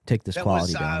heat. Take this that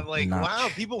quality was down. like, a notch. wow,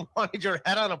 people wanted your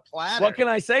head on a platter. What can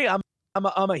I say? I'm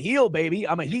a heel, baby.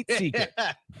 I'm a heat seeker.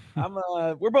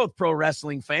 We're both pro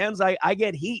wrestling fans. I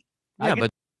get heat. Yeah,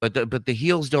 but the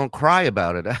heels don't cry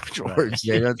about it afterwards.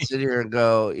 They don't sit here and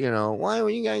go, why were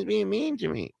you guys being mean to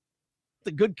me?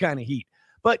 The good kind of heat.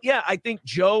 But yeah, I think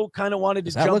Joe kind of wanted to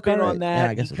Does that jump look in all on right? Yeah, I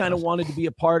that. guess he it kind of does. wanted to be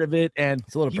a part of it, and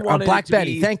It's a little he bit. wanted Black it to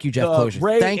Betty. be Thank you, Jeff the Closure.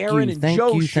 Ray, Thank Aaron, you. and Thank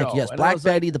Joe you. show. Thank you. Yes, And I Black was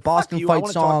like, Betty, the fuck Boston you, I Fight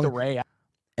wanna talk to song. Ray.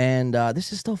 And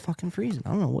this is still fucking freezing. I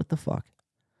don't know what the fuck.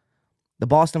 The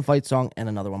Boston Fight song and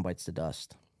Another One Bites the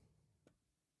Dust.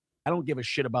 I don't give a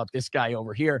shit about this guy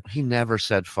over here. He never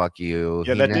said fuck you.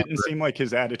 Yeah, He that never- didn't seem like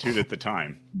his attitude at the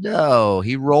time. No,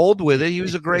 he rolled with it. He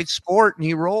was a great sport, and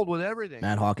he rolled with everything.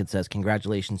 Matt Hawkins says,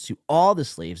 congratulations to all the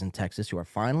slaves in Texas who are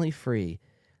finally free.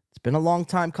 It's been a long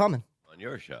time coming. On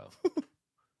your show.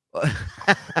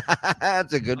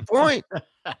 That's a good point.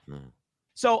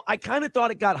 So I kind of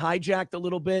thought it got hijacked a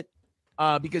little bit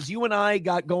because you and I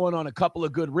got going on a couple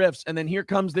of good riffs, and then here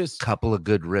comes this. Couple of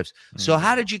good riffs. So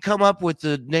how did you come up with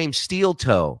the name Steel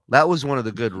Toe? That was one of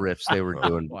the good riffs they were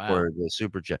doing Wow. for the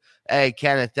super chat. Hey,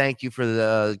 Kenneth, thank you for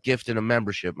the gift and a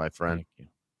membership, my friend.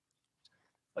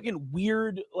 Fucking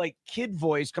weird, like kid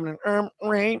voice coming in.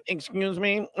 Ray, excuse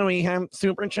me, we have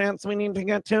super chats we need to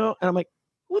get to, and I'm like,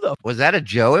 who the? Was that a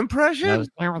Joe impression?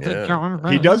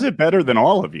 He does it better than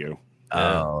all of you.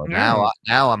 Oh, now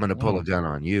I'm gonna pull a gun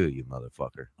on you, you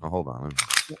motherfucker. Oh, hold on.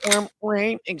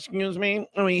 Ray, excuse me,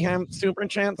 we have super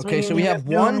chats. Okay, so we have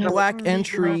one black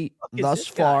entry thus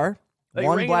far. Like,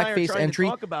 one Ray and I are blackface trying to entry.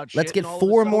 talk about Let's shit, get and all of a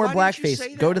 4 sudden- more Why didn't you say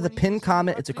blackface. Go to the pinned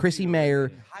comment. It's a Chrissy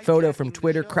Mayer photo from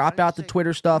Twitter. Crop out the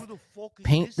Twitter stuff.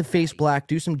 Paint the face black.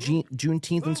 Do some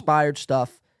Juneteenth inspired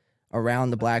stuff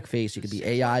around the blackface. It could be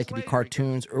AI, it could be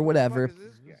cartoons or whatever.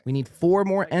 We need 4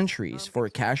 more entries for a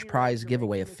cash prize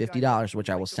giveaway of $50, which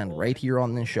I will send right here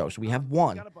on this show. So we have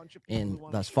 1 in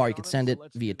thus far. You can send it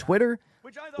via Twitter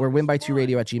or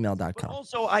winby2radio@gmail.com.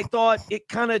 Also, I thought it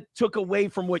kind of took away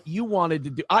from what you wanted to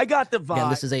do. I got the vibe. Again,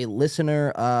 this is a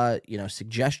listener,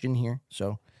 suggestion here.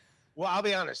 So Well, I'll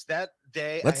be honest. That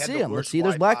day, Let's I had see the 'em. Let's worst see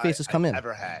those Wi-Fi blackfaces come I've in.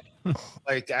 Ever had?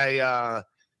 Like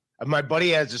my buddy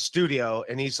has a studio,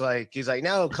 and he's like,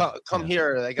 no, come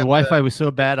here. I The got Wi-Fi was so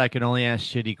bad I could only ask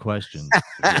shitty questions.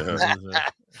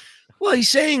 Well, he's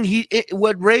saying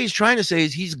what Ray's trying to say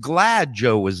is he's glad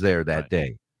Joe was there that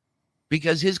day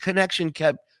because his connection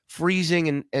kept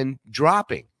freezing and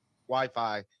dropping.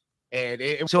 Wi-Fi, and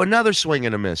it So another swing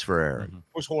and a miss for Eric.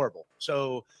 was horrible.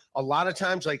 So a lot of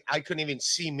times, like I couldn't even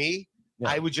see me.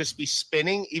 I would just be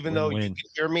spinning, even though you Win-win. could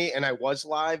hear me, and I was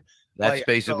live. That's Like,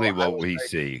 basically so I what was we like-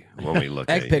 see when we look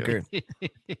Egg at picker. you.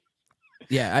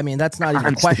 Yeah, I mean, that's not even a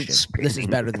Constant question. This is spinning.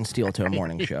 better than Steel Toe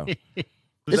Morning Show. It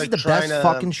was This like is the trying best to,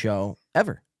 fucking show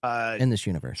ever uh, in this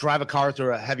universe. drive a car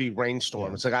through a heavy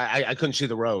rainstorm. It's like I couldn't see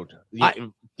the road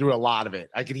through a lot of it.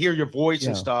 I could hear your voice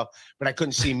and Yeah. stuff, but I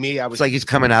couldn't see me. I was It's like he's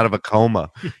coming out of a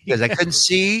coma because I couldn't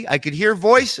see. I could hear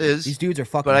voices. These dudes are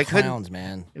fucking but I couldn't. clowns,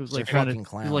 man. It was They're like trying to, fucking it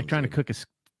clowns. was like trying to cook a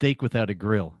steak without a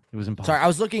grill. It was impossible. Sorry, I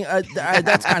was looking. That's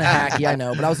kind of hacky, I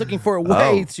know, but I was looking for a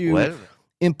way to what?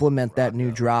 implement that new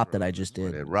drop that I just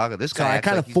did. Rocco, this So guy I acts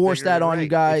kind like of he's forced bigger that than on Ray. you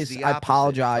It's guys. the I opposite.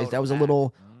 apologize. Total That was a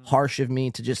little harsh of me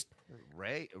to just,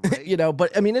 Ray,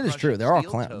 but I mean, it is true. There are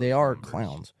clowns. They are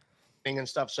clowns. and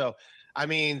stuff. So I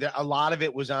mean, a lot of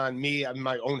it was on me, in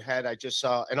my own head. I just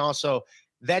saw, and also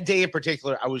that day in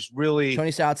particular, I was really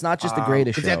Tony Sal, it's not just the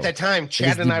greatest show. because at that time, It is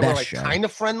Chad and the I were best like show. kind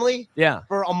of friendly,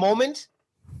 for a moment,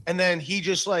 and then he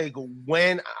just like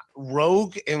went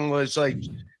rogue and was like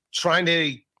trying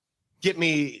to get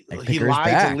me. Egg He picker's lied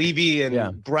back. to Levy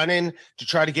and Brennan to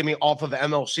try to get me off of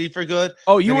MLC for good.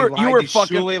 Oh, you Then he were- you lied were to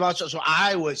fucking- Shuley about so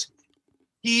I was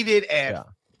heated and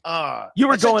You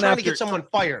were it's like going trying after to get someone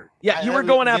fired. Yeah, you I were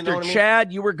going you know after what I mean?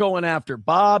 Chad. You were going after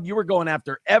Bob. You were going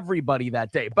after everybody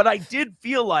that day. But I did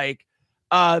feel like,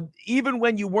 even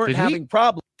when you weren't Did he? having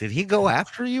problems, Did he go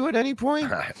after you at any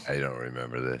point? I don't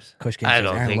remember this. Kush King I says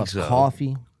don't Aaron think loves so.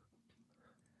 coffee.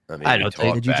 I mean, I we don't talk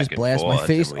think- Did you back just and blast my forth,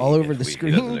 face and all over if the He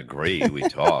screen? doesn't agree. We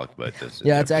talk, but this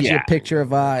Yeah, it's actually a picture of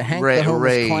Hank, the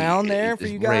homeless clown, there for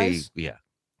you guys. Yeah.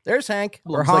 There's Hank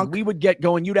or it's like Honk. we would get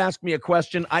going. You'd ask me a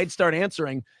question. I'd start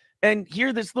answering. And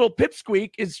here, this little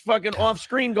pipsqueak is fucking off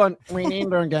screen going, we need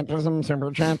to get to some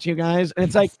super chats, you guys. And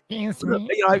it's like, you know,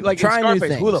 like in Try new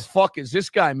Scarface, who the things. fuck is this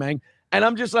guy, man? And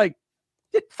I'm just like,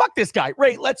 fuck this guy.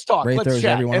 Ray, let's talk. Ray let's throws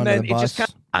chat. everyone And under then the it just bus.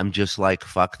 kind I'm just like,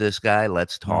 fuck this guy.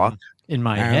 Let's talk. In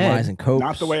my Aaron head. Wise and Cokes.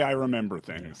 Not the way I remember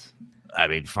things. I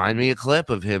mean, find me a clip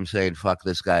of him saying, fuck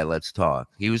this guy. Let's talk.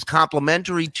 He was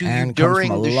complimentary to Aaron you comes during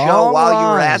from a the show long while you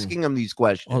were line. asking him these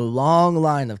questions. A long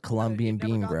line of Colombian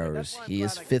bean growers. He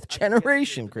is 5th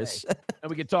generation, Chris. and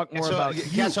we could talk more about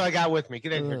Guess what I got with me?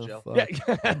 Get in here, Joe.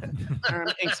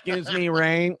 excuse me,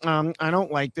 Ray. I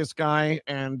don't like this guy,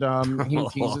 and he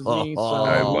teases me. So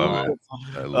I love it.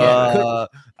 I love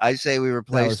it. I say we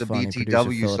replace the funny. Producer BTW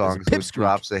Philip is a songs with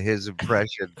drops of his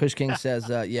impression. Kush King says,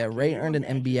 yeah, Ray earned an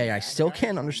MBA. I still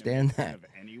can't understand that.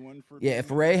 Yeah,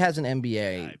 if Ray has an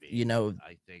MBA, you know,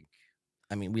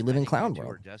 I mean, we live in clown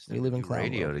world. We live in clown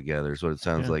Radio world. together is what it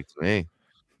sounds like to me.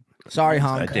 Sorry, I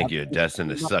Honk. think you're destined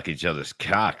to suck each other's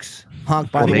cocks.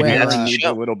 Honk, by the maybe way, that's Aaron needs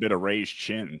a little bit of raised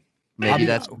chin. Maybe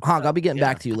that's Honk. I'll be getting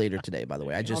back to you later today. By the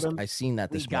way, I seen that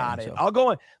this got morning. it. So. I'll go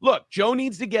on. Look, Joe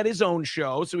needs to get his own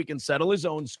show so he can settle his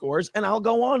own scores, and I'll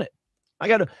go on it. I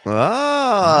got to.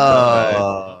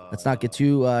 Oh. Let's not get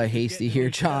too hasty here,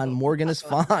 John. Morgan is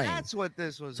fine. That's what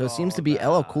this was. So it seems to be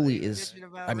LL Cooley is.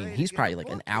 I mean, he's probably like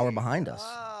an hour behind us.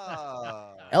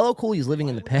 LL Cooley is living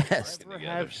in the past.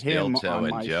 Steel him Toe on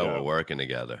and my Joe show. are working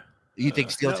together. You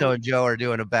think Steel Toe and Joe are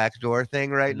doing a backdoor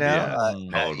thing right now? Yeah, You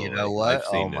totally. know what? I've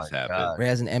seen oh this my happen. God. Ray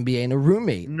has an MBA and a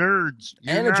roommate. Nerds.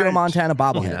 And a Joe Montana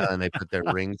bobblehead. Yeah, and they put their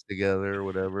rings together or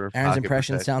whatever. Aaron's Pocket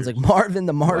impression sounds like protectors. Marvin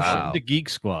the Martian. Wow. The Geek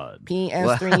Squad.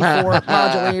 PS34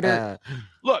 modulator.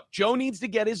 Look, Joe needs to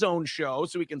get his own show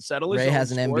so he can settle his Ray own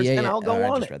has an scores, MBA. and I'll go I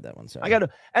on just it. read that one. Sorry. I got to,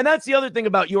 and that's the other thing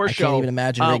about your I show. can't even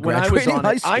imagine Ray when I was graduating on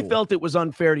high it, I school. felt it was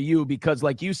unfair to you because,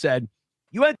 like you said,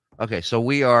 you had. Okay, so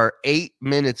we are 8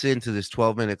 minutes into this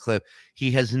 12-minute clip.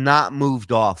 He has not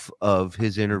moved off of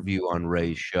his interview on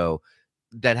Ray's show.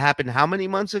 That happened how many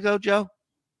months ago, Joe?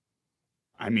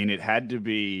 I mean, it had to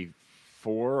be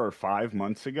 4 or 5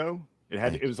 months ago.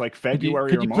 It was like Could you, February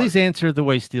could or you March. please answer the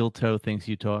way Steel Toe thinks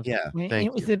you talk? Yeah, It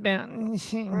thank was you. about.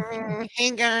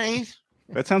 Hey guys.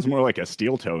 That sounds more like a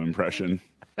steel toe impression.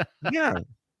 Yeah.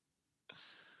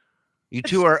 You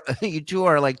two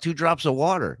are like 2 drops of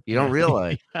water. You don't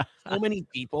realize. So many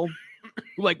people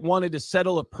who like wanted to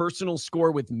settle a personal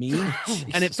score with me,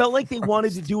 and it felt like they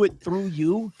wanted to do it through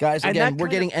you. Guys, And again, that we're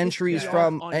kinda getting pissed me entries off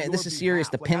from, on and your this is serious.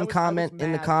 The behalf. Like, I pinned was comment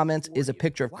in the mad comments for is a you.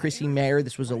 picture of Chrissy Mayer.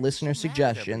 This was a listener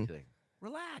suggestion.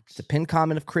 Relax. The pinned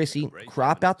comment of Chrissy.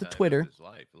 Crop out the Twitter.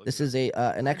 This is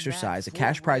an exercise, a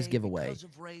cash prize giveaway.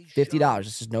 $50.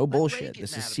 This is no bullshit.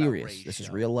 This is serious. This is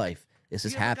real life. This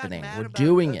is happening. We're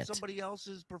doing it. Somebody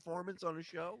else's performance on a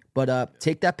show. But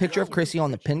take that picture of Chrissy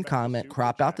on the pinned comment,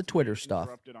 crop out the Twitter stuff,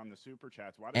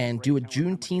 and do a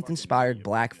Juneteenth inspired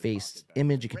blackface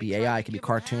image. It could be AI, it could be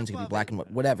cartoons, it could be black and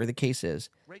white, whatever the case is.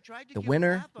 The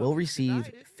winner will receive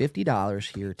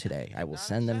 $50 here today. I will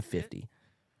send them 50.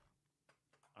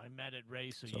 I met at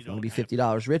Ray, so So if you want to be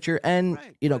 $50 richer, and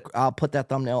I'll put that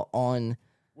thumbnail on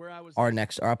our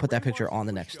next, or I'll put that picture on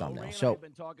the next thumbnail. So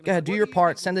go ahead, do your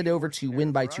part. Send it over to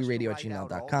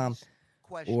winby2radio@gmail.com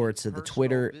or to the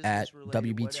Twitter at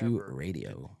WB2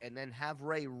 Radio. And then have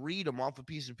Ray read them off a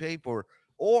piece of paper,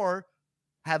 or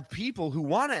have people who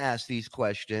want to ask these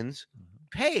questions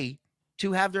pay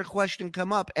to have their question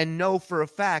come up and know for a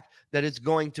fact that it's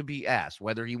going to be asked.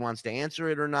 Whether he wants to answer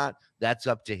it or not, that's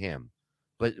up to him.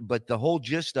 But the whole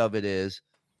gist of it is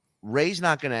Ray's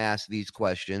not going to ask these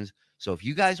questions. So if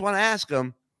you guys want to ask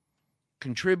them,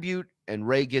 contribute, and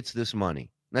Ray gets this money.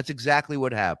 And that's exactly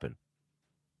what happened.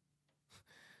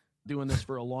 Doing this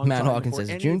for a long Matt time. Hawkins says,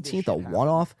 Juneteenth a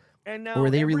one-off,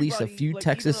 or they release a few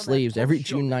Texas slaves every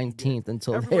June 19th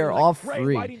until they are all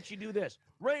free. Why didn't you do this?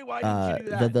 Ray, why didn't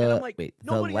you do that?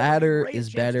 The latter is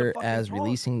better, as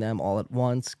releasing them all at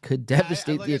once could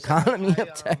devastate the economy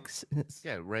of Texas.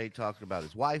 Yeah, Ray talked about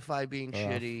his Wi-Fi being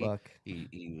shitty. Fuck.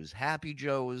 He was happy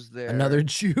Joe was there. Another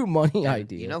Jew money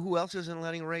idea. You know who else isn't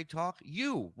letting Ray talk?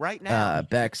 You, right now.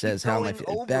 Beck says, how am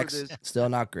I? Beck's this still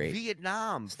not great.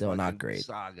 Vietnam Still not great.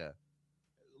 saga.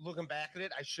 Looking back at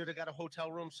it, I should have got a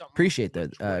hotel room. Something. Appreciate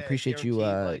that. Appreciate you.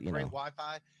 Guaranteed, You great know,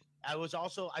 Wi-Fi. I was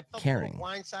also I felt caring.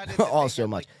 blindsided. All so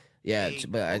much. Yeah,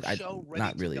 but I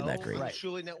not really that great.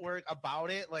 Shuli Network about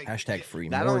it. Like Hashtag free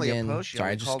Not only a Morgan. post show, Sorry,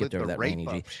 I we just called skipped it over the that Rape Rainy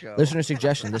Up G. Show. Listener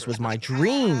suggestion. This was my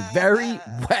dream. Very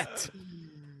wet.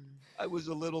 I was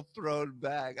a little thrown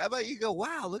back. How about you go,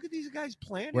 wow, look at these guys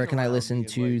planning. Where can I around listen me and,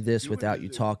 to like, this doing without the you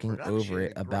talking production over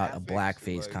it and about a graphics,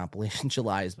 blackface like- compilation?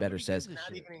 July is better, says.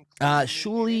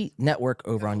 Shuli Network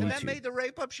over on And that YouTube. made the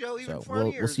Rape Up Show even So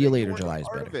funnier. we'll see you that later. weren't July a is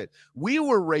part better. of it. We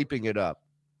were raping it up,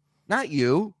 not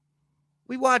you.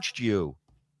 We watched you.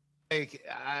 Like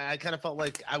I kind of felt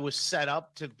like I was set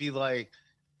up to be like,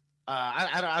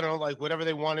 I don't know, like whatever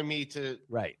they wanted me to.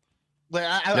 Right. Like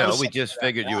I No, was we set just for that.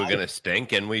 figured you were gonna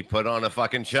stink, and we put on a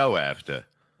fucking show after.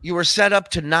 You were set up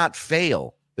to not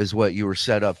fail, is what you were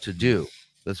set up to do.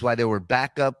 That's why there were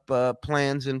backup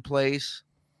plans in place.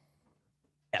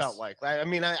 Felt like. I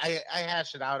mean, I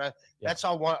hashed it out. That's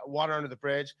all water under the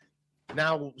bridge.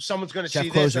 Now someone's going to Jeff see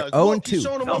Closer, this. 0-2. He's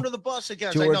throwing him under the bus again.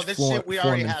 It's like, George no, this Floyd- shit we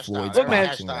already Foreman hashed out. Floyd's Look, man,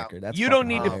 boxing record. That's you don't fucking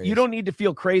need to. hilarious. You don't need to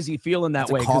feel crazy feeling that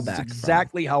That's a way. 'Cause callback it's from-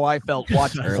 exactly how I felt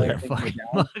watching Earlier. He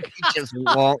just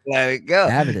won't let it go.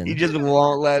 Avidin. He just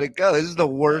won't let it go. This is the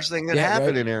worst thing that Yeah,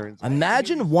 happened right. in Aaron's.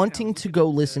 Imagine wanting to go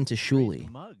listen to Shuli.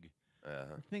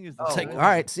 Thing is, It's like, all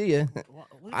right, see ya.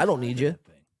 I don't need you.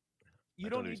 You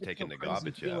don't need taking the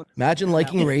garbage out. Imagine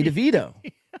liking Ray DeVito.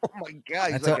 Oh my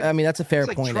God! That's I mean, that's a fair it's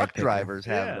like point. truck Ed Picker. drivers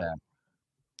have that.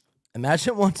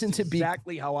 Imagine wanting to be.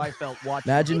 Exactly how I felt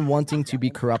watching. Imagine wanting to be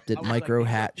corrupted. I was like, Micro these are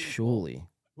hat people Shuli.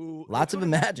 who Lots of could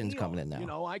have had imagines me coming on. in now. You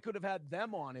know, I could have had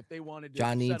them on if they wanted to.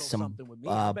 John needs settle some something with me.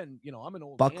 I've been, you know, I'm an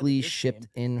old Buckley man in this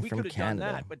shipped game. in We from could have done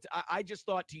Canada. that, but I just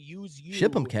thought to use you.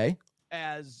 Ship 'em, Kay.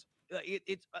 As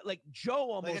it's like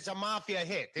Joe almost. Like it's a mafia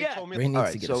hit. They Yeah. told me. Ray needs All to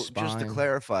right, get so a just to spine.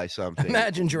 clarify something,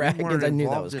 Imagine we Dragons. weren't I knew that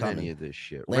involved was in coming. Any of this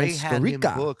shit. Lance Ray had him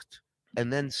Storica. booked,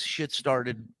 and then shit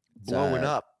started blowing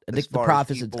up. as Addicted far as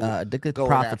Prophets. people Addicted to going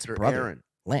Prophets' after brother, Aaron.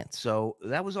 Lance. So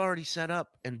that was already set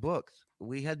up and booked.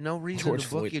 We had no reason George to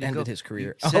book Floyd you to ended go. his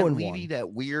career. You sent 0-1. Levy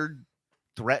that weird,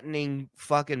 threatening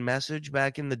fucking message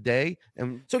back in the day,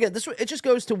 and So again, it just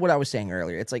goes to what I was saying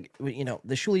earlier. It's like, you know,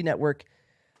 the Shuli Network,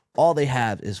 all they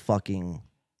have is fucking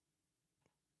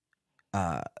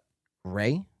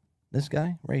Ray, this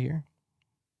guy right here.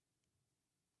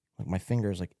 Like my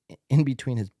finger is like in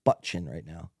between his butt chin right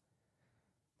now.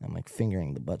 I'm like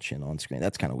fingering the butt chin on screen.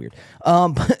 That's kind of weird.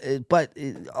 But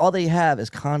all they have as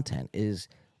content is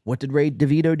what did Ray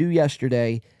DeVito do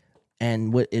yesterday,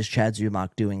 and what is Chad Zumach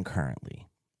doing currently.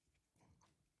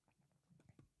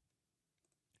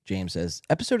 James says,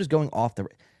 episode is going off the...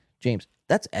 James,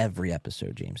 that's every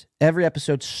episode, James. Every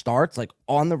episode starts like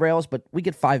on the rails, but we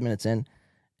get 5 minutes in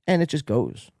and it just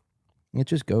goes. It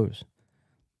just goes.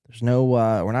 There's no,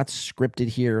 we're not scripted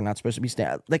here. We're not supposed to be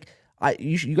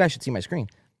you guys should see my screen.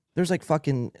 There's like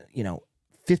fucking,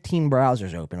 15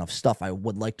 browsers open of stuff I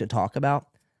would like to talk about.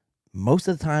 Most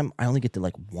of the time, I only get to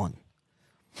like one.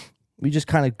 We just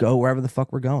kind of go wherever the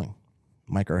fuck we're going.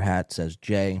 Micro Hat says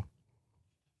Jay.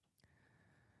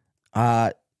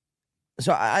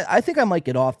 So I think I might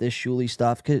get off this Shuli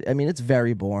stuff because, I mean, it's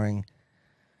very boring.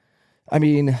 I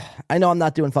mean, I know I'm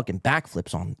not doing fucking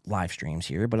backflips on live streams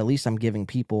here, but at least I'm giving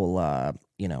people,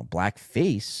 black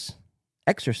face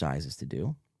exercises to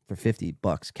do for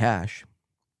 $50 cash.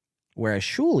 Whereas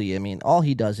Shuli, I mean, all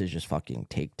he does is just fucking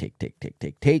take,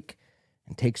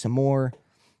 and take some more.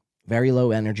 Very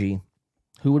low energy.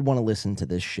 Who would want to listen to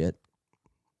this shit?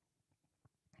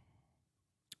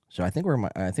 So I think we're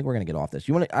gonna get off this.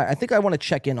 I think I want to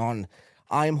check in on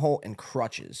Imholt and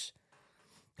Crutches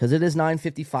because it is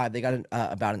 9:55. They got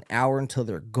about an hour until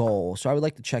their goal, so I would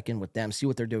like to check in with them, see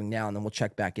what they're doing now, and then we'll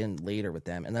check back in later with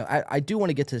them. And then I do want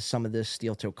to get to some of this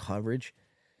steel toe coverage.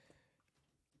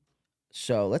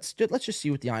 So let's just see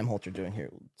what the Imholt are doing here.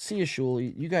 See you,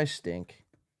 Shuli. You guys stink.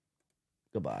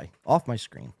 Goodbye. Off my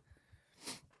screen.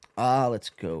 Let's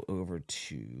go over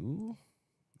to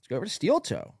steel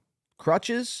toe.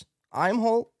 Crutches,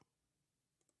 Imholt.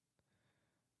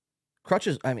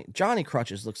 Crutches, I mean, Johnny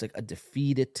Crutches looks like a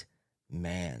defeated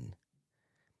man.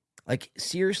 Like,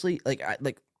 seriously,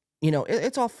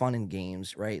 it's all fun and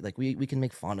games, right? Like, we can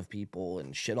make fun of people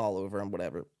and shit all over them,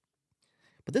 whatever.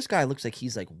 But this guy looks like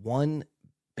he's like one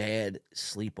bad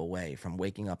sleep away from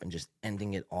waking up and just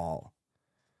ending it all.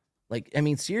 Like, I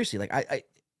mean, seriously, like, I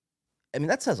mean,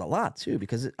 that says a lot, too,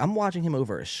 because I'm watching him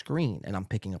over a screen and I'm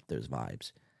picking up those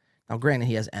vibes. Now, granted,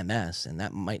 he has MS, and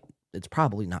it's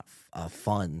probably not a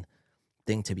fun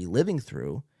thing to be living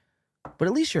through, but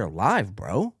at least you're alive,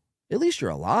 bro. At least you're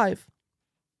alive.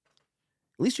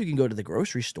 At least you can go to the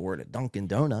grocery store to Dunkin'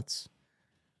 Donuts.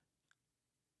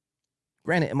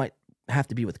 Granted, it might have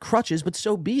to be with crutches, but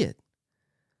so be it.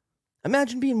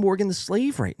 Imagine being Morgan the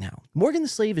Slave right now. Morgan the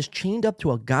Slave is chained up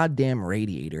to a goddamn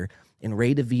radiator in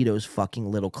Ray DeVito's fucking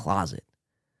little closet.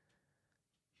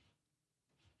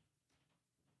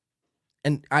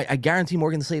 And I guarantee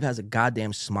Morgan the Slave has a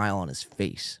goddamn smile on his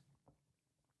face.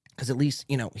 Because at least,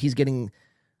 he's getting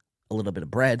a little bit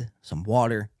of bread, some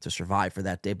water to survive for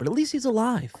that day. But at least he's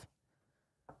alive.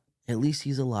 At least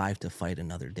he's alive to fight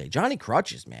another day. Johnny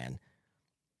Crutches, man.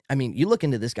 I mean, you look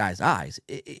into this guy's eyes.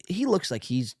 He looks like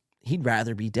he'd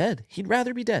rather be dead. He'd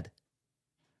rather be dead.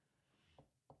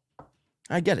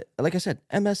 I get it. Like I said,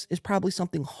 MS is probably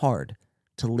something hard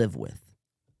to live with.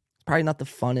 It's probably not the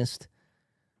funnest.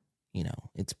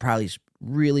 It's probably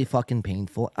really fucking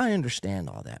painful. I understand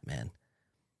all that, man.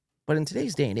 But in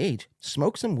today's day and age,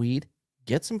 smoke some weed,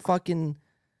 get some fucking,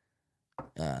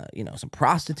 some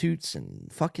prostitutes and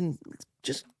fucking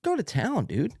just go to town,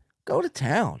 dude. Go to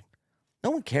town.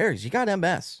 No one cares. You got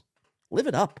MS. Live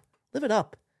it up. Live it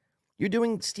up. You're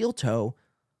doing steel toe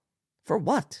for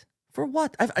what? For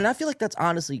what? And I feel like that's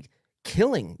honestly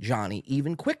killing Johnny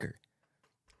even quicker.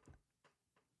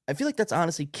 I feel like that's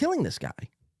honestly killing this guy.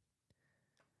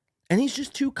 And he's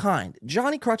just too kind.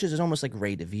 Johnny Crutches is almost like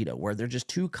Ray DeVito, where they're just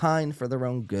too kind for their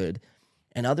own good.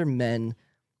 And other men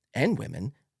and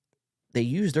women, they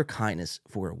use their kindness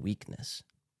for a weakness.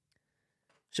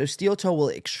 So Steel Toe will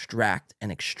extract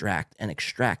and extract and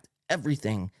extract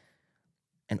everything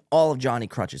and all of Johnny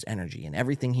Crutch's energy and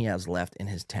everything he has left in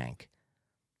his tank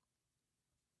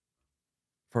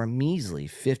for a measly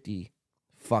 $50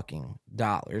 fucking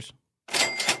dollars.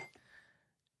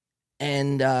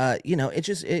 And, it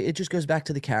just goes back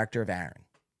to the character of Aaron.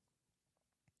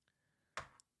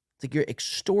 It's like you're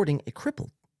extorting a crippled.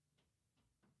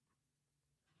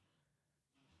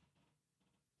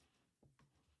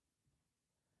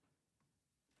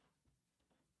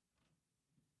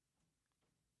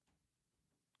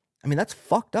 I mean, that's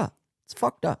fucked up. It's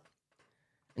fucked up.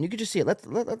 And you can just see it. Let's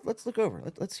look over.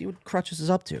 Let's see what Crutches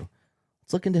is up to.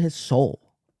 Let's look into his soul.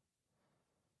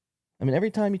 I mean,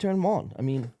 every time you turn him on, I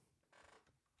mean...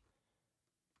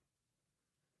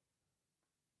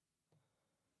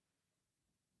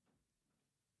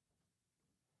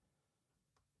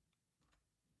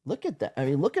 Look at that. I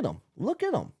mean, look at him. Look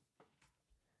at him.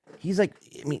 He's like,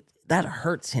 I mean, that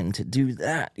hurts him to do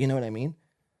that. You know what I mean?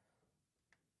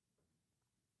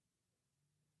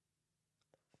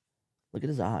 Look at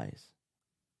his eyes.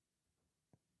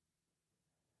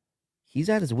 He's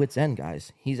at his wit's end,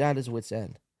 guys. He's at his wit's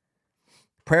end.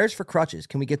 Prayers for Crutches.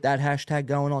 Can we get that hashtag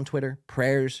going on Twitter?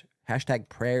 Prayers Hashtag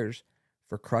prayers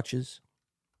for crutches.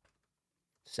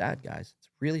 Sad, guys. It's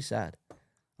really sad.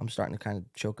 I'm starting to kind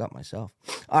of choke up myself.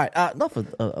 All right, enough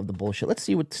of the bullshit. Let's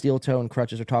see what Steel Toe and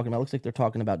Crutches are talking about. Looks like they're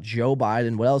talking about Joe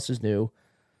Biden. What else is new?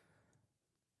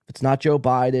 If it's not Joe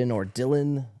Biden or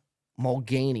Dylan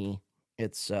Mulvaney,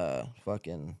 it's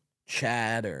fucking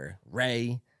Chad or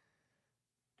Ray.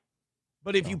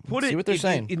 But if you put see it, what they're if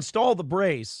saying. you install the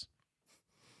brace,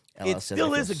 LL it said still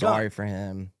they is feel a gun. sorry for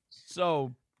him.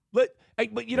 So, but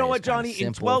you know Ray's what, Johnny? kinda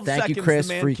In simple. 12 Thank you, seconds, Chris.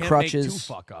 the man Free can't crutches. make 2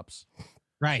 fuck-ups.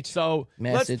 Right. So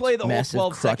Message- let's play the whole massive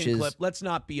 12-second crutches. clip. Let's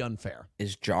not be unfair.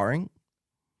 Is jarring.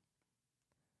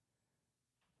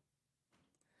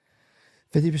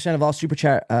 50% of all super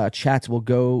chats will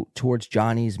go towards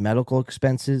Johnny's medical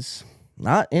expenses.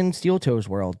 Not in Steel Toe's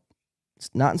world. It's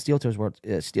not in Steel Toe's world.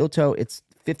 Steel Toe, it's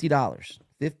 $50.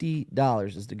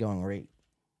 $50 is the going rate.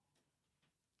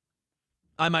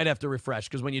 I might have to refresh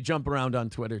because when you jump around on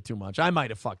Twitter too much, I might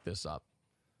have fucked this up.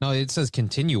 No, it says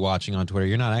continue watching on Twitter.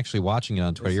 You're not actually watching it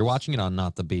on Twitter. You're watching it on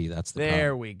Not the B. That's the There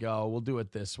problem. we go. We'll do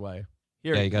it this way.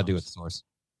 Here Yeah, it you got to do it comes. the source.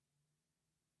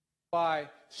 By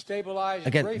stabilize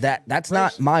Again, that's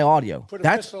not my audio.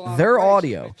 That's their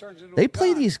audio. They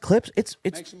play these clips. It's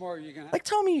like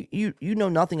tell me you know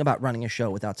nothing about running a show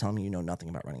without telling me you know nothing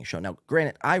about running a show. Now,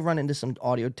 granted, I run into some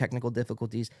audio technical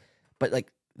difficulties, but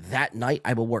like that night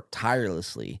I will work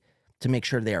tirelessly to make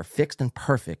sure they are fixed and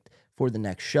perfect for the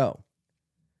next show.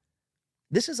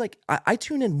 This is like I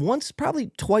tune in once,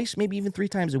 probably twice, maybe even 3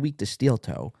 times a week to Steel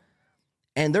Toe,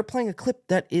 and they're playing a clip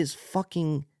that is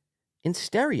fucking in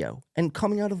stereo and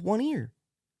coming out of one ear.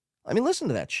 I mean, listen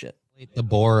to that shit. The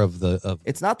bore of the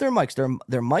It's not their mics.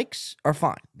 Their mics are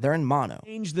fine. They're in mono.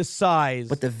 Change the size.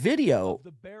 But the video,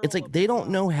 it's like they don't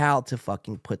know how to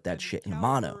fucking put that shit in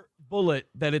mono. Bullet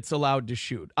that it's allowed to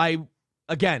shoot. I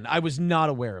was not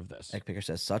aware of this. Egg Picker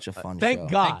says such a fun Thank show.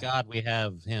 God. Thank God we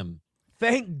have him.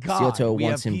 Thank God. Steel Toe we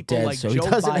wants have him people dead like so Joe he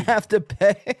doesn't Biden have to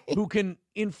pay. who can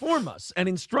inform us and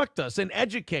instruct us and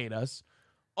educate us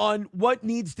on what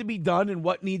needs to be done and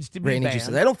what needs to be Rainey banned. just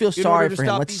says, I don't feel in sorry order to for him.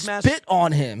 stop Let's these mass- spit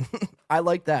on him. I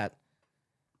like that.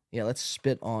 Yeah, let's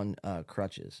spit on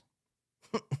Crutches.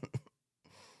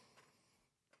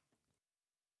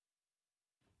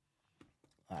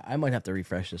 I might have to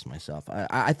refresh this myself.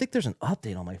 I think there's an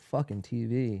update on my fucking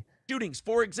TV. shootings.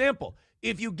 For example,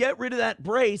 if you get rid of that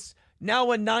brace,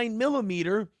 now a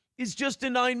 9mm is just a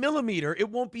 9mm. It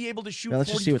won't be able to shoot Now,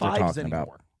 let's just see what they're 45s talking anymore.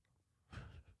 about.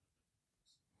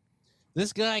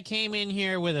 This guy came in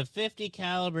here with a 50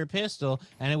 caliber pistol,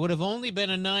 and it would have only been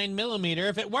a 9mm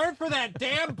if it weren't for that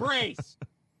damn brace.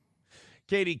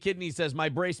 Katie Kidney says, my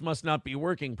brace must not be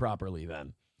working properly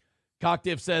then.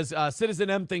 Cockdiff says, Citizen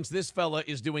M thinks this fella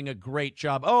is doing a great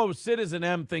job. Oh, Citizen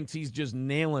M thinks he's just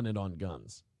nailing it on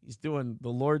guns. He's doing the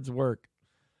Lord's work.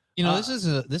 You know,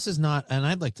 this is not, and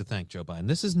I'd like to thank Joe Biden.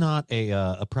 This is not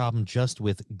a problem just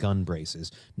with gun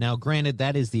braces. Now, granted,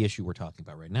 that is the issue we're talking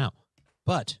about right now,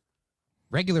 but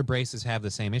regular braces have the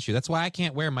same issue. That's why I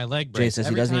can't wear my leg brace. Jay says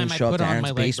he Every doesn't even time I show up put to on Aaron's my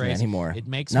leg basement brace, anymore. It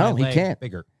makes No, my he leg can't.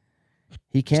 bigger.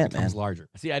 He can't, becomes man. larger.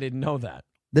 See, I didn't know that.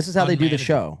 This is how they do the Unmanageable.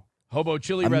 show. Hobo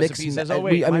Chili A Recipe mix- says, oh,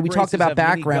 wait, we my talked braces about have mini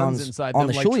guns backgrounds inside on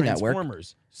them the like Shuli Network.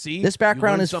 Transformers. See? This You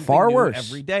background learn is something far new worse.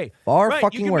 every day. Far right,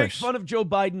 fucking you can worse. make fun of Joe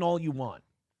Biden all you want.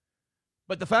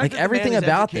 But the fact Like, that the everything man is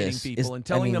about educating this people is- and I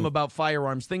telling them mean- about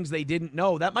firearms, things they didn't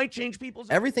know, that might change people's...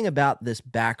 Everything about this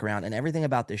background and everything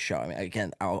about this show. I mean,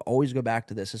 again, I'll always go back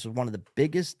to this. This was one of the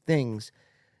biggest things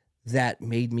that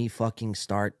made me fucking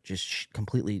start just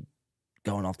completely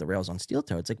going off the rails on Steel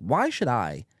Toe. It's like, why should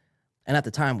I? And at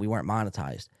the time, we weren't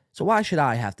monetized. So why should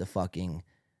I have to fucking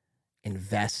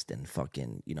invest and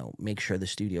fucking, make sure the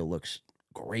studio looks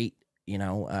great,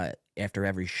 after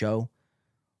every show?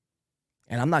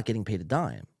 And I'm not getting paid a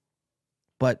dime.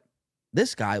 But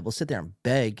this guy will sit there and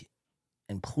beg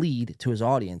and plead to his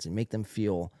audience and make them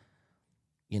feel,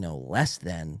 less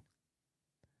than,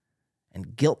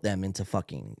 and guilt them into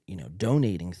fucking,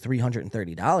 donating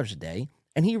 $330 a day,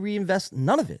 and he reinvests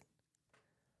none of it.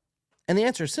 And the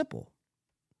answer is simple.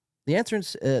 The answer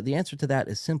to that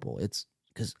is simple. It's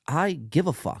because I give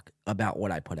a fuck about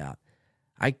what I put out.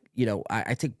 I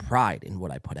take pride in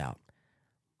what I put out.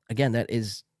 Again, that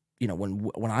is,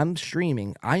 when I'm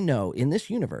streaming, I know in this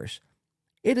universe,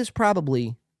 it is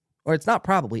probably, or it's not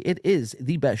probably, it is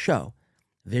the best show.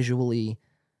 Visually,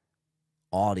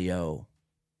 audio,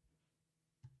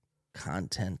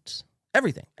 content,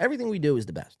 everything. Everything we do is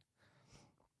the best.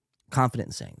 Confident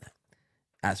in saying that.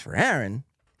 As for Aaron,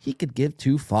 he could give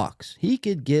 2 fucks. He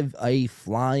could give a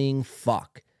flying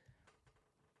fuck.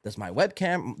 Does my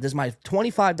 $25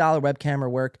 webcam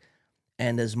work?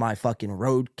 And does my fucking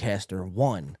Rodecaster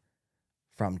 1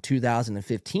 from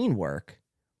 2015 work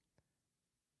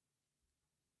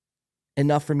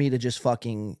enough for me to just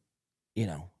fucking, you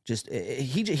know,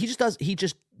 he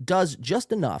just does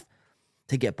just enough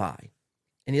to get by.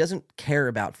 And he doesn't care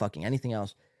about fucking anything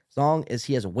else as long as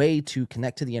he has a way to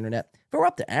connect to the internet. If it were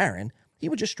up to Aaron, he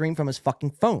would just stream from his fucking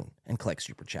phone and collect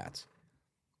super chats.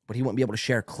 But he wouldn't be able to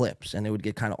share clips, and it would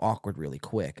get kind of awkward really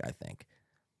quick, I think.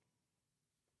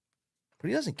 But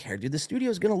he doesn't care, dude. The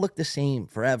studio is going to look the same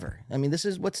forever. I mean, this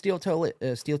is what Steel Toe is.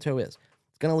 It's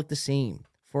going to look the same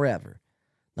forever.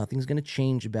 Nothing's going to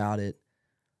change about it.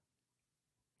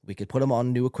 We could put him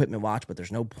on new equipment watch, but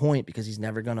there's no point because he's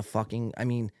never going to fucking... I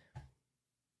mean,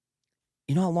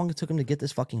 you know how long it took him to get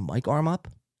this fucking mic arm up?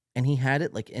 And he had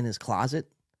it, like, in his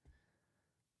closet?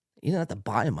 He didn't have to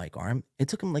buy a mic arm. It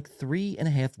took him, like,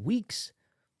 3.5 weeks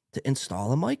to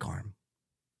install a mic arm.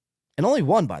 And only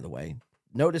one, by the way.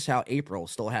 Notice how April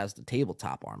still has the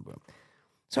tabletop arm boom.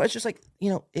 So it's just like, you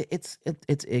know,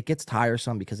 it gets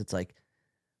tiresome because it's like,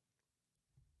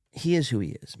 he is who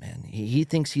he is, man. He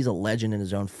thinks he's a legend in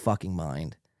his own fucking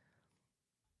mind.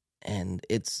 And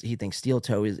he thinks Steel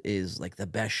Toe is like the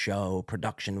best show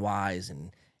production-wise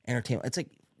and entertainment. It's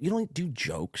like, you don't do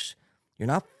jokes. You're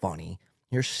not funny.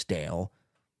 You're stale.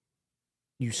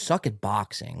 You suck at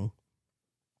boxing.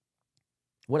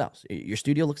 What else? Your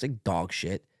studio looks like dog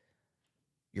shit.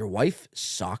 Your wife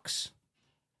sucks.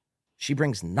 She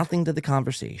brings nothing to the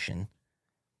conversation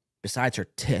besides her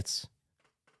tits.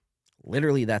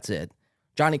 Literally, that's it.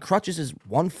 Johnny Crutches is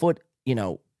 1 foot, you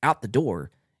know, out the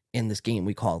door in this game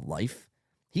we call life.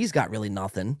 He's got really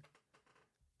nothing.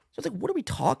 So it's like, what are we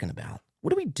talking about?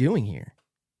 What are we doing here?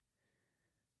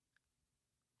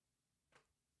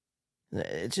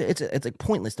 It's like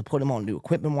pointless to put him on new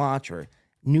equipment watch or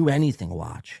new anything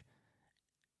watch.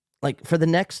 Like, for the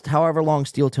next however long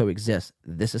Steel Toe exists,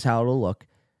 this is how it'll look.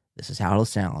 This is how it'll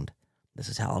sound. This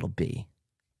is how it'll be.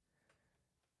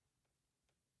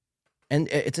 And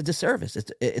it's a disservice.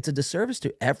 It's a disservice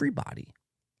to everybody,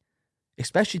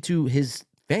 especially to his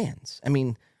fans. I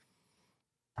mean,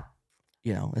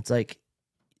 you know, it's like,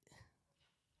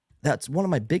 that's one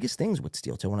of my biggest things with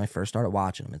Steel Toe when I first started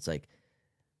watching him. It's like,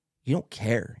 you don't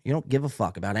care. You don't give a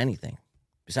fuck about anything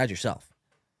besides yourself.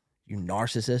 You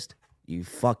narcissist. You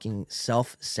fucking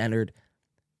self-centered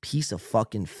piece of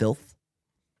fucking filth.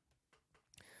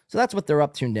 So that's what they're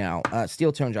up to now.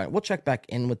 Steel Toe and Giant. We'll check back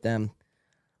in with them.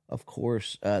 Of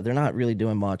course, they're not really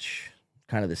doing much.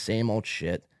 Kind of the same old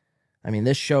shit. I mean,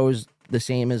 this show's the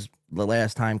same as the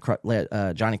last time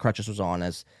Johnny Crutches was on.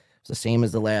 It's the same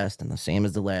as the last, and the same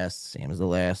as the last, same as the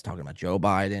last. Talking about Joe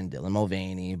Biden, Dylan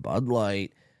Mulvaney, Bud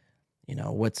Light. You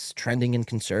know, what's trending in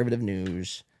conservative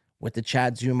news. What the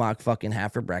Chad Zumach fucking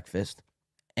have for breakfast.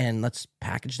 And let's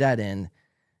package that in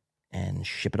and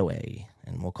ship it away.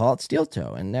 And we'll call it Steel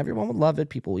Toe. And everyone would love it.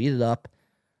 People will eat it up.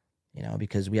 You know,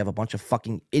 because we have a bunch of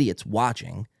fucking idiots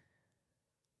watching.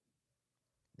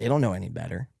 They don't know any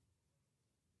better.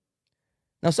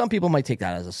 Now, some people might take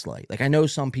that as a slight. Like, I know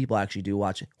some people actually do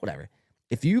watch it. Whatever.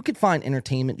 If you could find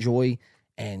entertainment joy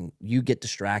and you get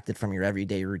distracted from your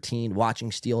everyday routine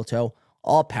watching Steel Toe,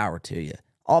 all power to you.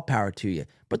 All power to you.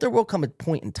 But there will come a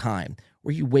point in time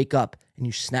where you wake up and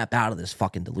you snap out of this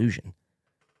fucking delusion.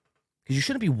 Because you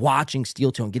shouldn't be watching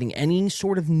Steel Toe and getting any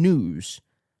sort of news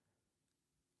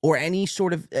or any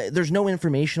sort of... there's no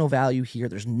informational value here.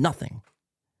 There's nothing.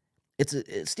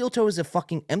 Steel Toe is a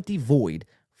fucking empty void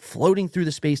floating through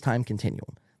the space-time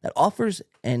continuum that offers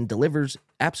and delivers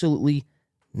absolutely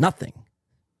nothing.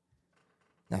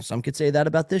 Now, some could say that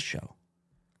about this show.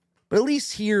 But at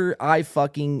least here, I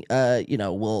fucking,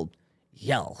 will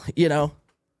yell, you know?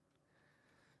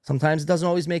 Sometimes it doesn't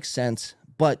always make sense,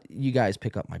 but you guys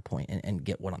pick up my point and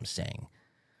get what I'm saying.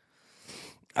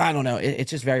 I don't know.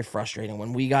 It's just very frustrating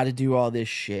when we got to do all this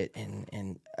shit.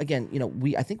 And again, you know,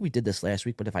 I think we did this last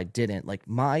week, but if I didn't, like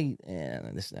I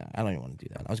don't even want to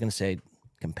do that. I was going to say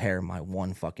compare my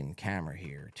one fucking camera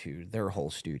here to their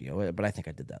whole studio, but I think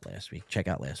I did that last week. Check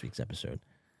out last week's episode.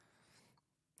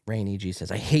 Rainy G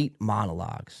says, I hate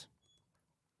monologues.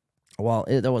 Well,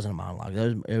 that wasn't a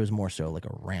monologue. It was more so like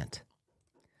a rant.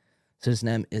 Citizen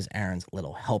M is Aaron's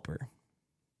little helper.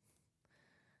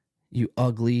 You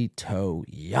ugly toe,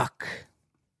 yuck.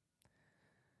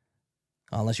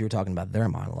 Unless you were talking about their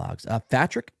monologues.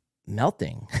 Patrick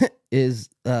Melting is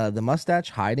the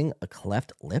mustache hiding a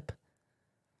cleft lip.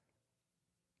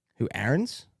 Who,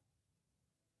 Aaron's?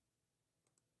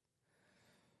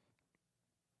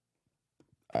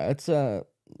 Let's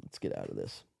get out of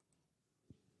this.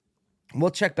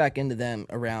 We'll check back into them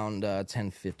around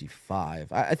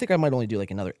 10:55. I think I might only do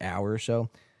like another hour or so.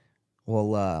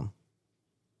 We'll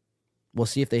We'll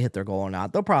see if they hit their goal or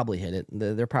not. They'll probably hit it.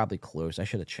 They're probably close. I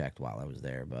should have checked while I was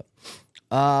there. But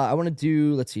I want to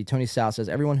do, let's see. Tony Sal says,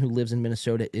 everyone who lives in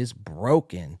Minnesota is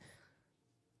broken.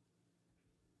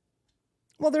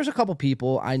 Well, there's a couple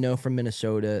people I know from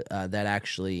Minnesota that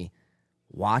actually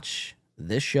watch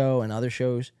this show and other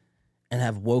shows and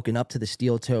have woken up to the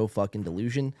steel toe fucking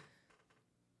delusion.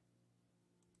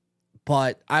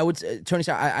 But I would say, Tony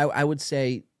Sal, I would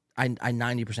say I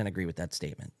 90% agree with that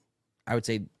statement. I would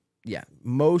say, yeah,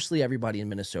 mostly everybody in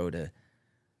Minnesota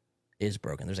is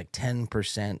broken. There's like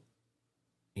 10%,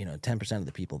 10% of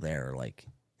the people there like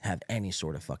have any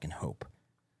sort of fucking hope.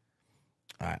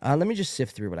 All right, let me just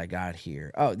sift through what I got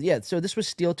here. Oh, yeah, so this was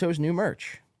Steel Toe's new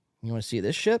merch. You want to see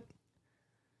this shit?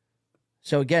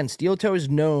 So again, Steel Toe is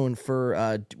known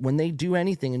for when they do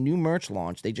anything, a new merch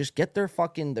launch, they just get their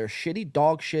shitty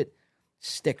dog shit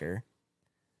sticker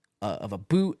of a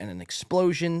boot and an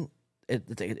explosion.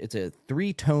 It's a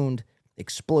 3-toned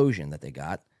explosion that they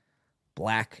got.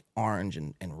 Black, orange,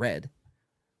 and red.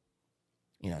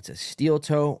 It says Steel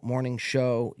Toe Morning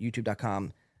Show,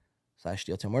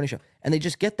 youtube.com/Steel Toe Morning Show. And they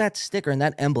just get that sticker and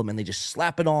that emblem and they just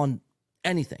slap it on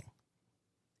anything.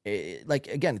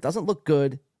 Again, it doesn't look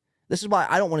good. This is why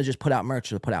I don't want to just put out merch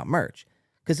to put out merch.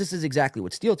 Because this is exactly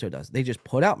what Steel Toe does. They just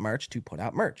put out merch to put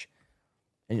out merch.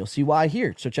 And you'll see why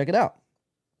here. So check it out.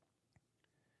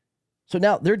 So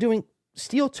now they're doing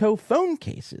Steel Toe phone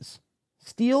cases.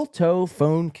 Steel Toe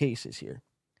phone cases here.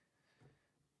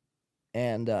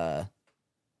 And,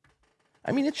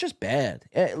 it's just bad.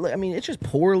 It's just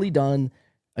poorly done.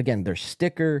 Again, their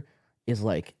sticker is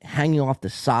like hanging off the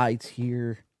sides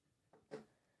here.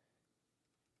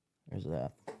 There's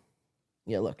that.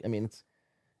 Yeah, look, it's,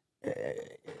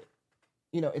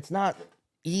 it's not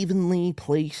evenly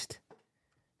placed,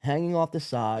 hanging off the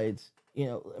sides.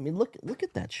 Look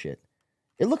at that shit.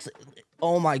 It looks,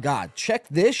 oh my God, check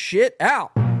this shit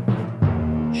out.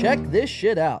 Check this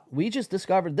shit out. We just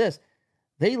discovered this.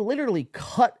 They literally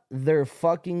cut their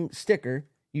fucking sticker.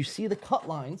 You see the cut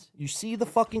lines. You see the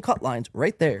fucking cut lines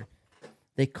right there.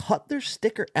 They cut their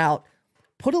sticker out,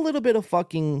 put a little bit of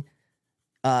fucking,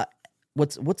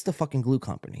 what's the fucking glue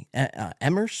company?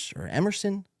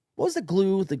 Emerson? What was the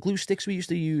glue sticks we used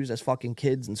to use as fucking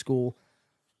kids in school?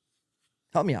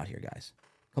 Help me out here, guys.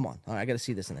 Come on. All right, I got to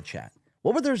see this in the chat.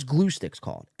 What were those glue sticks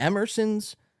called?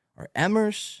 Emerson's or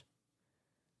Emers?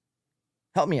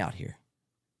 Help me out here.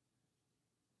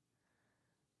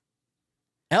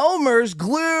 Elmer's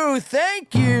glue.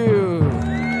 Thank you.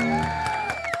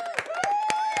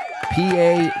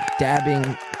 PA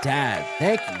dabbing dad.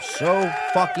 Thank you so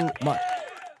fucking much.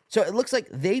 So it looks like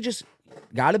they just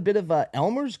got a bit of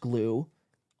Elmer's glue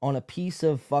on a piece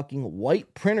of fucking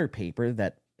white printer paper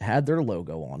that had their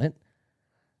logo on it.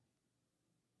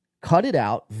 Cut it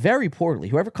out very poorly.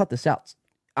 Whoever cut this out,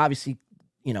 obviously,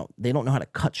 they don't know how to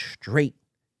cut straight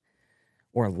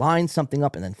or line something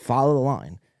up and then follow the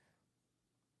line.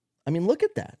 Look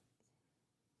at that.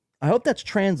 I hope that's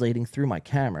translating through my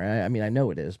camera. I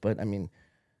know it is, but hopefully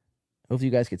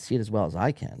you guys could see it as well as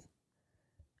I can.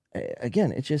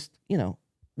 Again, it's just,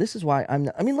 this is why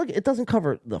look, it doesn't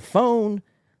cover the phone.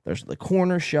 There's the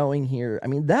corner showing here.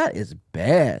 That is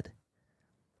bad.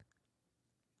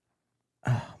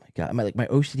 Oh my God. My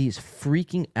OCD is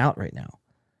freaking out right now.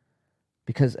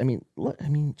 Because, look,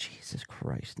 Jesus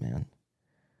Christ, man.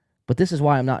 But this is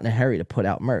why I'm not in a hurry to put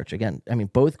out merch. Again,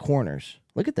 both corners.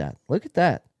 Look at that. Look at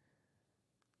that.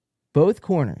 Both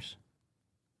corners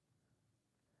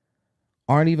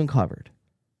aren't even covered.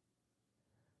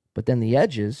 But then the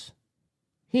edges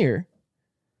here,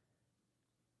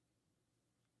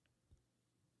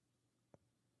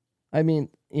 it's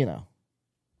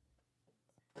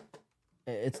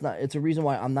a reason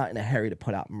why I'm not in a hurry to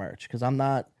put out merch. Because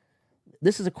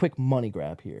this is a quick money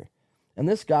grab here. And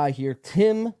this guy here,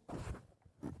 Tim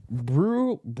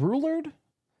Brulard,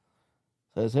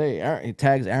 says, hey, Aaron, he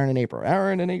tags Aaron and April.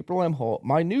 Aaron and April M. Holt.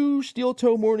 My new Steel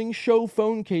Toe Morning Show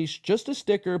phone case, just a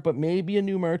sticker, but maybe a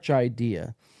new merch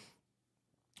idea.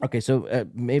 Okay, so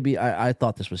maybe I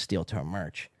thought this was Steel Toe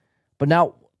merch. But now,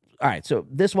 all right, so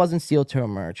this wasn't Steel Toe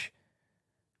merch.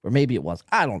 Or maybe it was.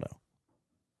 I don't know.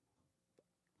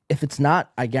 If it's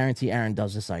not, I guarantee Aaron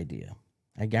does this idea.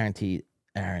 I guarantee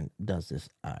Aaron does this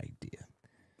idea.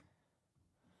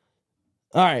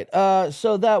 All right,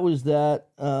 so that was that.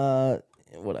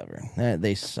 Whatever.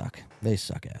 They suck. They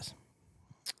suck ass.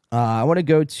 I want to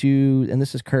go to, and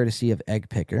this is courtesy of Egg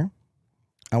Picker.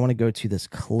 I want to go to this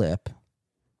clip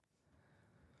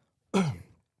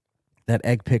that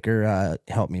Egg Picker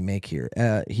helped me make here.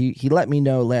 He let me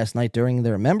know last night during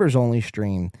their members only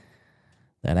stream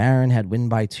that Aaron had win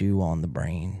by 2 on the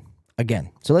brain.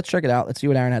 again. So let's check it out. Let's see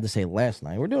what Aaron had to say last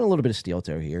night. We're doing a little bit of Steel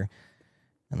Toe here.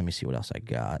 And let me see what else I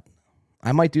got.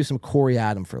 I might do some Corey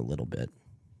Adam for a little bit.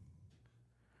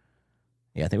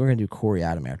 Yeah, I think we're going to do Corey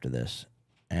Adam after this.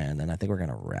 And then I think we're going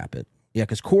to wrap it. Yeah,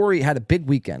 because Corey had a big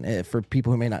weekend. For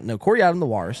people who may not know, Corey Adam, the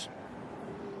Wars.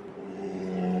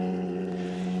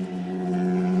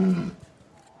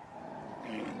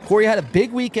 Corey had a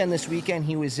big weekend this weekend.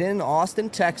 He was in Austin,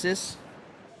 Texas.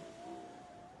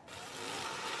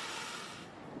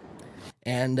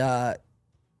 And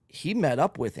he met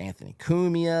up with Anthony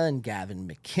Cumia and Gavin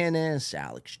McInnes,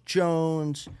 Alex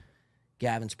Jones,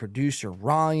 Gavin's producer,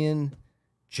 Ryan,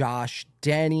 Josh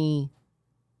Denny.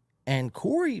 And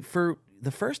Corey, for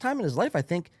the first time in his life, I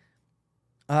think,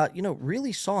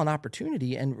 really saw an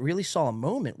opportunity and really saw a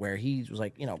moment where he was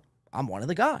like, I'm one of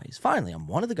the guys. Finally, I'm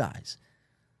one of the guys.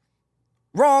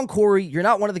 Wrong, Corey. You're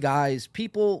not one of the guys.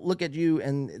 People look at you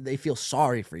and they feel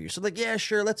sorry for you. So like, yeah,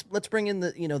 sure. Let's bring in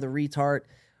the retard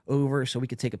over so we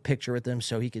could take a picture with him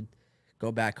so he could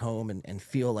go back home and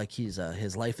feel like his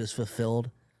life is fulfilled.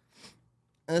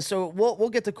 So we'll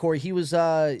get to Corey. He was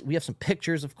we have some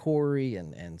pictures of Corey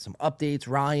and some updates.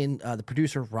 Ryan, the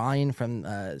producer Ryan from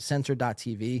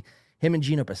Censored.tv, him and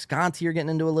Gino Bisconti are getting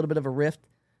into a little bit of a rift.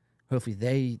 Hopefully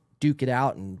they duke it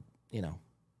out and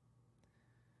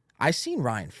I seen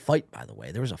Ryan fight, by the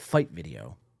way. There was a fight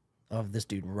video of this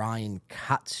dude, Ryan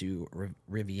Katsu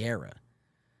Riviera.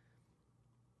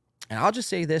 And I'll just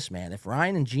say this, man. If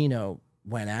Ryan and Gino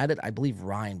went at it, I believe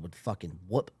Ryan would fucking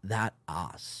whoop that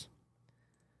ass.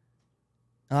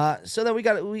 So then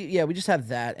we just have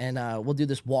that, and we'll do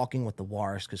this walking with the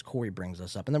Wars because Corey brings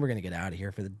us up, and then we're going to get out of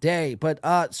here for the day. But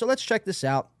so let's check this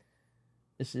out.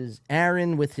 This is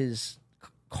Aaron with his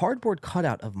cardboard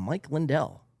cutout of Mike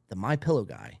Lindell, the MyPillow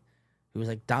guy, who was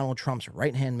like Donald Trump's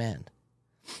right-hand man.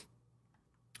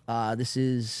 This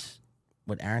is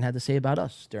what Aaron had to say about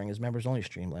us during his members-only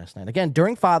stream last night. Again,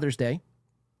 during Father's Day,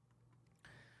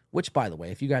 which, by the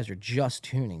way, if you guys are just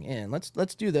tuning in,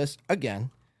 let's do this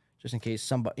again, just in case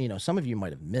some of you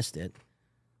might have missed it.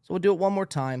 So we'll do it one more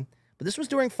time. But this was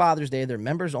during Father's Day, their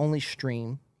members-only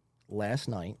stream last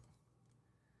night.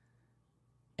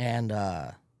 And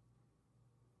it's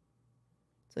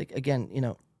like, again,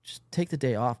 just take the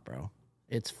day off, bro.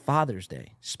 It's Father's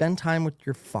Day. Spend time with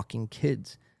your fucking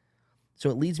kids. So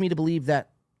it leads me to believe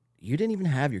that you didn't even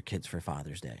have your kids for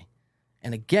Father's Day.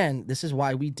 And again, this is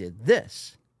why we did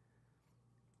this.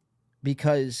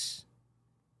 Because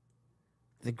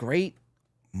the great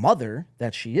mother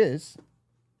that she is,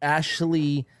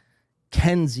 Ashley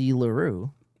Kenzie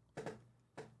LaRue,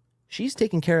 she's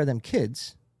taking care of them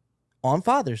kids on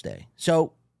Father's Day.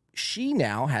 So she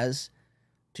now has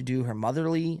to do her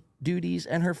motherly duties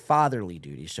and her fatherly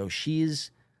duties. So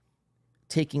she's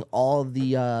taking all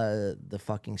the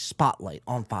fucking spotlight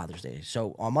on Father's Day.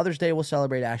 So on Mother's Day, we'll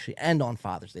celebrate Ashley, and on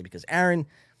Father's Day, because Aaron,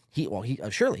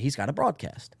 surely he's got to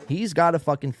broadcast. He's got to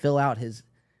fucking fill out his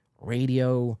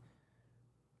radio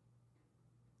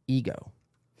ego.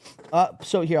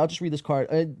 So here, I'll just read this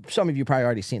card. Some of you probably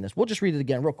already seen this. We'll just read it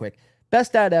again real quick.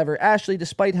 Best dad ever. Ashley,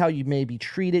 despite how you may be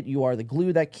treated, you are the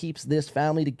glue that keeps this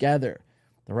family together.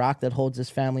 The rock that holds this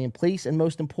family in place, and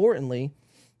most importantly,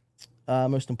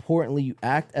 you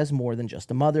act as more than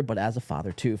just a mother, but as a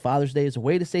father too. Father's Day is a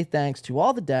way to say thanks to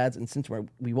all the dads, and since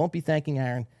we won't be thanking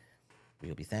Aaron,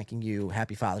 we'll be thanking you.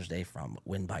 Happy Father's Day from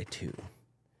WB2.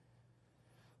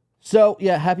 So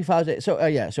yeah, happy Father's Day.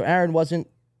 So so Aaron wasn't,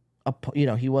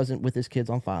 he wasn't with his kids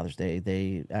on Father's Day.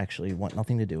 They actually want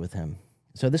nothing to do with him.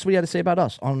 So this is what he had to say about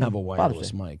us on Have a Father's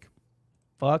wireless Day. mic.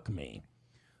 Fuck me.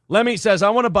 Lemmy says, I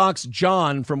want to box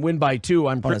John from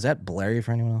WB2. Is that blurry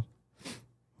for anyone else?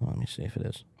 Well, let me see if it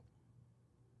is.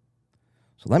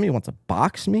 So Lemmy wants to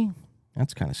box me?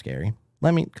 That's kind of scary.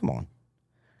 Lemmy, come on.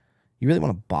 You really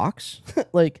want to box?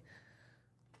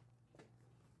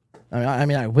 I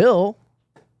mean, I will.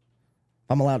 If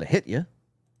I'm allowed to hit you,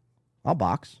 I'll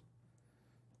box.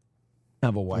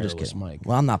 Have a wireless mic.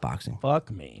 Well, I'm not boxing. Fuck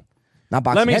me. Not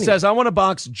boxing. Lemmy anyway. says, I want to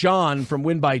box John from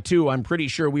WB2. I'm pretty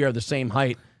sure we are the same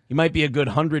height. He might be a good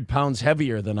 100 pounds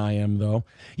heavier than I am, though.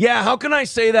 Yeah, how can I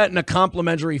say that in a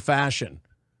complimentary fashion?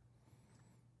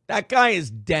 That guy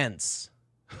is dense.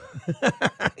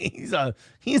 He's a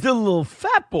little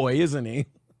fat boy, isn't he?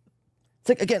 It's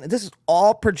like, again, this is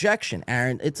all projection,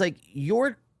 Aaron. It's like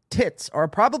your tits are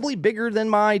probably bigger than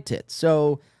my tits.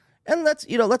 So, and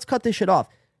let's cut this shit off.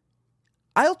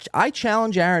 I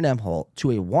challenge Aaron Emholt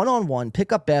to a one-on-one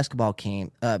pickup basketball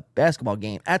game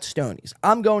at Stoney's.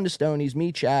 I'm going to Stoney's.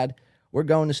 Me, Chad, we're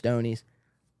going to Stoney's,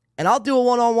 and I'll do a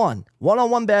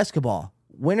one-on-one basketball.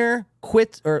 Loser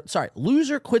quits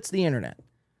the internet.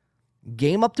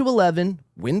 game up to 11,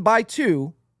 win by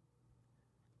 2,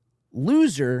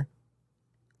 loser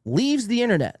leaves the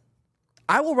internet.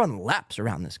 I will run laps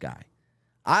around this guy.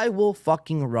 I will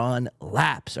fucking run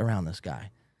laps around this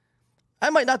guy. I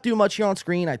might not do much here on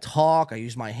screen. I talk, I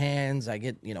use my hands, I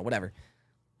get, whatever.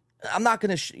 I'm not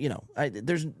going to,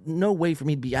 there's no way for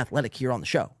me to be athletic here on the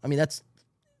show. I mean,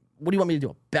 what do you want me to do?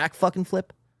 A back fucking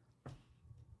flip?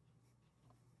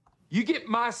 You get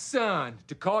my son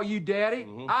to call you daddy,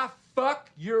 I fuck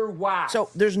your wife. So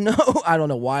there's no, I don't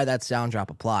know why that sound drop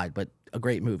applied, but a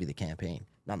great movie, The Campaign,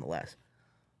 nonetheless.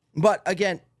 But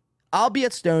again, I'll be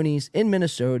at Stoney's in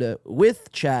Minnesota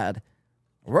with Chad.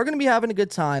 We're going to be having a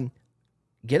good time.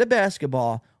 Get a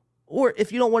basketball, or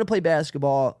if you don't want to play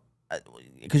basketball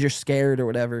because you're scared or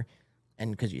whatever,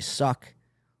 and because you suck,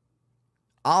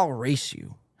 I'll race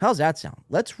you. How's that sound?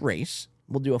 Let's race.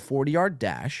 We'll do a 40-yard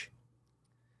dash.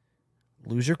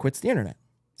 Loser quits the internet.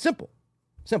 Simple.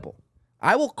 Simple.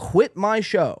 I will quit my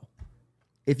show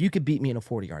if you could beat me in a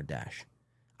 40-yard dash.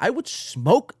 I would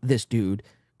smoke this dude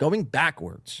going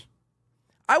backwards.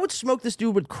 I would smoke this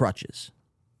dude with crutches.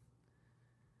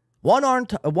 One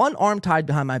arm tied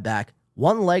behind my back,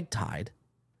 one leg tied.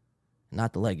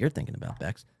 Not the leg you're thinking about,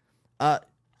 Bex.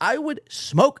 I would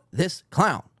smoke this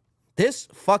clown. This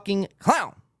fucking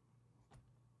clown.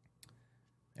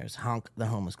 There's Honk, the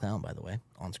homeless clown, by the way,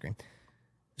 on screen.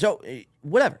 So,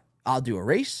 whatever. I'll do a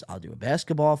race. I'll do a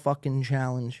basketball fucking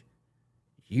challenge.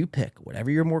 You pick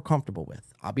whatever you're more comfortable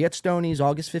with. I'll be at Stoney's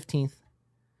August 15th.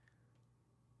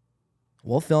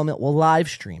 We'll film it. We'll live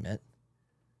stream it.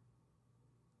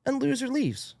 And loser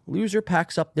leaves. Loser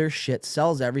packs up their shit,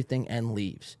 sells everything, and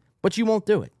leaves. But you won't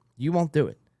do it. You won't do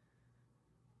it.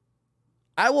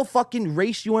 I will fucking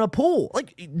race you in a pool.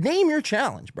 Like, name your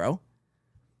challenge, bro.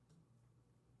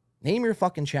 Name your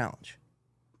fucking challenge.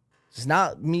 It's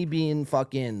not me being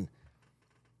fucking...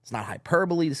 It's not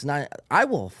hyperbole. This is not... I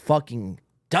will fucking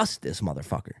dust this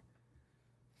motherfucker.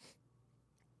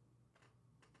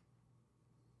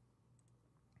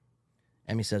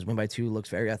 Emmy says, win by 2 looks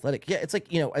very athletic. Yeah, it's like,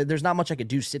 there's not much I could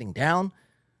do sitting down.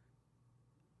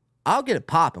 I'll get it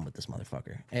popping with this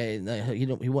motherfucker. And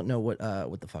he won't know what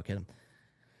the fuck hit him.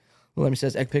 Well, Emmy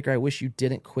says, Egg Picker, I wish you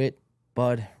didn't quit,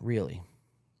 bud. Really?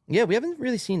 Yeah, we haven't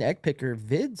really seen Egg Picker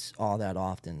vids all that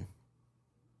often.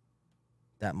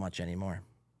 That much anymore.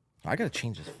 I gotta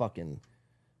change this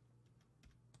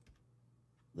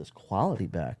quality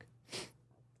back.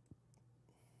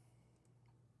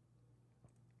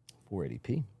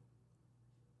 480p.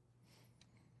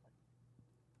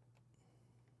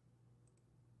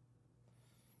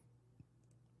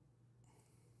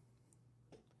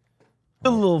 A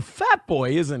little fat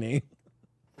boy, isn't he?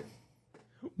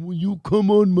 Will you come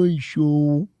on my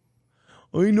show?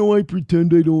 I know I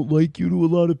pretend I don't like you to a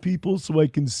lot of people so I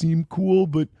can seem cool,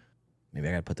 but... Maybe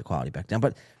I gotta put the quality back down.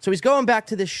 But so he's going back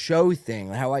to this show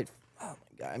thing. Oh my God.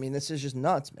 I mean, this is just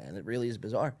nuts, man. It really is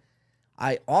bizarre.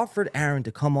 I offered Aaron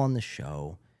to come on the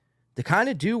show to kind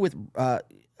of do with a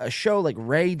show like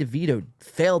Ray DeVito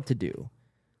failed to do.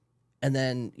 And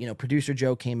then, producer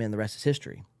Joe came in, the rest is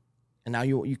history. And now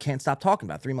you can't stop talking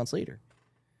about it 3 months later.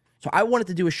 So I wanted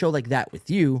to do a show like that with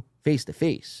you, face to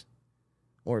face.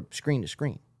 Or screen to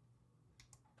screen.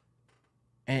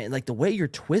 And like the way you're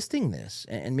twisting this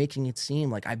and making it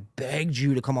seem like I begged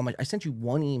you to come on I sent you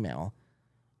one email.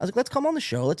 I was like, let's come on the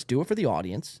show. Let's do it for the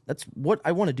audience. That's what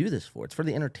I want to do this for. It's for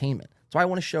the entertainment. So I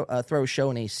want to throw a show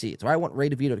in AC. So I want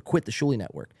Ray DeVito to quit the Shuley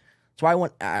Network. So I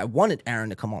wanted Aaron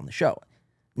to come on the show.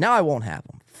 Now I won't have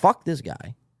him. Fuck this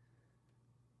guy.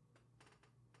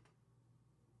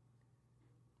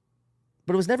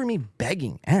 But it was never me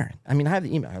begging Aaron. I mean, I have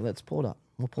the email. Let's pull it up.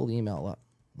 We'll pull the email up.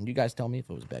 And you guys tell me if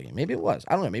it was begging. Maybe it was.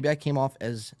 I don't know. Maybe I came off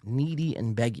as needy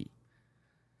and beggy.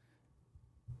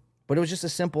 But it was just a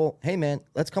simple, hey, man,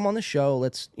 let's come on the show.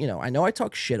 Let's, I know I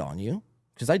talk shit on you,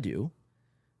 because I do.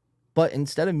 But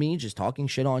instead of me just talking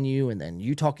shit on you and then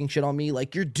you talking shit on me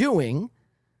like you're doing,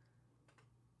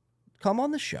 come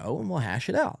on the show and we'll hash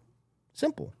it out.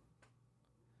 Simple.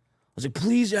 I was like,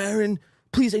 please, Aaron,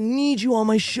 please, I need you on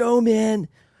my show, man.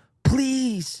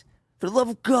 Please. For the love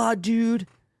of God, dude.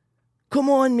 Come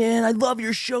on, man. I love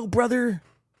your show, brother.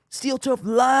 Steel Toe for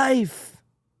life.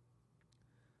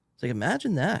 It's like,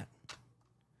 imagine that.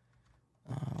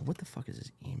 What the fuck is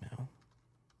his email?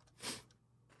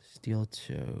 Steel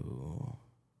Toe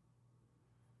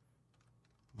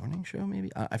morning show, maybe?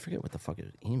 I forget what the fuck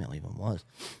his email even was.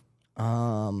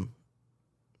 I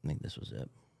think this was it.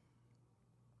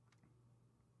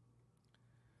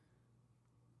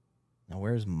 Now,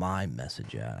 where's my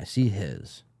message at? I see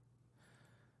his.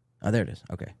 Oh, there it is.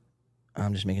 Okay.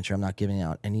 I'm just making sure I'm not giving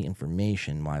out any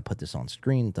information while I put this on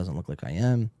screen. It doesn't look like I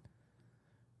am.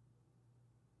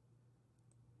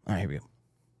 All right, here we go.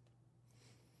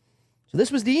 So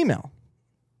this was the email.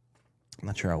 I'm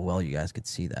not sure how well you guys could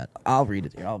see that. I'll read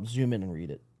it here. I'll zoom in and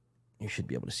read it. You should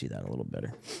be able to see that a little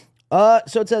better.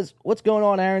 So it says, what's going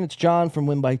on, Aaron? It's John from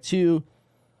Win by 2.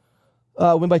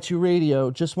 Win by 2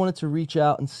 Radio. Just wanted to reach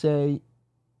out and say,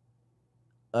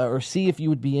 or see if you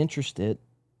would be interested.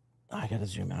 I got to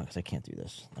zoom out because I can't do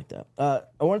this like that.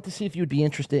 I wanted to see if you would be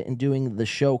interested in doing the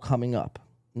show coming up.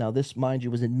 Now, this, mind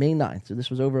you, was in May 9th, so this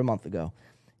was over a month ago.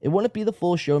 It wouldn't be the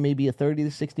full show, maybe a 30 to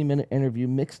 60-minute interview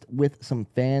mixed with some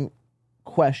fan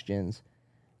questions,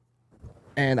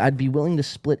 and I'd be willing to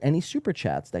split any super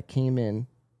chats that came in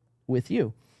with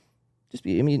you.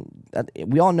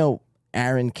 We all know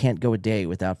Aaron can't go a day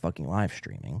without fucking live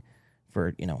streaming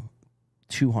for,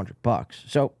 $200.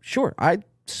 So, sure, I'd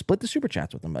split the super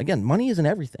chats with him. Again, money isn't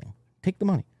everything. Take the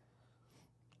money.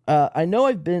 I know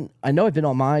I've been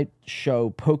on my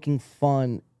show poking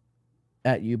fun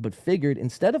at you, but figured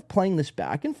instead of playing this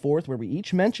back and forth where we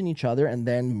each mention each other and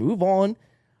then move on,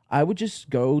 I would just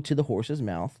go to the horse's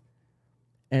mouth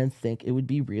and think it would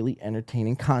be really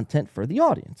entertaining content for the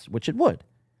audience, which it would.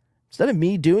 Instead of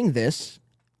me doing this,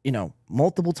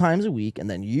 multiple times a week, and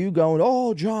then you going,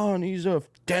 oh, John, he's a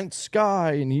dense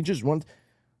guy, and he just wants...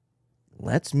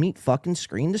 Let's meet fucking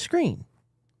screen to screen.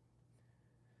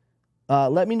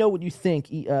 Let me know what you think.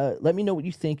 Let me know what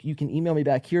you think. You can email me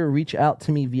back here or reach out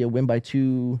to me via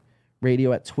Win2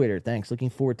 Radio at Twitter. Thanks. Looking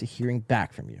forward to hearing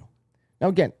back from you. Now,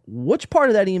 again, which part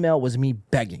of that email was me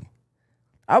begging?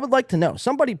 I would like to know.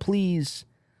 Somebody please,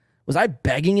 was I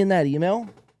begging in that email?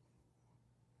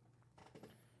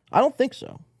 I don't think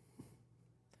so.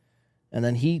 And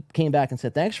then he came back and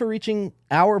said, thanks for reaching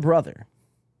our brother.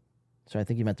 So I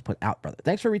think he meant to put out brother.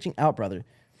 Thanks for reaching out, brother.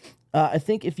 I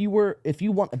think if you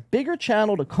want a bigger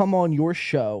channel to come on your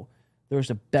show, there's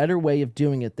a better way of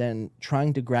doing it than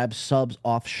trying to grab subs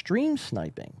off stream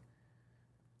sniping.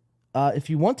 If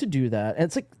you want to do that, and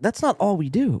it's like, that's not all we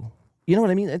do. You know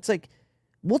what I mean? It's like,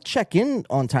 we'll check in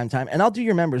on time, and I'll do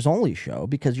your members only show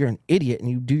because you're an idiot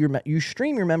and you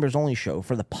stream your members only show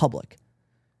for the public.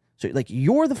 So like,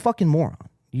 you're the fucking moron.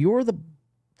 You're the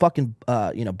fucking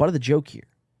butt of the joke here.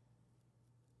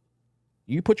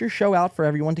 You put your show out for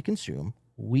everyone to consume.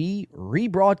 We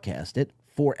rebroadcast it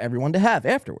for everyone to have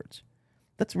afterwards.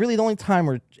 That's really the only time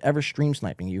we're ever stream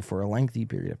sniping you for a lengthy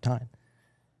period of time.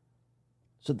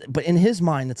 So, but in his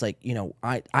mind, it's like,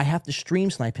 I have to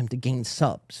stream snipe him to gain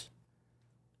subs.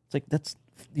 It's like, that's,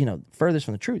 furthest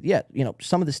from the truth. Yeah,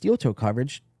 some of the steel toe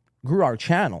coverage grew our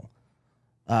channel,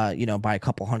 by a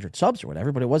couple hundred subs or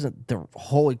whatever, but it wasn't the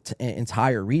whole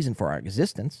entire reason for our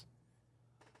existence.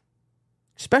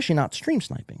 Especially not stream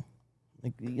sniping.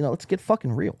 Like, let's get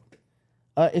fucking real.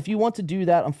 If you want to do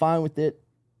that, I'm fine with it.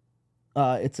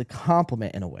 It's a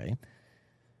compliment in a way.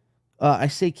 I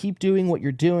say keep doing what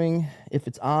you're doing if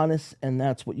it's honest and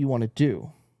that's what you want to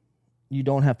do. You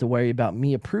don't have to worry about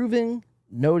me approving,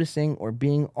 noticing, or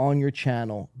being on your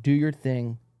channel. Do your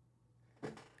thing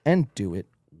and do it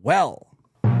well.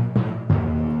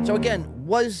 So again,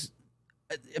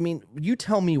 you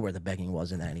tell me where the begging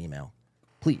was in that email.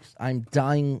 Please, I'm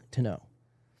dying to know.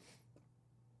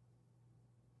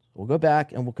 We'll go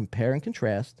back and we'll compare and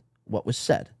contrast what was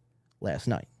said last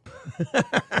night.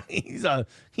 He's a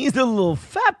little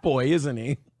fat boy, isn't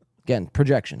he? Again,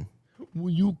 projection.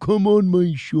 Will you come on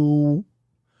my show?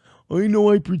 I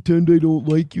know I pretend I don't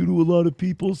like you to a lot of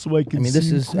people, so I can.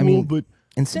 Cool, but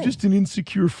insane. I'm just an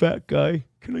insecure fat guy.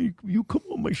 You come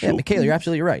on my show? Yeah, Michaela, you're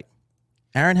absolutely right.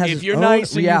 Aaron has. If you're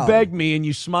nice and you beg me and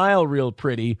you smile real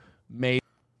pretty, maybe.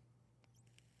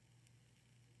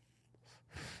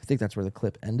 I think that's where the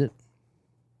clip ended.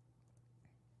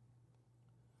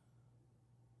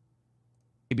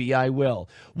 Maybe I will.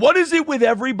 What is it with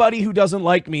everybody who doesn't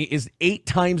like me is 8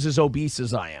 times as obese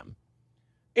as I am?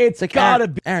 It's like, gotta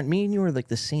be. Aaron, me and you are like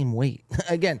the same weight.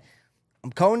 Again, I'm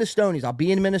going to Stoney's. I'll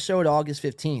be in Minnesota August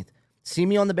 15th. See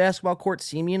me on the basketball court.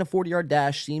 See me in a 40-yard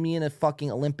dash. See me in a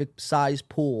fucking Olympic-sized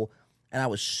pool. And I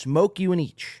will smoke you in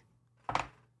each.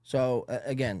 So,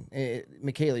 again,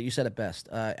 Michaela, you said it best.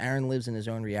 Aaron lives in his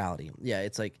own reality. Yeah,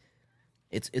 it's like,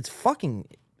 it's fucking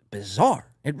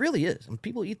bizarre. It really is. And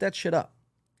people eat that shit up.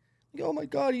 Like, oh, my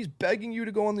God, he's begging you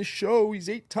to go on the show. He's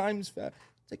 8 times fat.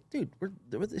 It's like, dude,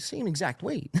 we're the same exact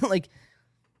weight. Like,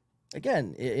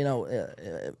 again,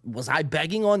 was I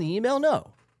begging on the email?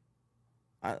 No.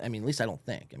 I mean, at least I don't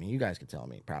think. I mean, you guys could tell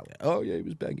me probably. Oh, yeah, he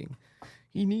was begging.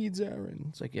 He needs Aaron.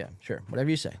 It's like, yeah, sure. Whatever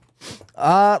you say.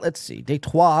 Let's see.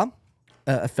 Detroit,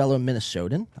 a fellow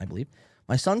Minnesotan, I believe.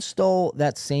 My son stole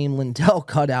that same Lindell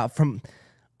cutout from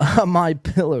my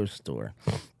pillow store.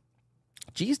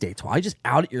 Jeez, Daytwa, I just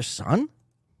outed your son?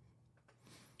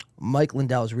 Mike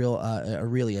Lindell is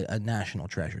really a national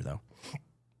treasure,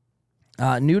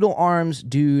 though. Noodle Arms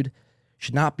dude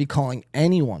should not be calling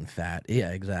anyone fat.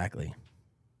 Yeah, exactly.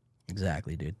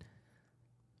 Exactly, dude.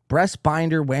 Breast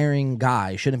binder wearing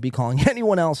guy shouldn't be calling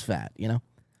anyone else fat, you know?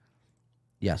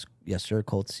 Yes, sir,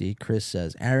 Colt C. Chris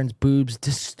says, Aaron's boobs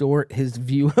distort his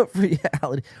view of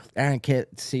reality. Aaron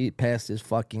can't see past his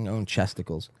fucking own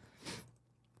chesticles.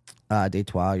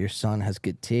 Detois, your son has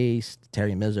good taste.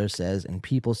 Terry Mizzo says, and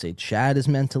people say Chad is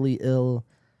mentally ill.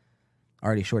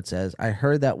 Artie Short says, I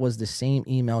heard that was the same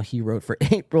email he wrote for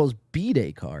April's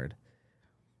B-Day card.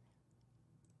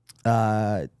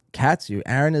 Katsu,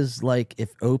 Aaron is like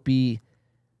if Opie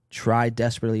tried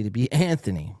desperately to be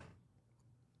Anthony.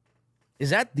 Is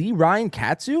that the Ryan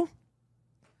Katsu?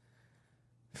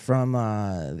 From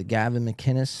the Gavin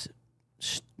McInnes,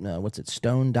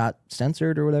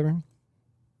 Stone.censored or whatever?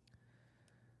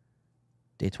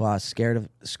 Detois scared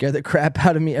the crap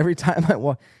out of me every time I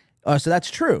walk. So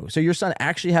that's true. So your son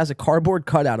actually has a cardboard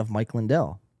cutout of Mike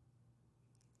Lindell.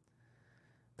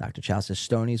 Dr. Chow says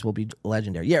Stonies will be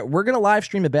legendary. Yeah, we're going to live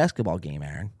stream a basketball game,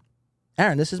 Aaron.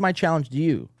 Aaron, this is my challenge to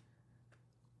you,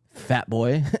 fat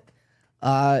boy.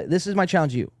 This is my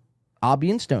challenge to you. I'll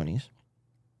be in Stonies.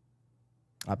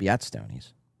 I'll be at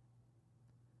Stonies.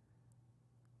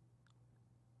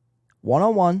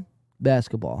 1-on-1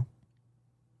 basketball.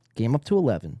 Game up to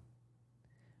 11.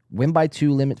 Win by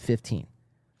 2, limit 15.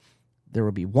 There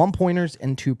will be 1-pointers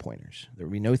and 2-pointers. There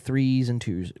will be no 3s and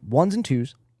 2s. 1s and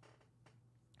 2s.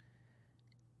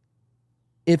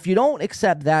 If you don't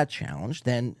accept that challenge,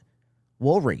 then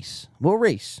we'll race. We'll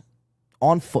race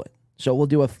on foot. So we'll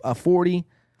do a 40,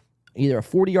 either a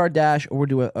 40-yard dash or we'll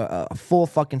do a full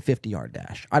fucking 50-yard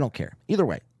dash. I don't care. Either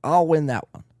way, I'll win that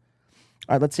one.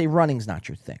 All right, let's say running's not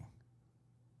your thing.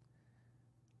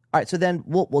 All right, so then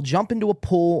we'll jump into a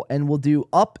pool and we'll do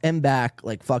up and back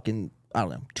like fucking, I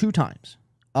don't know, 2 times.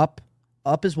 Up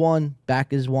is 1,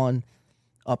 back is 1,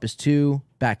 up is 2,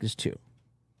 back is 2.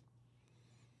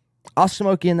 I'll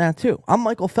smoke you in that too. I'm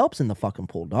Michael Phelps in the fucking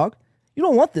pool, dog. You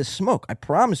don't want this smoke. I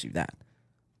promise you that.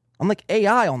 I'm like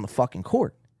AI on the fucking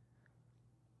court.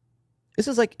 This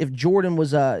is like if Jordan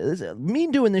was me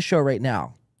doing this show right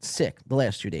now, sick the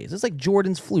last 2 days. It's like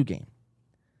Jordan's flu game.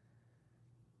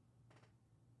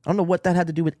 I don't know what that had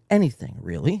to do with anything,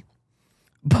 really.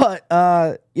 But,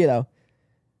 you know,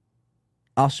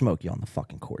 I'll smoke you on the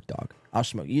fucking court, dog. I'll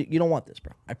smoke you. You don't want this,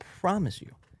 bro. I promise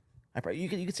you. You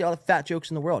can say all the fat jokes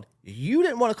in the world. You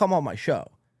didn't want to come on my show.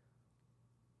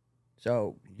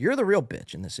 So you're the real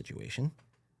bitch in this situation.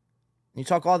 You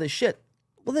talk all this shit.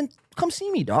 Well, then come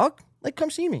see me, dog. Like, come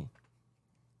see me.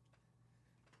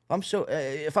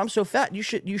 If I'm so fat, you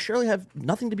surely have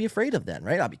nothing to be afraid of then,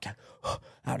 right? I'll be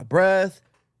out of breath,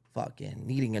 fucking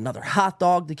needing another hot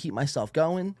dog to keep myself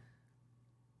going.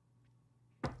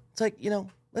 It's like, you know,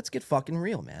 let's get fucking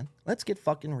real, man. Let's get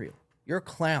fucking real. You're a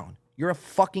clown. You're a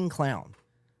fucking clown.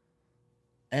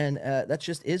 And that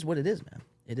just is what it is, man.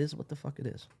 It is what the fuck it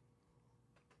is.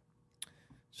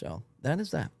 So that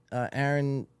is that.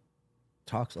 Aaron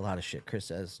talks a lot of shit. Chris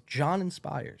says, John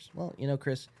inspires. Well, you know,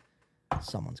 Chris,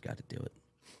 someone's got to do it.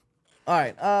 All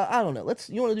right. I don't know.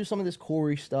 You want to do some of this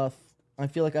Corey stuff? I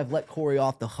feel like I've let Corey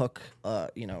off the hook,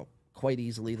 you know, quite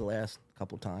easily the last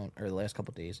couple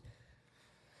days.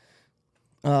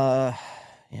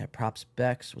 Yeah, props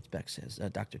Bex. What's Bex says?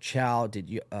 Dr. Chow, did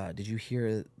you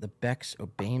hear the Bex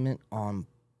obeyment on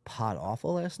Pod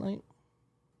Awful last night?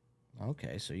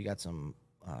 Okay, so you got some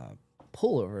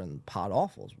pullover in Pod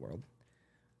Awful's world.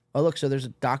 Oh, look, so there's a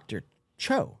Dr.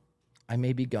 Cho. I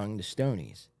may be going to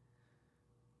Stonies.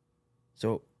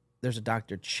 So there's a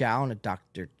Dr. Chow and a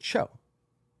Dr. Cho.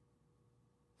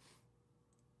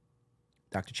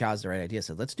 Dr. Chow's the right idea.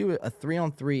 So let's do a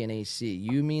 3-on-3 in AC.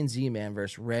 You, me, and Z-Man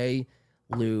versus Ray,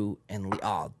 Lou, and Lee.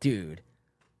 Oh, dude.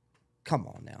 Come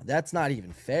on now. That's not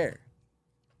even fair.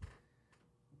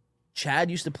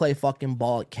 Chad used to play fucking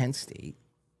ball at Kent State.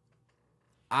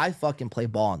 I fucking play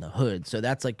ball in the hood, so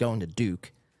that's like going to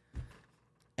Duke.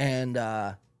 And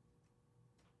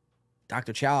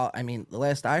Dr. Chow, I mean, the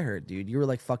last I heard, dude, you were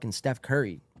like fucking Steph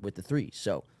Curry with the threes.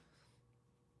 So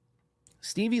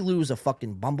Stevie Lou's a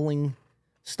fucking bumbling,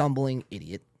 stumbling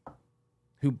idiot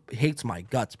who hates my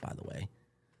guts, by the way.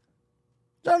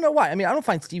 I don't know why. I mean, I don't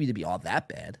find Stevie to be all that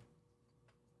bad.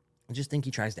 I just think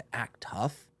he tries to act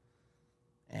tough.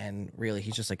 And really,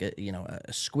 he's just like a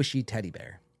squishy teddy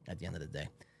bear at the end of the day.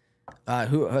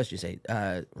 Who else did you say?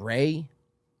 Ray,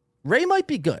 Ray might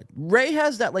be good. Ray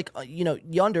has that, like,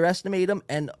 you underestimate him,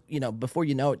 and, before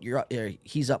you know it,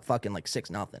 he's up fucking like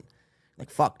 6-0. Like,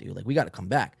 fuck, dude. Like, we got to come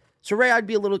back. So, Ray, I'd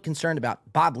be a little concerned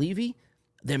about. Bob Levy,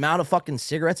 the amount of fucking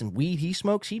cigarettes and weed he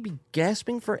smokes, he'd be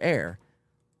gasping for air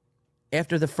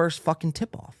after the first fucking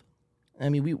tip-off. I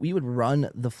mean, we would run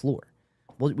the floor.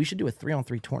 Well, we should do a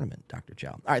 3-on-3 tournament, Dr.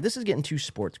 Chow. All right, this is getting too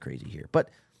sports crazy here, but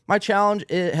my challenge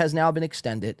has now been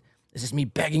extended. This is me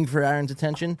begging for Aaron's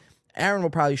attention. Aaron will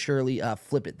probably surely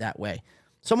flip it that way.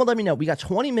 Someone let me know. We got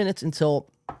 20 minutes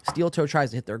until Steel Toe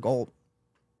tries to hit their goal.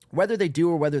 Whether they do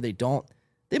or whether they don't,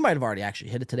 they might have already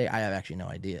actually hit it today. I have actually no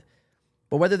idea.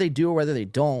 But whether they do or whether they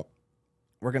don't,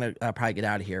 we're going to probably get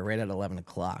out of here right at 11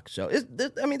 o'clock. So,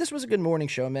 this was a good morning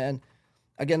show, man.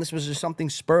 Again, this was just something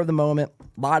spur of the moment.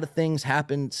 A lot of things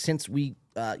happened since we,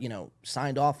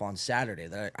 signed off on Saturday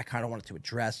that I kind of wanted to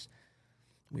address.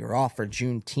 We were off for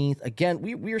Juneteenth. Again,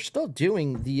 we are still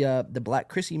doing the Black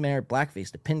Chrissy Mayer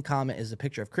blackface. The pinned comment is a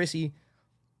picture of Chrissy,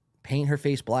 paint her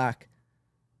face black,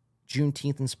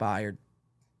 Juneteenth inspired,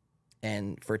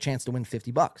 and for a chance to win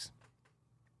 $50.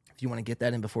 If you want to get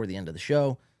that in before the end of the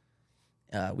show,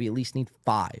 we at least need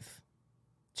 5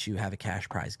 to have a cash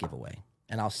prize giveaway.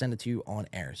 And I'll send it to you on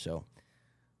air. So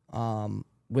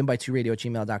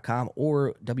winby2radio@gmail.com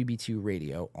or WB2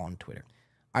 Radio on Twitter.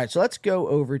 All right, so let's go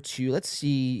over to, let's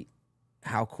see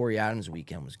how Corey Adams'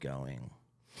 weekend was going.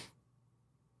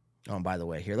 Oh, and by the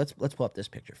way, here, let's pull up this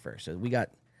picture first. So we got,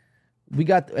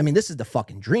 I mean, this is the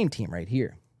fucking dream team right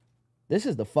here. This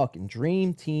is the fucking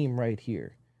dream team right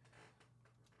here.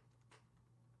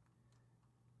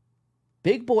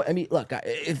 Big boy, I mean, look,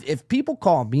 if people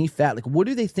call me fat, like, what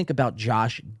do they think about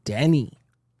Josh Denny?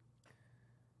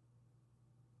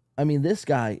 I mean, this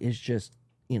guy is just,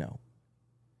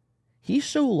 he's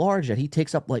so large that he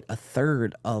takes up like a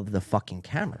third of the fucking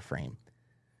camera frame.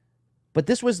 But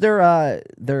this was their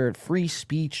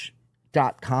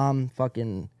freespeech.com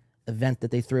fucking event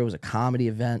that they threw. It was a comedy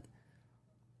event.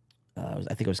 I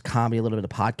think it was comedy, a little bit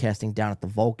of podcasting down at the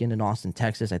Vulcan in Austin,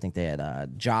 Texas. I think they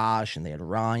had Josh and they had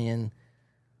Ryan,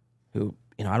 who,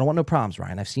 I don't want no problems,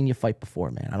 Ryan. I've seen you fight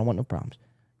before, man. I don't want no problems.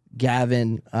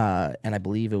 Gavin, and I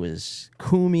believe it was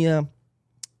Kumia.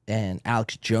 And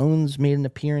Alex Jones made an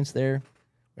appearance there.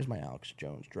 Where's my Alex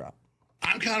Jones drop?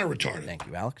 I'm kind of retarded. Thank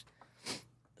you, Alex.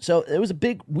 So it was a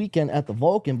big weekend at the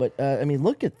Vulcan, but I mean,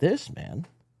 look at this, man.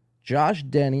 Josh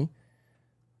Denny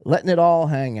letting it all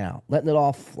hang out, letting it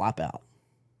all flop out.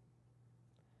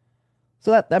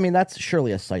 So that's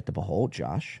surely a sight to behold,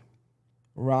 Josh.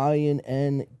 Ryan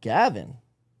and Gavin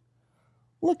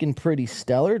looking pretty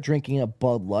stellar, drinking a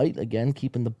Bud Light. Again,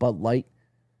 keeping the Bud Light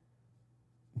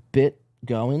bit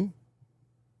going.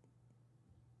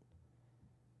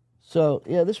 So,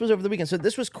 yeah, this was over the weekend. So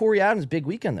this was Corey Adams' big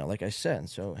weekend, though, like I said.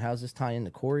 So how's this tie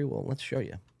into Corey? Well, let's show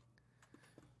you.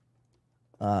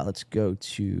 Let's go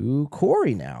to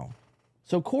Corey now.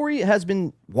 So Corey has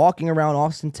been walking around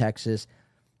Austin, Texas.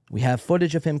 We have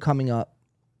footage of him coming up,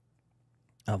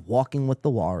 of walking with the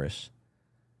walrus.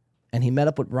 And he met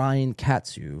up with Ryan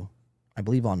Katsu, I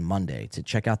believe on Monday, to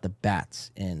check out the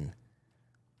bats in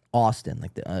Austin,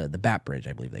 like the Bat Bridge,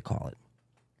 I believe they call it.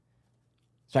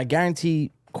 So I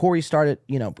guarantee Corey started,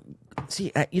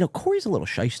 Corey's a little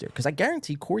shyster, because I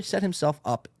guarantee Corey set himself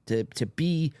up to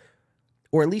be,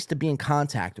 or at least to be in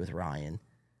contact with Ryan,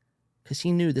 because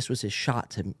he knew this was his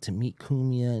shot to meet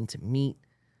Kumia and to meet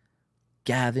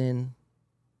Gavin.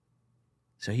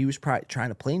 So he was probably trying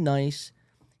to play nice.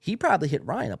 He probably hit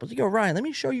Ryan up. I was like, yo, Ryan, let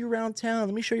me show you around town.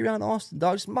 Let me show you around Austin,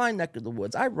 dog. It's my neck of the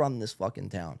woods. I run this fucking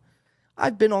town.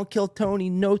 I've been on Kill Tony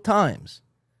no times.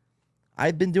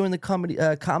 I've been doing the comedy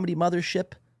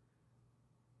mothership.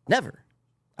 Never.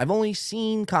 I've only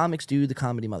seen comics do the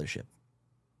comedy mothership.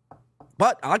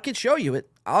 But I could show you it.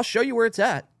 I'll show you where it's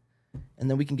at. And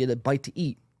then we can get a bite to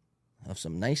eat of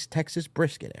some nice Texas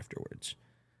brisket afterwards.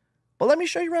 But let me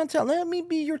show you around town. Let me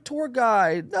be your tour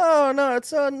guide. No,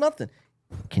 it's nothing.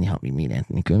 Can you help me meet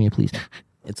Anthony Cumia, please?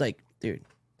 It's like, dude,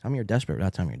 tell me you're desperate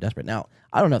without telling me you're desperate. Now,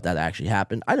 I don't know if that actually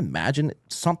happened. I'd imagine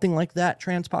something like that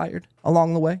transpired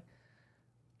along the way.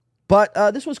 But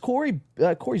this was Corey's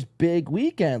big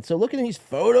weekend. So look at him. He's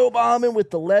photobombing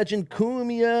with the legend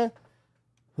Cumia.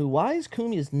 Why is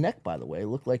Cumia's neck, by the way,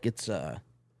 look like it's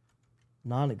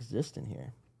non-existent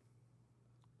here?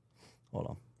 Hold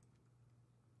on.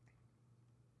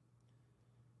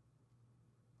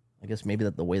 I guess maybe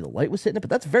that the way the light was hitting it, but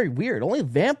that's very weird. Only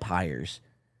vampires,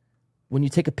 when you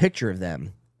take a picture of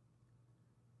them,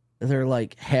 they're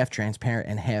like half transparent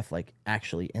and half like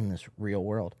actually in this real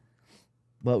world.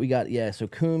 But we got, so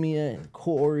Cumia and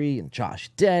Corey and Josh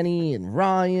Denny and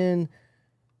Ryan.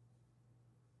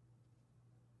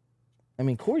 I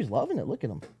mean, Corey's loving it. Look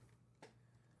at him.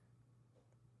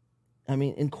 I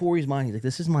mean, in Corey's mind, he's like,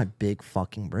 this is my big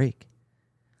fucking break.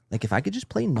 Like, if I could just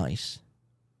play nice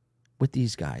with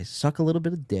these guys, suck a little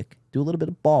bit of dick, do a little bit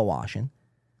of ball washing,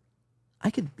 I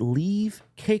could leave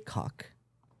K-Cock.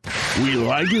 We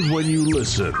like it when you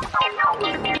listen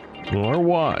or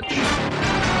watch.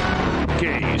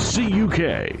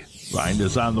 KCUK. Find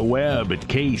us on the web at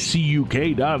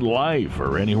kcuk.life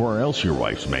or anywhere else your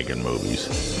wife's making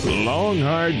movies. Long,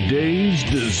 hard days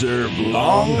deserve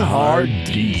long, hard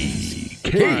deeds.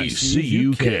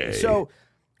 KCUK. So,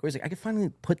 Corey's like, I could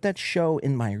finally put that show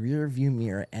in my rear view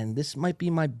mirror, and this might be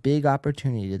my big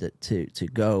opportunity to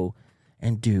go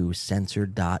and do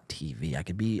censored.tv. I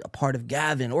could be a part of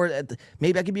Gavin, or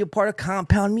maybe I could be a part of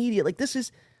Compound Media. Like, this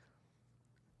is...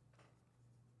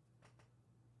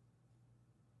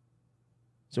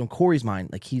 So in Corey's mind,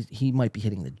 like he might be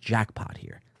hitting the jackpot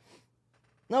here.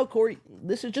 No, Corey,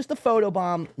 this is just a photo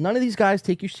bomb. None of these guys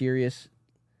take you serious.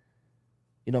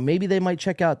 You know, maybe they might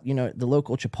check out, you know, the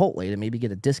local Chipotle to maybe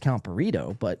get a discount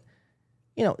burrito, but,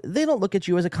 you know, they don't look at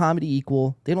you as a comedy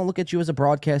equal. They don't look at you as a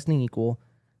broadcasting equal.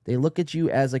 They look at you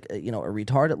as, like, you know, a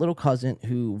retarded little cousin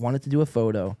who wanted to do a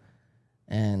photo,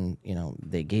 and, you know,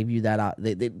 they gave you that.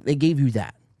 They gave you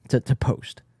that to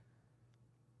post.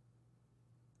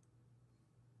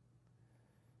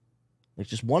 It's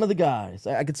just one of the guys.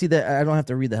 I could see that. I don't have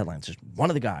to read the headlines. Just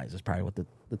one of the guys is probably what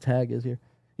the tag is here.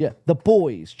 Yeah, the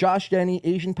boys. Josh Denny,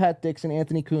 Asian Pat Dixon,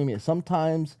 Anthony Cumia.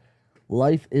 Sometimes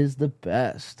life is the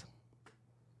best.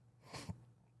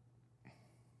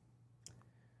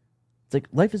 It's like,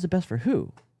 life is the best for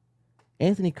who?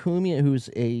 Anthony Cumia, who's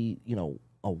a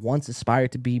once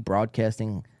aspired to be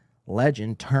broadcasting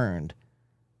legend turned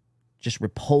just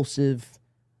repulsive,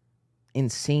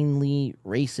 insanely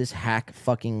racist hack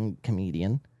fucking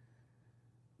comedian.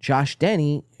 Josh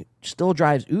Denny still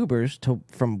drives Ubers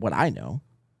from what I know.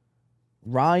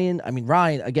 Ryan,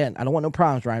 again, I don't want no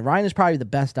problems, Ryan. Ryan is probably the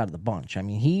best out of the bunch. I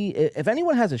mean, if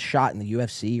anyone has a shot in the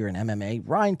UFC or in MMA,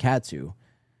 Ryan Katsu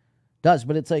does.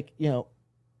 But it's like, you know,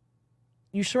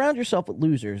 you surround yourself with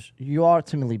losers, you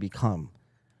ultimately become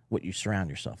what you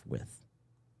surround yourself with.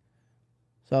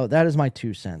 So that is my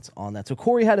 2 cents on that. So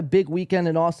Corey had a big weekend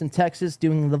in Austin, Texas,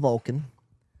 doing the Vulcan.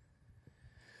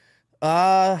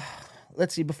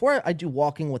 Let's see. Before I do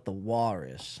Walking with the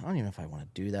Walrus, I don't even know if I want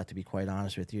to do that, to be quite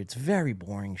honest with you. It's very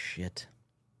boring shit.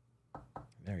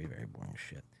 Very, very boring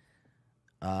shit.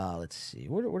 Let's see.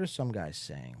 What are some guys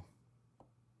saying?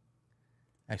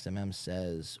 XMM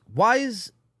says, why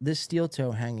is this steel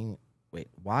toe hanging... Wait,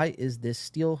 why is this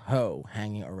steel hoe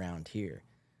hanging around here?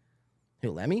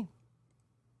 Who, Lemmy?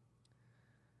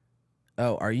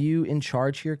 Oh, are you in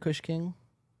charge here, Kush King?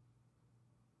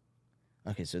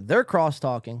 Okay, so they're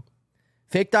cross-talking.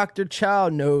 Fake Dr. Chow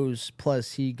knows,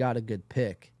 plus he got a good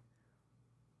pick.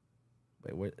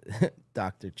 Wait, what?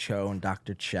 Dr. Cho and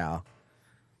Dr. Chow.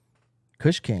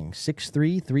 Kush King,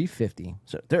 6'3", 350.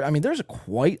 So there's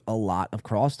quite a lot of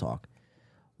crosstalk.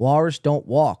 Walrus don't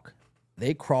walk.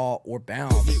 They crawl or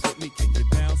bounce.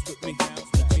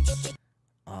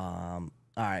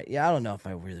 All right, yeah, I don't know if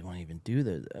I really want to even do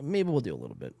this. Maybe we'll do a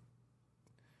little bit.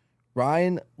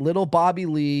 Ryan, Little Bobby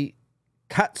Lee,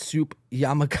 Katsup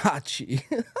Yamagachi.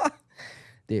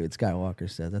 David Skywalker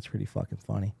said that's pretty fucking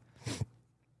funny.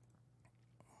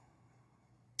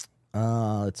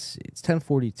 Let's see. It's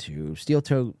 10:42. Steel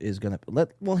Toe is gonna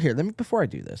let me before I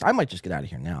do this. I might just get out of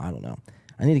here now. I don't know.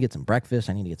 I need to get some breakfast.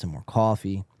 I need to get some more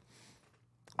coffee.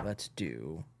 Let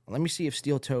me see if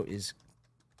Steel Toe is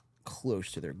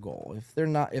close to their goal. If they're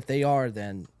not, if they are,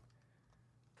 then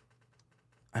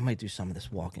I might do some of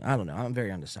this walking. I don't know. I'm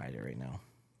very undecided right now.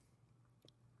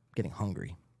 Getting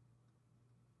hungry.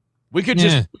 We could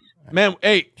just, man,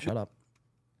 hey. Shut up.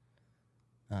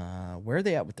 Where are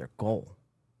they at with their goal?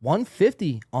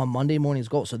 150 on Monday morning's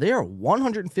goal. So they are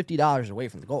 $150 away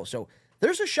from the goal. So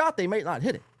there's a shot they might not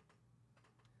hit it.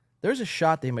 There's a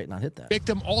shot they might not hit that.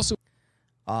 Victim also.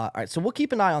 All right, so we'll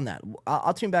keep an eye on that.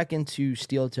 I'll tune back into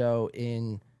Steel Toe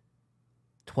in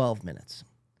 12 minutes.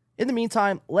 In the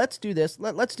meantime, let's do this.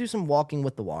 Let's do some Walking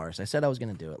with the Walrus. I said I was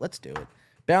going to do it. Let's do it.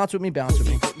 Bounce with me, bounce with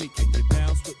me.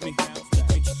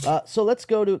 So let's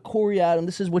go to Corey Adam.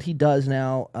 This is what he does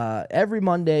now. Every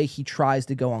Monday, he tries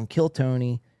to go on Kill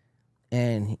Tony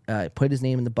and put his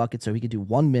name in the bucket so he could do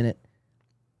 1 minute.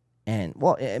 And,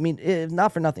 well, I mean,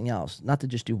 not for nothing else, not to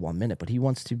just do 1 minute, but he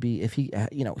wants to be, he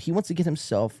wants to get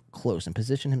himself close and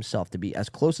position himself to be as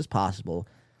close as possible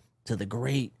to the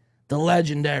great, the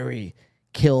legendary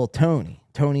Kill Tony.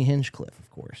 Tony Hinchcliffe,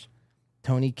 of course.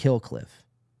 Tony Killcliffe.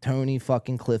 Tony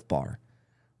fucking Cliff Bar.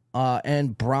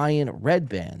 And Brian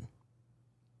Redband.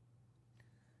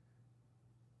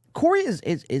 Corey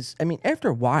is. I mean, after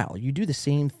a while, you do the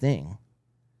same thing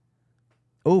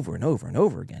over and over and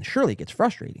over again. Surely it gets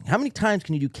frustrating. How many times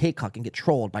can you do K-Cuck and get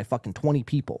trolled by fucking 20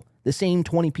 people? The same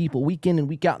 20 people week in and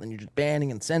week out, and then you're just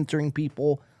banning and censoring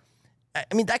people. I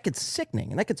mean, that gets sickening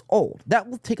and that gets old. That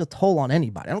will take a toll on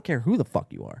anybody. I don't care who the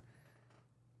fuck you are.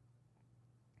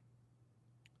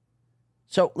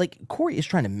 So, like, Corey is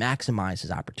trying to maximize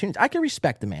his opportunities. I can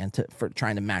respect the man for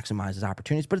trying to maximize his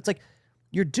opportunities, but it's like,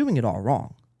 you're doing it all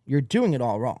wrong. You're doing it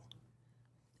all wrong.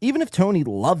 Even if Tony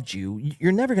loved you,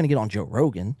 you're never going to get on Joe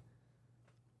Rogan.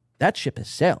 That ship has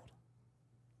sailed.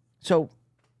 So,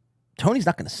 Tony's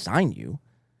not going to sign you.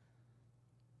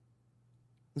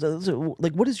 So,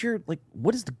 like, what is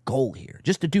the goal here?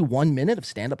 Just to do 1 minute of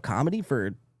stand-up comedy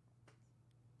for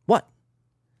what?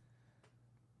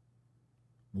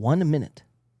 1 minute.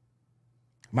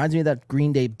 Reminds me of that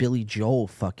Green Day Billy Joel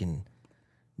fucking.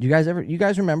 You guys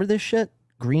remember this shit?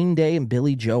 Green Day and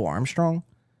Billy Joe Armstrong,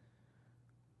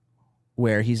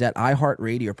 where he's at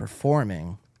iHeartRadio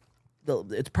performing.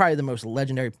 It's probably the most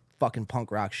legendary fucking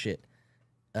punk rock shit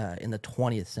in the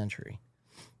 20th century,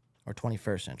 or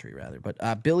 21st century rather.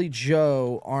 But Billy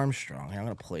Joe Armstrong. I'm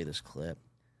gonna play this clip.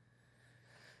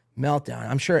 Meltdown.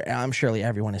 I'm surely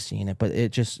everyone has seen it, but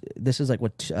this is like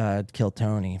what killed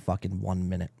Tony. Fucking 1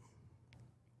 minute.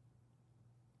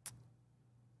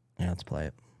 Yeah, let's play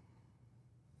it.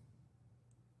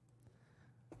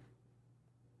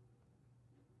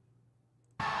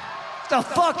 The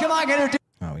fuck am I gonna do?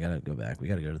 Oh, we gotta go back. We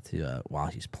gotta go to while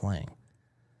he's playing.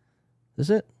 Is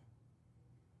it?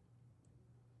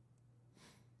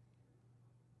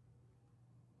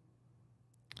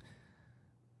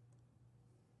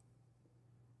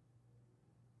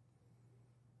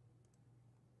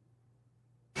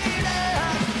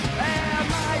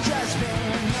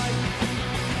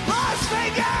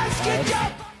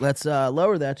 Let's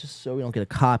lower that just so we don't get a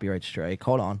copyright strike.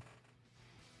 Hold on.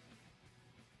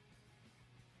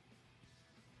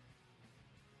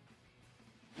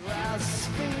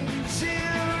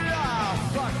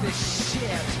 Fuck this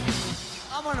shit.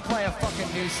 I'm gonna play a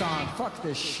fucking new song. Fuck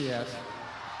this shit.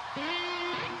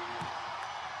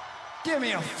 Give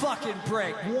me a fucking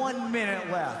break. 1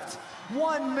 minute left.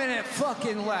 1 minute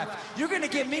fucking left. You're gonna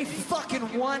give me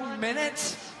fucking 1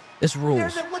 minute? This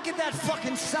rules. Look at that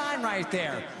fucking sign right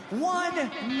there.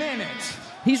 1 minute.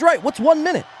 He's right. What's 1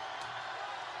 minute?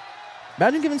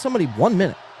 Imagine giving somebody 1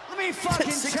 minute. Let me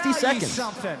fucking 60 tell seconds. you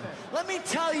something. Let me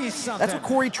tell you something. That's what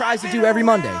Corey tries to do every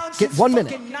Monday. Get 1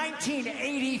 minute. Fucking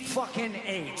 1980 fucking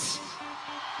 8.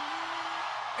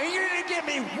 And you're gonna give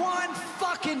me 1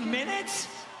 fucking minute?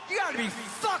 You gotta be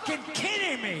fucking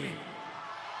kidding me.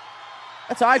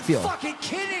 That's how I feel. Fucking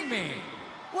kidding me.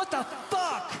 What the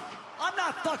fuck? I'm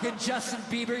not fucking Justin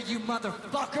Bieber, you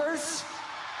motherfuckers.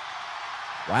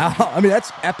 Wow. I mean,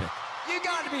 that's epic. You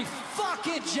gotta be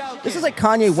fucking joking. This is like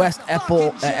Kanye West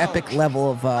epic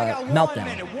level of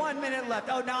meltdown. 1 minute left.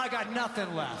 Oh, now I got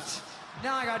nothing left.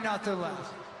 Now I got nothing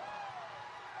left.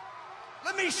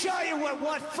 Let me show you what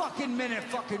 1 fucking minute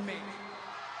fucking means.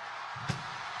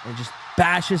 And just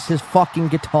bashes his fucking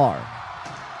guitar.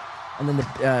 And then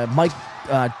the Mike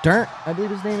Dirnt, I believe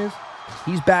his name is,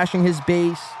 he's bashing his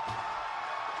bass.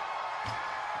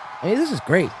 I mean, this is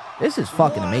great. This is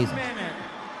fucking amazing. 1 minute.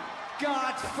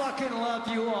 God fucking love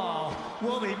you all.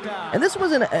 We'll be back. And this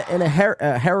was in a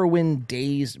heroin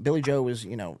days. Billy Joe was,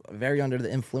 very under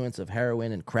the influence of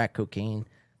heroin and crack cocaine,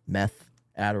 meth,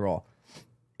 Adderall.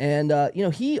 And,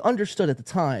 he understood at the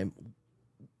time,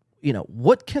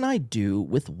 what can I do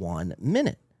with 1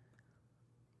 minute?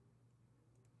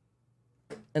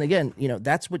 And again,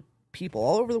 that's what people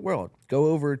all over the world go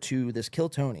over to this Kill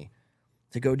Tony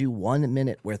to go do 1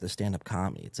 minute worth of stand-up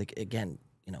comedy. It's like, again,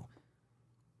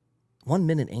 1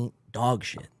 minute ain't dog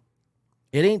shit.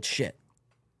 It ain't shit.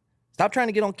 Stop trying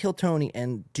to get on Kill Tony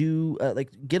and do,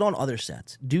 get on other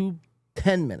sets. Do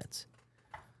 10 minutes.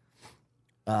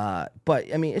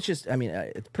 But, I mean,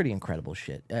 it's pretty incredible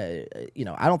shit. I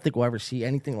don't think we'll ever see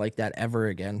anything like that ever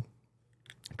again.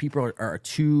 People are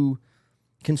too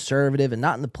conservative, and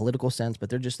not in the political sense, but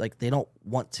they're just like, they don't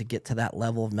want to get to that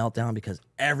level of meltdown because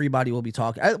everybody will be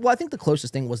talking. I think the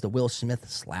closest thing was the Will Smith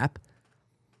slap.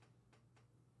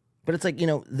 But it's like,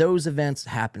 those events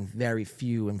happen very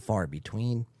few and far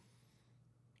between.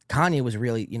 Kanye was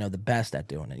really, the best at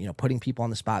doing it, putting people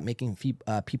on the spot, making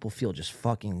people feel just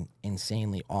fucking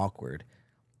insanely awkward.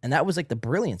 And that was like the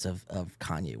brilliance of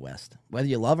Kanye West. Whether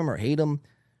you love him or hate him,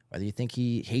 whether you think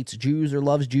he hates Jews or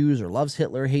loves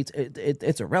Hitler, hates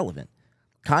it's irrelevant.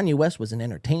 Kanye West was an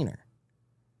entertainer.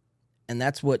 And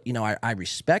that's what, I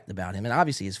respect about him. And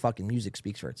obviously his fucking music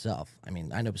speaks for itself. I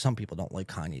mean, I know some people don't like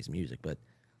Kanye's music, but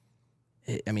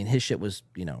I mean, his shit was,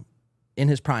 in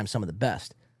his prime, some of the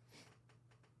best.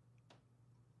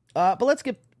 But let's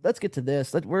get to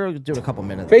this. We're doing a couple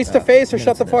minutes. Face to face or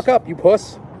shut the fuck up, you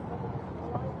puss.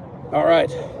 All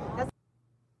right.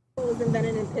 Was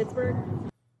invented in Pittsburgh.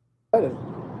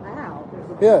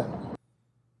 Wow. Yeah.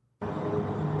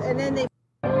 And then they.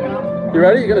 You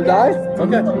ready? You gonna die?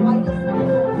 Okay.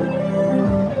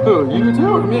 Who? You too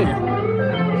or me?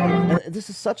 This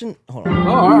is such an. Hold on.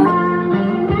 Oh, all right.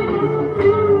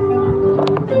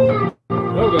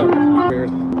 Okay. Weird.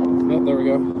 Oh, there we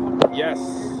go. Yes.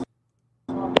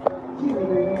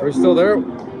 Are we still there?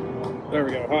 There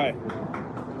we go. Hi.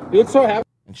 You look so happy.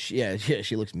 And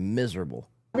she looks miserable.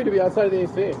 Happy to be outside of the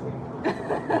AC.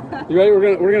 You ready?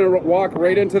 We're gonna walk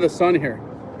right into the sun here.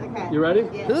 Okay. You ready?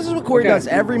 Yeah. So this is what Corey does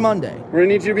every Monday. We're gonna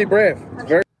need you to be brave.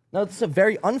 No, it's a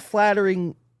very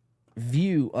unflattering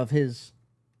view of his.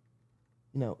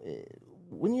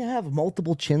 When you have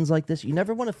multiple chins like this, you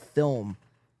never want to film.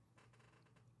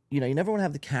 You never want to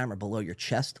have the camera below your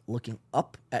chest, looking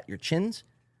up at your chins.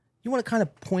 You want to kind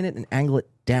of point it and angle it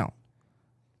down.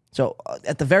 So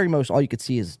at the very most, all you could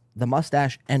see is the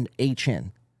mustache and a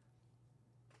chin.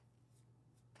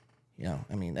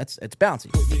 It's bouncy.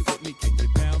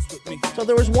 So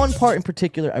there was one part in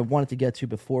particular I wanted to get to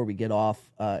before we get off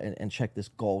and check this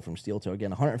goal from Steel Toe.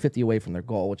 Again, 150 away from their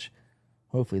goal, which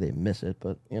hopefully they miss it,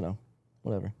 but,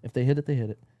 whatever. If they hit it, they hit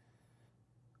it.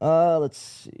 Let's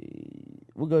see.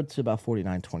 We'll go to about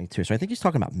 49-22. So I think he's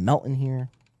talking about Melton here,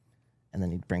 and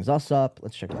then he brings us up.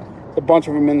 Let's check it out. A bunch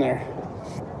of them in there.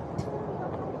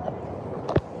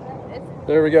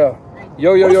 There we go.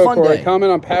 Yo, Corey. Day.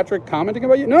 Comment on Patrick commenting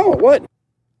about you? No, what?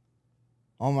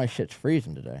 All my shit's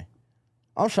freezing today.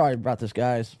 I'm sorry about this,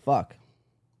 guys. Fuck.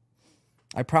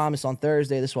 I promise on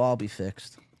Thursday this will all be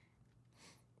fixed.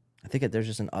 I think there's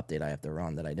just an update I have to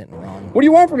run that I didn't run. What do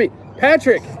you want from me?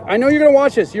 Patrick, I know you're going to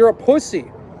watch this. You're a pussy.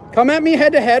 Come at me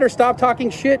head to head or stop talking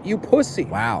shit, you pussy.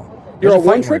 Wow. You're a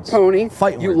one-trick pony.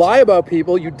 You lie about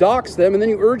people, you dox them, and then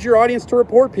you urge your audience to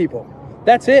report people.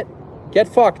 That's it. Get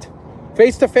fucked.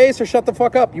 Face to face or shut the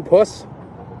fuck up, you puss.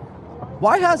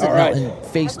 Why hasn't Melton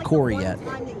faced Corey yet?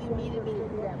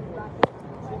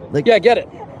 Yeah, get it.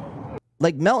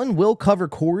 Like, Melton will cover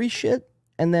Corey shit,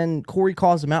 and then Corey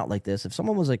calls him out like this. If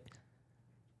someone was like,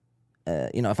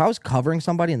 if I was covering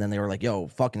somebody and then they were like, yo,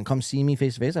 fucking come see me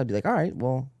face to face, I'd be like, all right,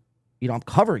 well, I'm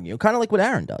covering you. Kind of like what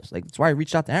Aaron does. Like, that's why I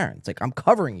reached out to Aaron. It's like, I'm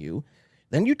covering you.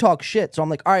 Then you talk shit. So I'm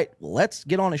like, all right, let's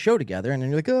get on a show together. And then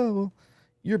you're like, oh, well,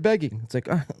 you're begging. It's like,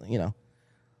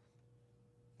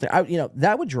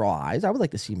 that would draw eyes. I would like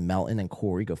to see Melton and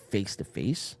Corey go face to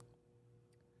face.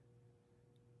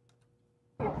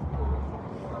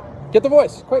 Get the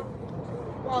voice, quick.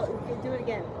 Well, do it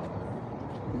again.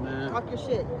 Nah. Talk your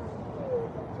shit.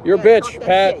 You're a bitch,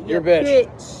 Pat. You're a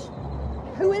bitch.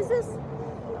 Who is this?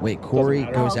 Wait, Corey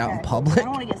goes out in public? I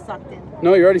don't want to get sucked in.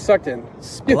 No, you're already sucked in.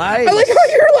 Splice. I like how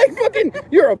you're like fucking,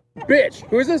 you're a bitch.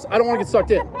 Who is this? I don't want to get sucked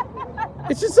in.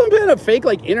 It's just some kind of fake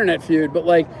like internet feud, but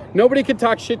like nobody can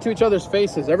talk shit to each other's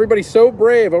faces. Everybody's so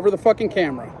brave over the fucking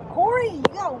camera. Corey, you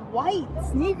got white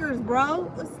sneakers,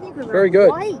 bro. The sneakers are Very good.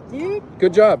 white, dude.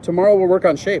 Good job. Tomorrow we'll work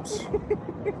on shapes.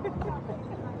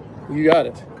 You got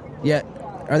it. Yeah.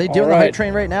 Are they doing the hype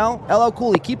train right now? LL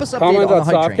Cooley, keep us updated Comment on on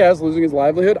the hype train. Softcast losing his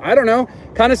livelihood. I don't know.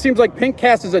 Kind of seems like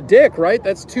Pinkcast is a dick, right?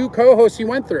 That's two co-hosts he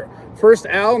went through. First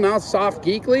Al, now Soft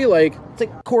Geekly. Like, it's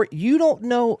like, Corey, you don't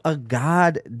know a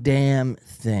goddamn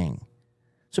thing.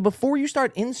 So before you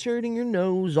start inserting your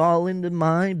nose all into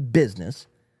my business,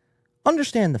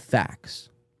 understand the facts.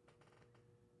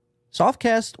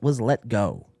 Softcast was let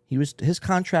go. His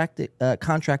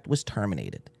contract was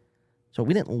terminated. So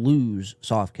we didn't lose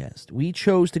Softcast. We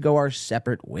chose to go our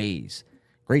separate ways.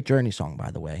 Great Journey song,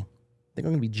 by the way. I think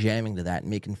I'm going to be jamming to that and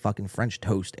making fucking French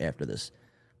toast after this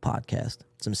podcast.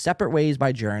 Some Separate Ways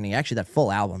by Journey. Actually, that full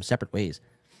album, Separate Ways.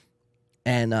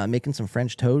 And making some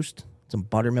French toast, some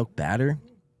buttermilk batter.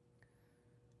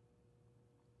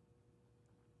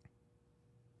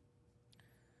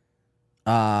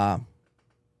 Yeah,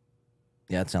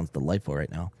 it sounds delightful right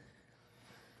now.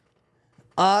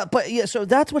 But yeah, so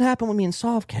that's what happened with me and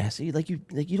Softcast.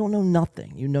 You don't know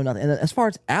nothing. You know nothing. And as far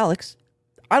as Alex,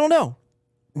 I don't know.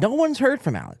 No one's heard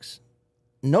from Alex.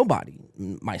 Nobody.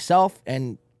 Myself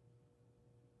and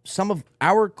some of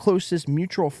our closest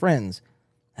mutual friends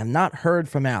have not heard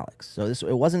from Alex. So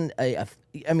it wasn't I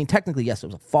mean, technically, yes, it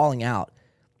was a falling out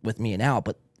with me and Al,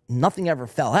 but nothing ever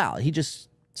fell out. He just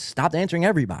stopped answering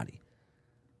everybody.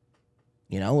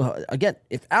 Again,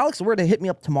 if Alex were to hit me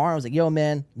up tomorrow, I was like, yo,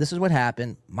 man, this is what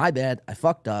happened. My bad. I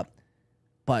fucked up.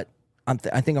 But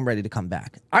I think I'm ready to come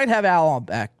back. I'd have Al on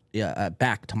back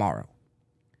tomorrow.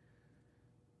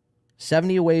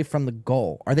 70 away from the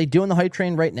goal. Are they doing the hype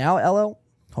train right now, LL?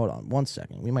 Hold on 1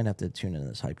 second. We might have to tune into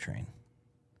this hype train.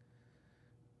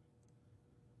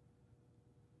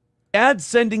 Dad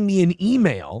sending me an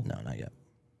email. No, not yet.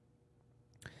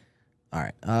 All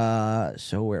right.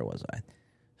 So where was I?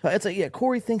 So it's like, yeah,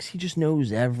 Corey thinks he just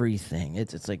knows everything.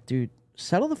 It's like, dude,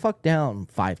 settle the fuck down,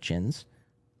 Five Chins,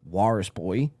 Walrus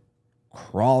Boy,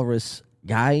 Crawlrus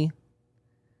Guy,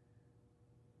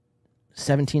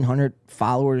 1,700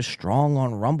 followers strong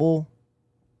on Rumble,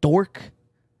 Dork.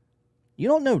 You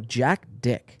don't know Jack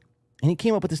Dick. And he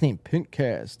came up with this name,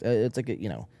 Pinkcast. It's like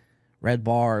a, red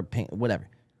bar, pink, whatever.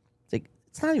 It's like,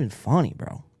 it's not even funny,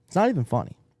 bro. It's not even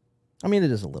funny. I mean,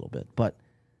 it is a little bit, but,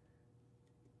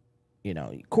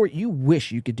 Corey, you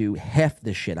wish you could do half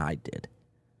the shit I did.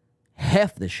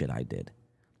 Half the shit I did.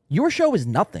 Your show is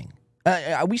nothing.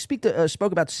 We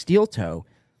spoke about Steel Toe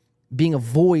being a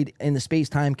void in the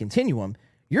space-time continuum.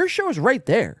 Your show is right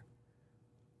there.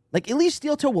 Like, at least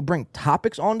Steel Toe will bring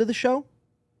topics onto the show.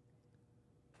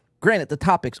 Granted, the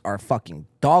topics are fucking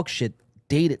dog shit,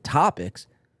 dated topics.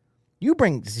 You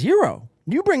bring zero.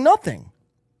 You bring nothing.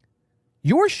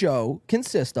 Your show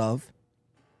consists of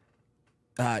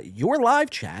your live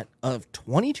chat of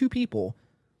 22 people,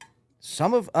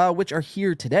 some of which are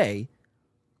here today,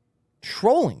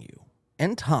 trolling you,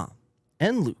 and Tom,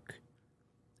 and Luke,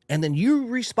 and then you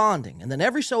responding, and then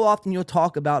every so often you'll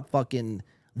talk about fucking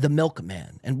the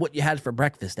milkman and what you had for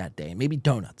breakfast that day, and maybe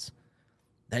donuts.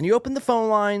 Then you open the phone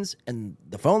lines, and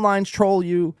the phone lines troll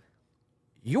you.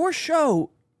 Your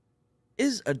show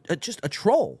is just a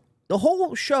troll. The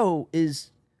whole show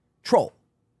is troll.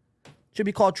 Should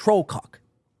be called troll cock.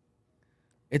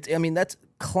 That's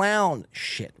clown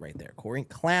shit right there, Corey.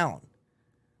 Clown.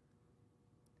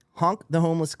 Honk the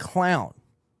homeless clown.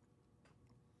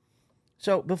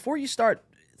 So before you start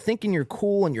thinking you're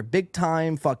cool and you're big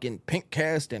time fucking pink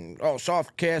cast and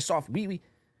soft cast, soft wee wee,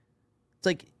 it's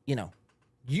like,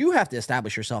 you have to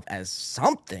establish yourself as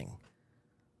something.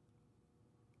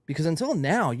 Because until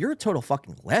now, you're a total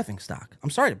fucking laughingstock. I'm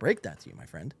sorry to break that to you, my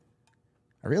friend.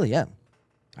 I really am.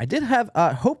 I did have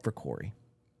hope for Corey.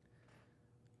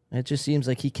 It just seems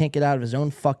like he can't get out of his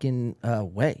own fucking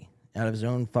way. Out of his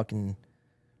own fucking...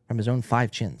 From his own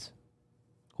 5 chins.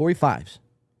 Corey 5s.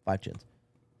 5 chins.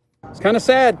 It's kind of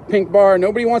sad, Pink Bar.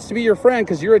 Nobody wants to be your friend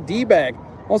because you're a D-bag.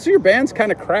 Also, your band's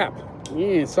kind of crap.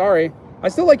 Yeah, sorry. I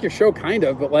still like your show, kind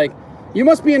of, but you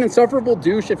must be an insufferable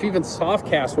douche if even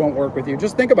Softcast won't work with you.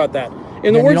 Just think about that.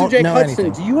 In the words of Jake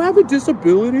Hudson, do you have a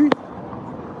disability?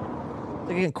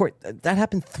 Again, Corey, that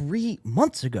happened 3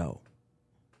 months ago.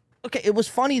 Okay, it was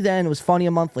funny then. It was funny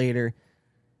a month later.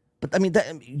 But,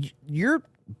 your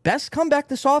best comeback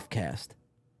to Softcast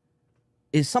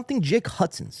is something Jake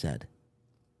Hudson said.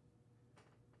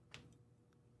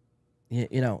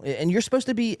 And you're supposed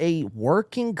to be a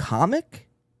working comic?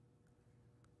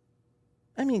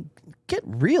 Get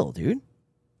real, dude.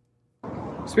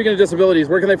 Speaking of disabilities,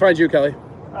 where can they find you, Kelly?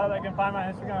 They can find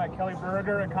my Instagram at Kelly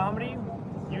Berger Comedy,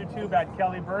 YouTube at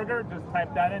Kelly Berger. Just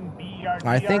type that in, B-E-R-G-R.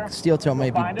 I think Steel Toe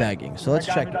might be begging, so let's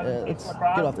check. Let's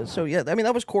get off this. So, yeah,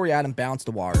 that was Corey Adam bounced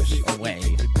the wires away.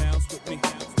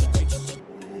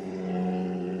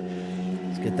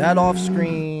 Let's get that off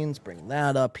screen. Let's bring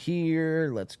that up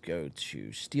here. Let's go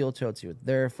to Steel Toe, see what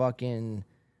they're fucking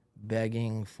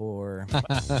begging for.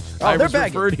 I was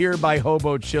referred here by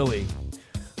Hobo Chili.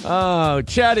 Oh,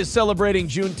 Chad is celebrating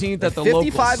Juneteenth at the local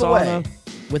 55 sauna. away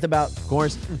with about, of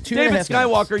course, 2.5 David minutes.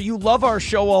 Skywalker, you love our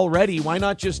show already. Why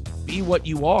not just be what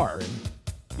you are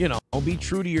and, be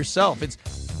true to yourself? It's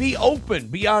be open,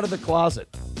 be out of the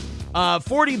closet.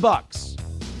 $40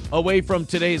 away from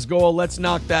today's goal. Let's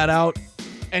knock that out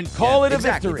and call it a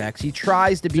victory. Bex. He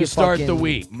tries to be a start fucking the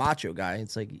week. macho guy.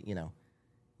 It's like,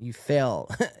 you fail.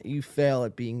 You fail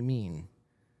at being mean.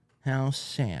 How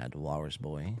sad, Walrus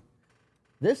Boy.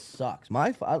 This sucks.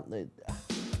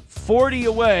 40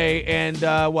 away and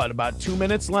about 2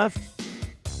 minutes left?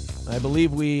 I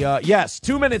believe we, yes,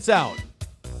 2 minutes out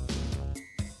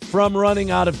from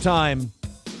running out of time.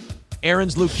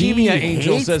 Aaron's Leukemia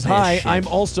Angel says, hi, shit. I'm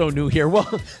also new here.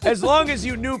 Well, as long as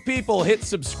you new people hit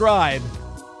subscribe,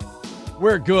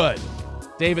 we're good.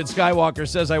 David Skywalker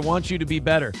says, I want you to be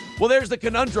better. Well, there's the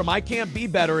conundrum. I can't be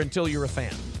better until you're a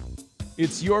fan.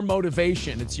 It's your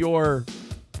motivation. It's your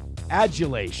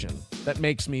adulation that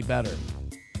makes me better.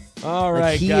 All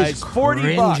right, guys.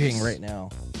 $40 right now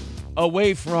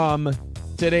away from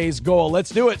today's goal. Let's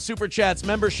do it. Super Chats,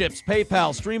 memberships,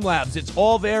 PayPal, Streamlabs. It's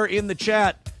all there in the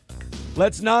chat.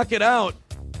 Let's knock it out.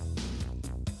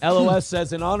 LOS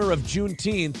says, in honor of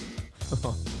Juneteenth,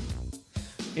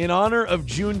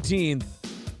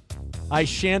 I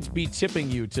shan't be tipping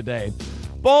you today.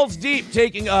 Balls Deep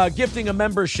gifting a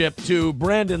membership to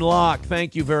Brandon Locke.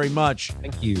 Thank you very much.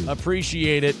 Thank you.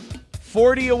 Appreciate it.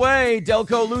 40 away.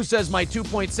 Delco Lou says my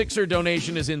 2.6er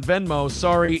donation is in Venmo.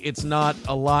 Sorry, it's not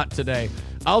a lot today.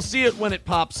 I'll see it when it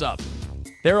pops up.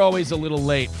 They're always a little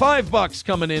late. $5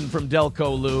 coming in from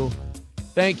Delco Lou.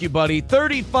 Thank you, buddy.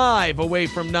 35 away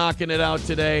from knocking it out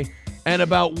today. And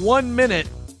about 1 minute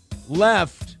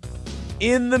left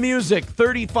in the music.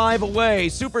 35 away.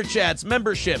 Super chats,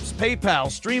 memberships, PayPal,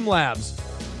 Streamlabs.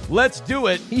 Let's do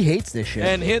it. He hates this shit.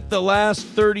 And hit the last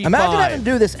 35. Imagine having to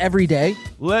do this every day.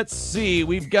 Let's see.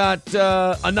 We've got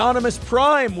Anonymous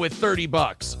Prime with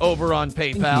 $30 over on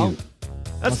PayPal.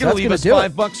 That's going to leave us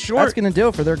 $5 short. That's going to do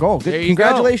it for their goal. Good. There you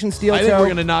Congratulations, go. Steel Toe. I think we're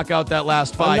going to knock out that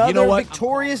last 5. Another you know what?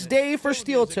 victorious day for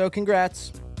Steel Toe.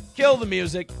 Congrats. Kill the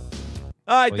music.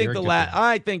 I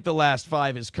think the last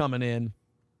 5 is coming in.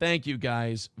 Thank you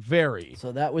guys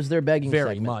So that was their begging very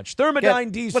segment. much. Thermodyne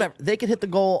Diesel. Whatever. They could hit the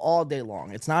goal all day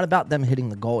long. It's not about them hitting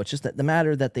the goal. It's just that the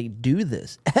matter that they do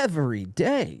this every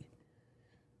day.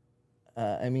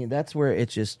 I mean, that's where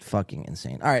it's just fucking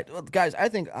insane. All right, well, guys, I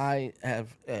think I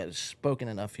have spoken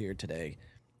enough here today.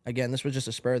 Again, this was just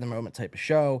a spur-of-the-moment type of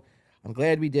show. I'm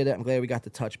glad we did it. I'm glad we got to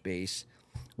touch base.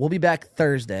 We'll be back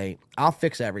Thursday. I'll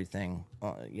fix everything.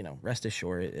 Rest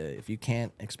assured, if you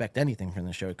can't expect anything from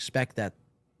the show, expect that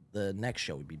the next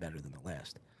show would be better than the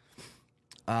last.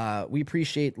 We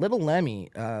appreciate Little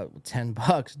Lemmy,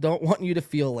 $10. Don't want you to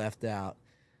feel left out.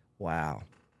 Wow,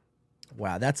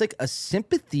 that's like a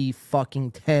sympathy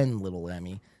fucking 10, Little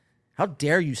Lemmy. How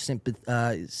dare you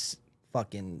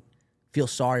fucking feel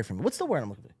sorry for me? What's the word I'm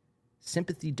looking for?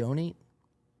 Sympathy donate?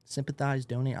 Sympathize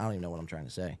donate? I don't even know what I'm trying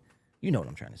to say. You know what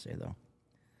I'm trying to say,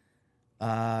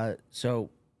 though. So,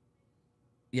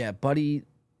 yeah, buddy.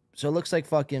 So it looks like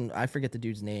fucking, I forget the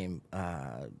dude's name.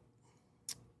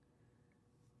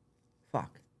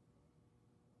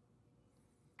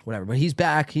 Whatever, but he's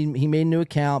back. He made a new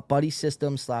account. Buddy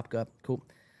System, Slapcup. Cool.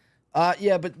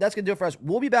 Yeah, but that's going to do it for us.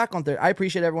 We'll be back on Thursday. I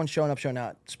appreciate everyone showing up, showing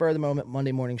out. Spur of the moment,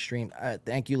 Monday morning stream.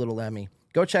 Thank you, Little Lemmy.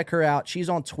 Go check her out. She's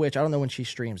on Twitch. I don't know when she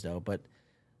streams, though, but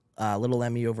Little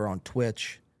Lemmy over on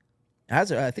Twitch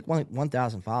has, I think,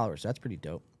 1,000 followers. So that's pretty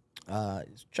dope.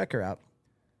 Check her out.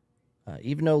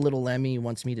 Even though Little Lemmy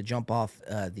wants me to jump off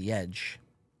the edge,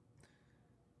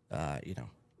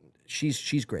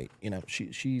 she's great.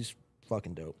 She's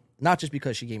fucking dope. Not just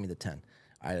because she gave me the 10.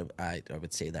 I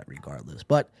would say that regardless.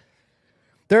 But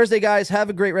Thursday, guys, have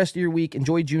a great rest of your week.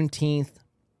 Enjoy Juneteenth.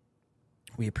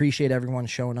 We appreciate everyone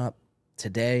showing up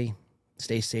today.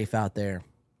 Stay safe out there.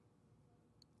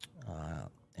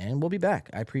 And we'll be back.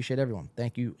 I appreciate everyone.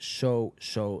 Thank you so,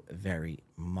 so very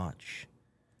much.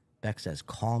 Beck says,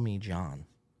 call me John.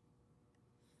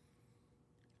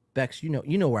 Bex, you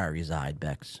know where I reside,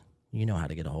 Bex. You know how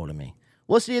to get a hold of me.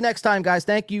 We'll see you next time, guys.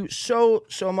 Thank you so,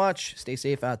 so much. Stay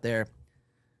safe out there.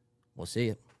 We'll see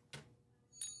you.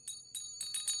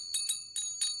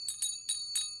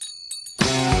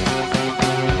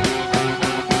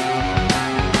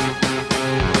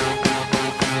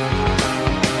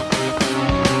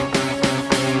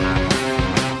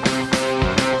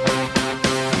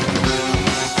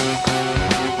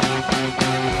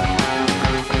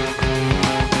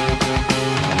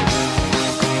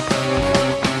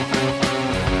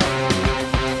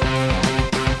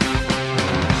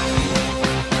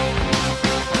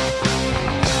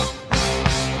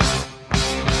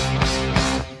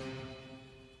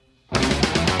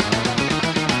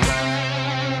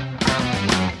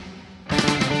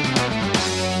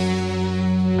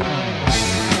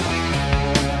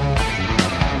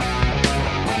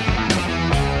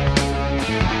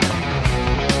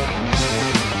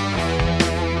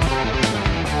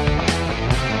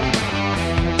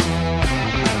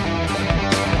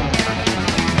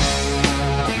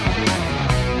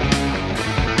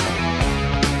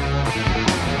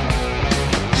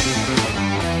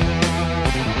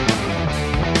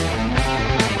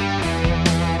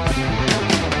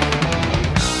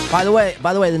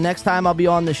 By the way, the next time I'll be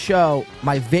on the show,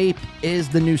 my vape is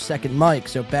the new second mic.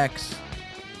 So Bex,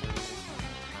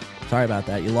 sorry about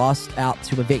that. You lost out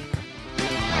to a vape.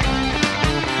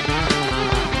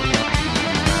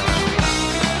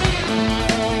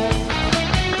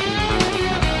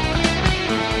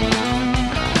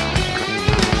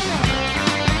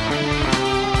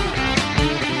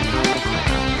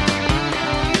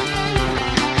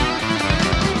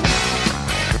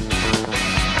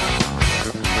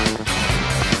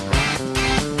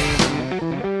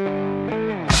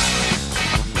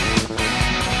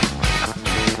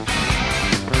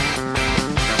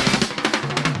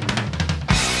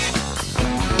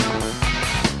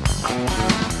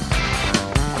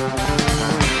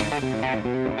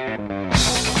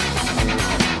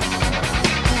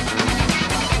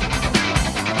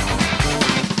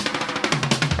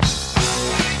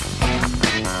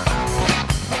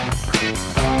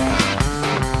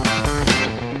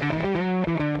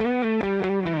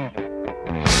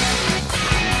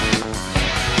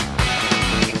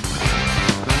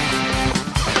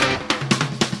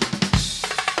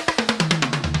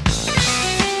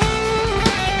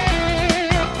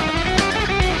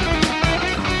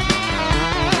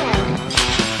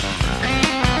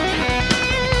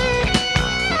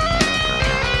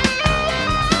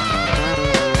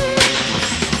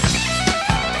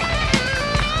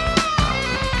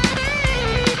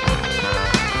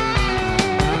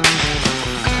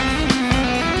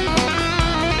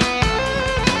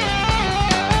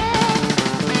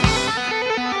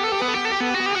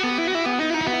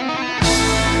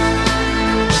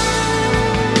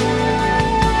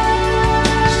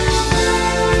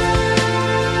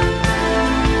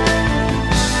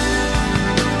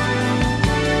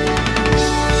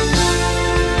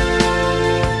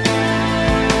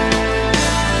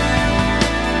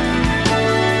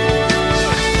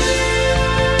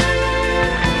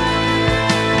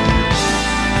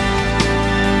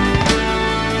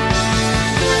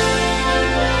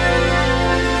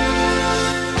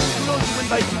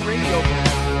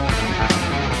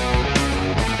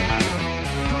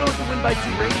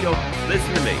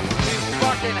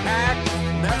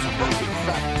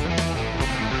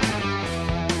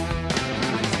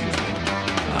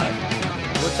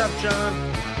 up, John?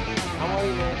 How are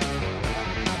you, man?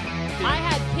 I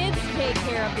had kids to take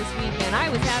care of this weekend. I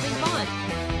was having fun.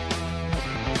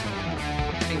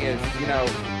 Thing is,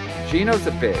 Gino's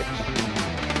a bitch.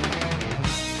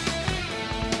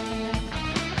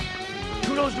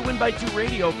 Kudos to Win by 2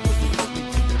 Radio.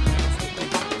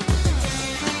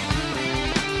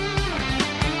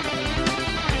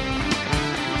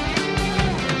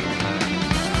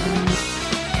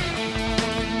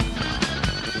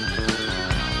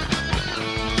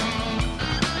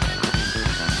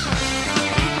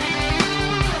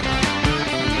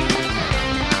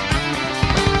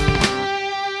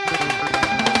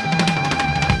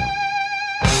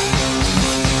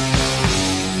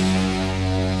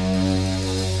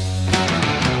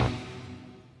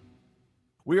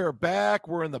 We are back.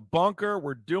 We're in the bunker.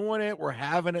 We're doing it. We're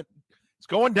having it. It's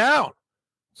going down.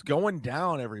 It's going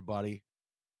down, everybody.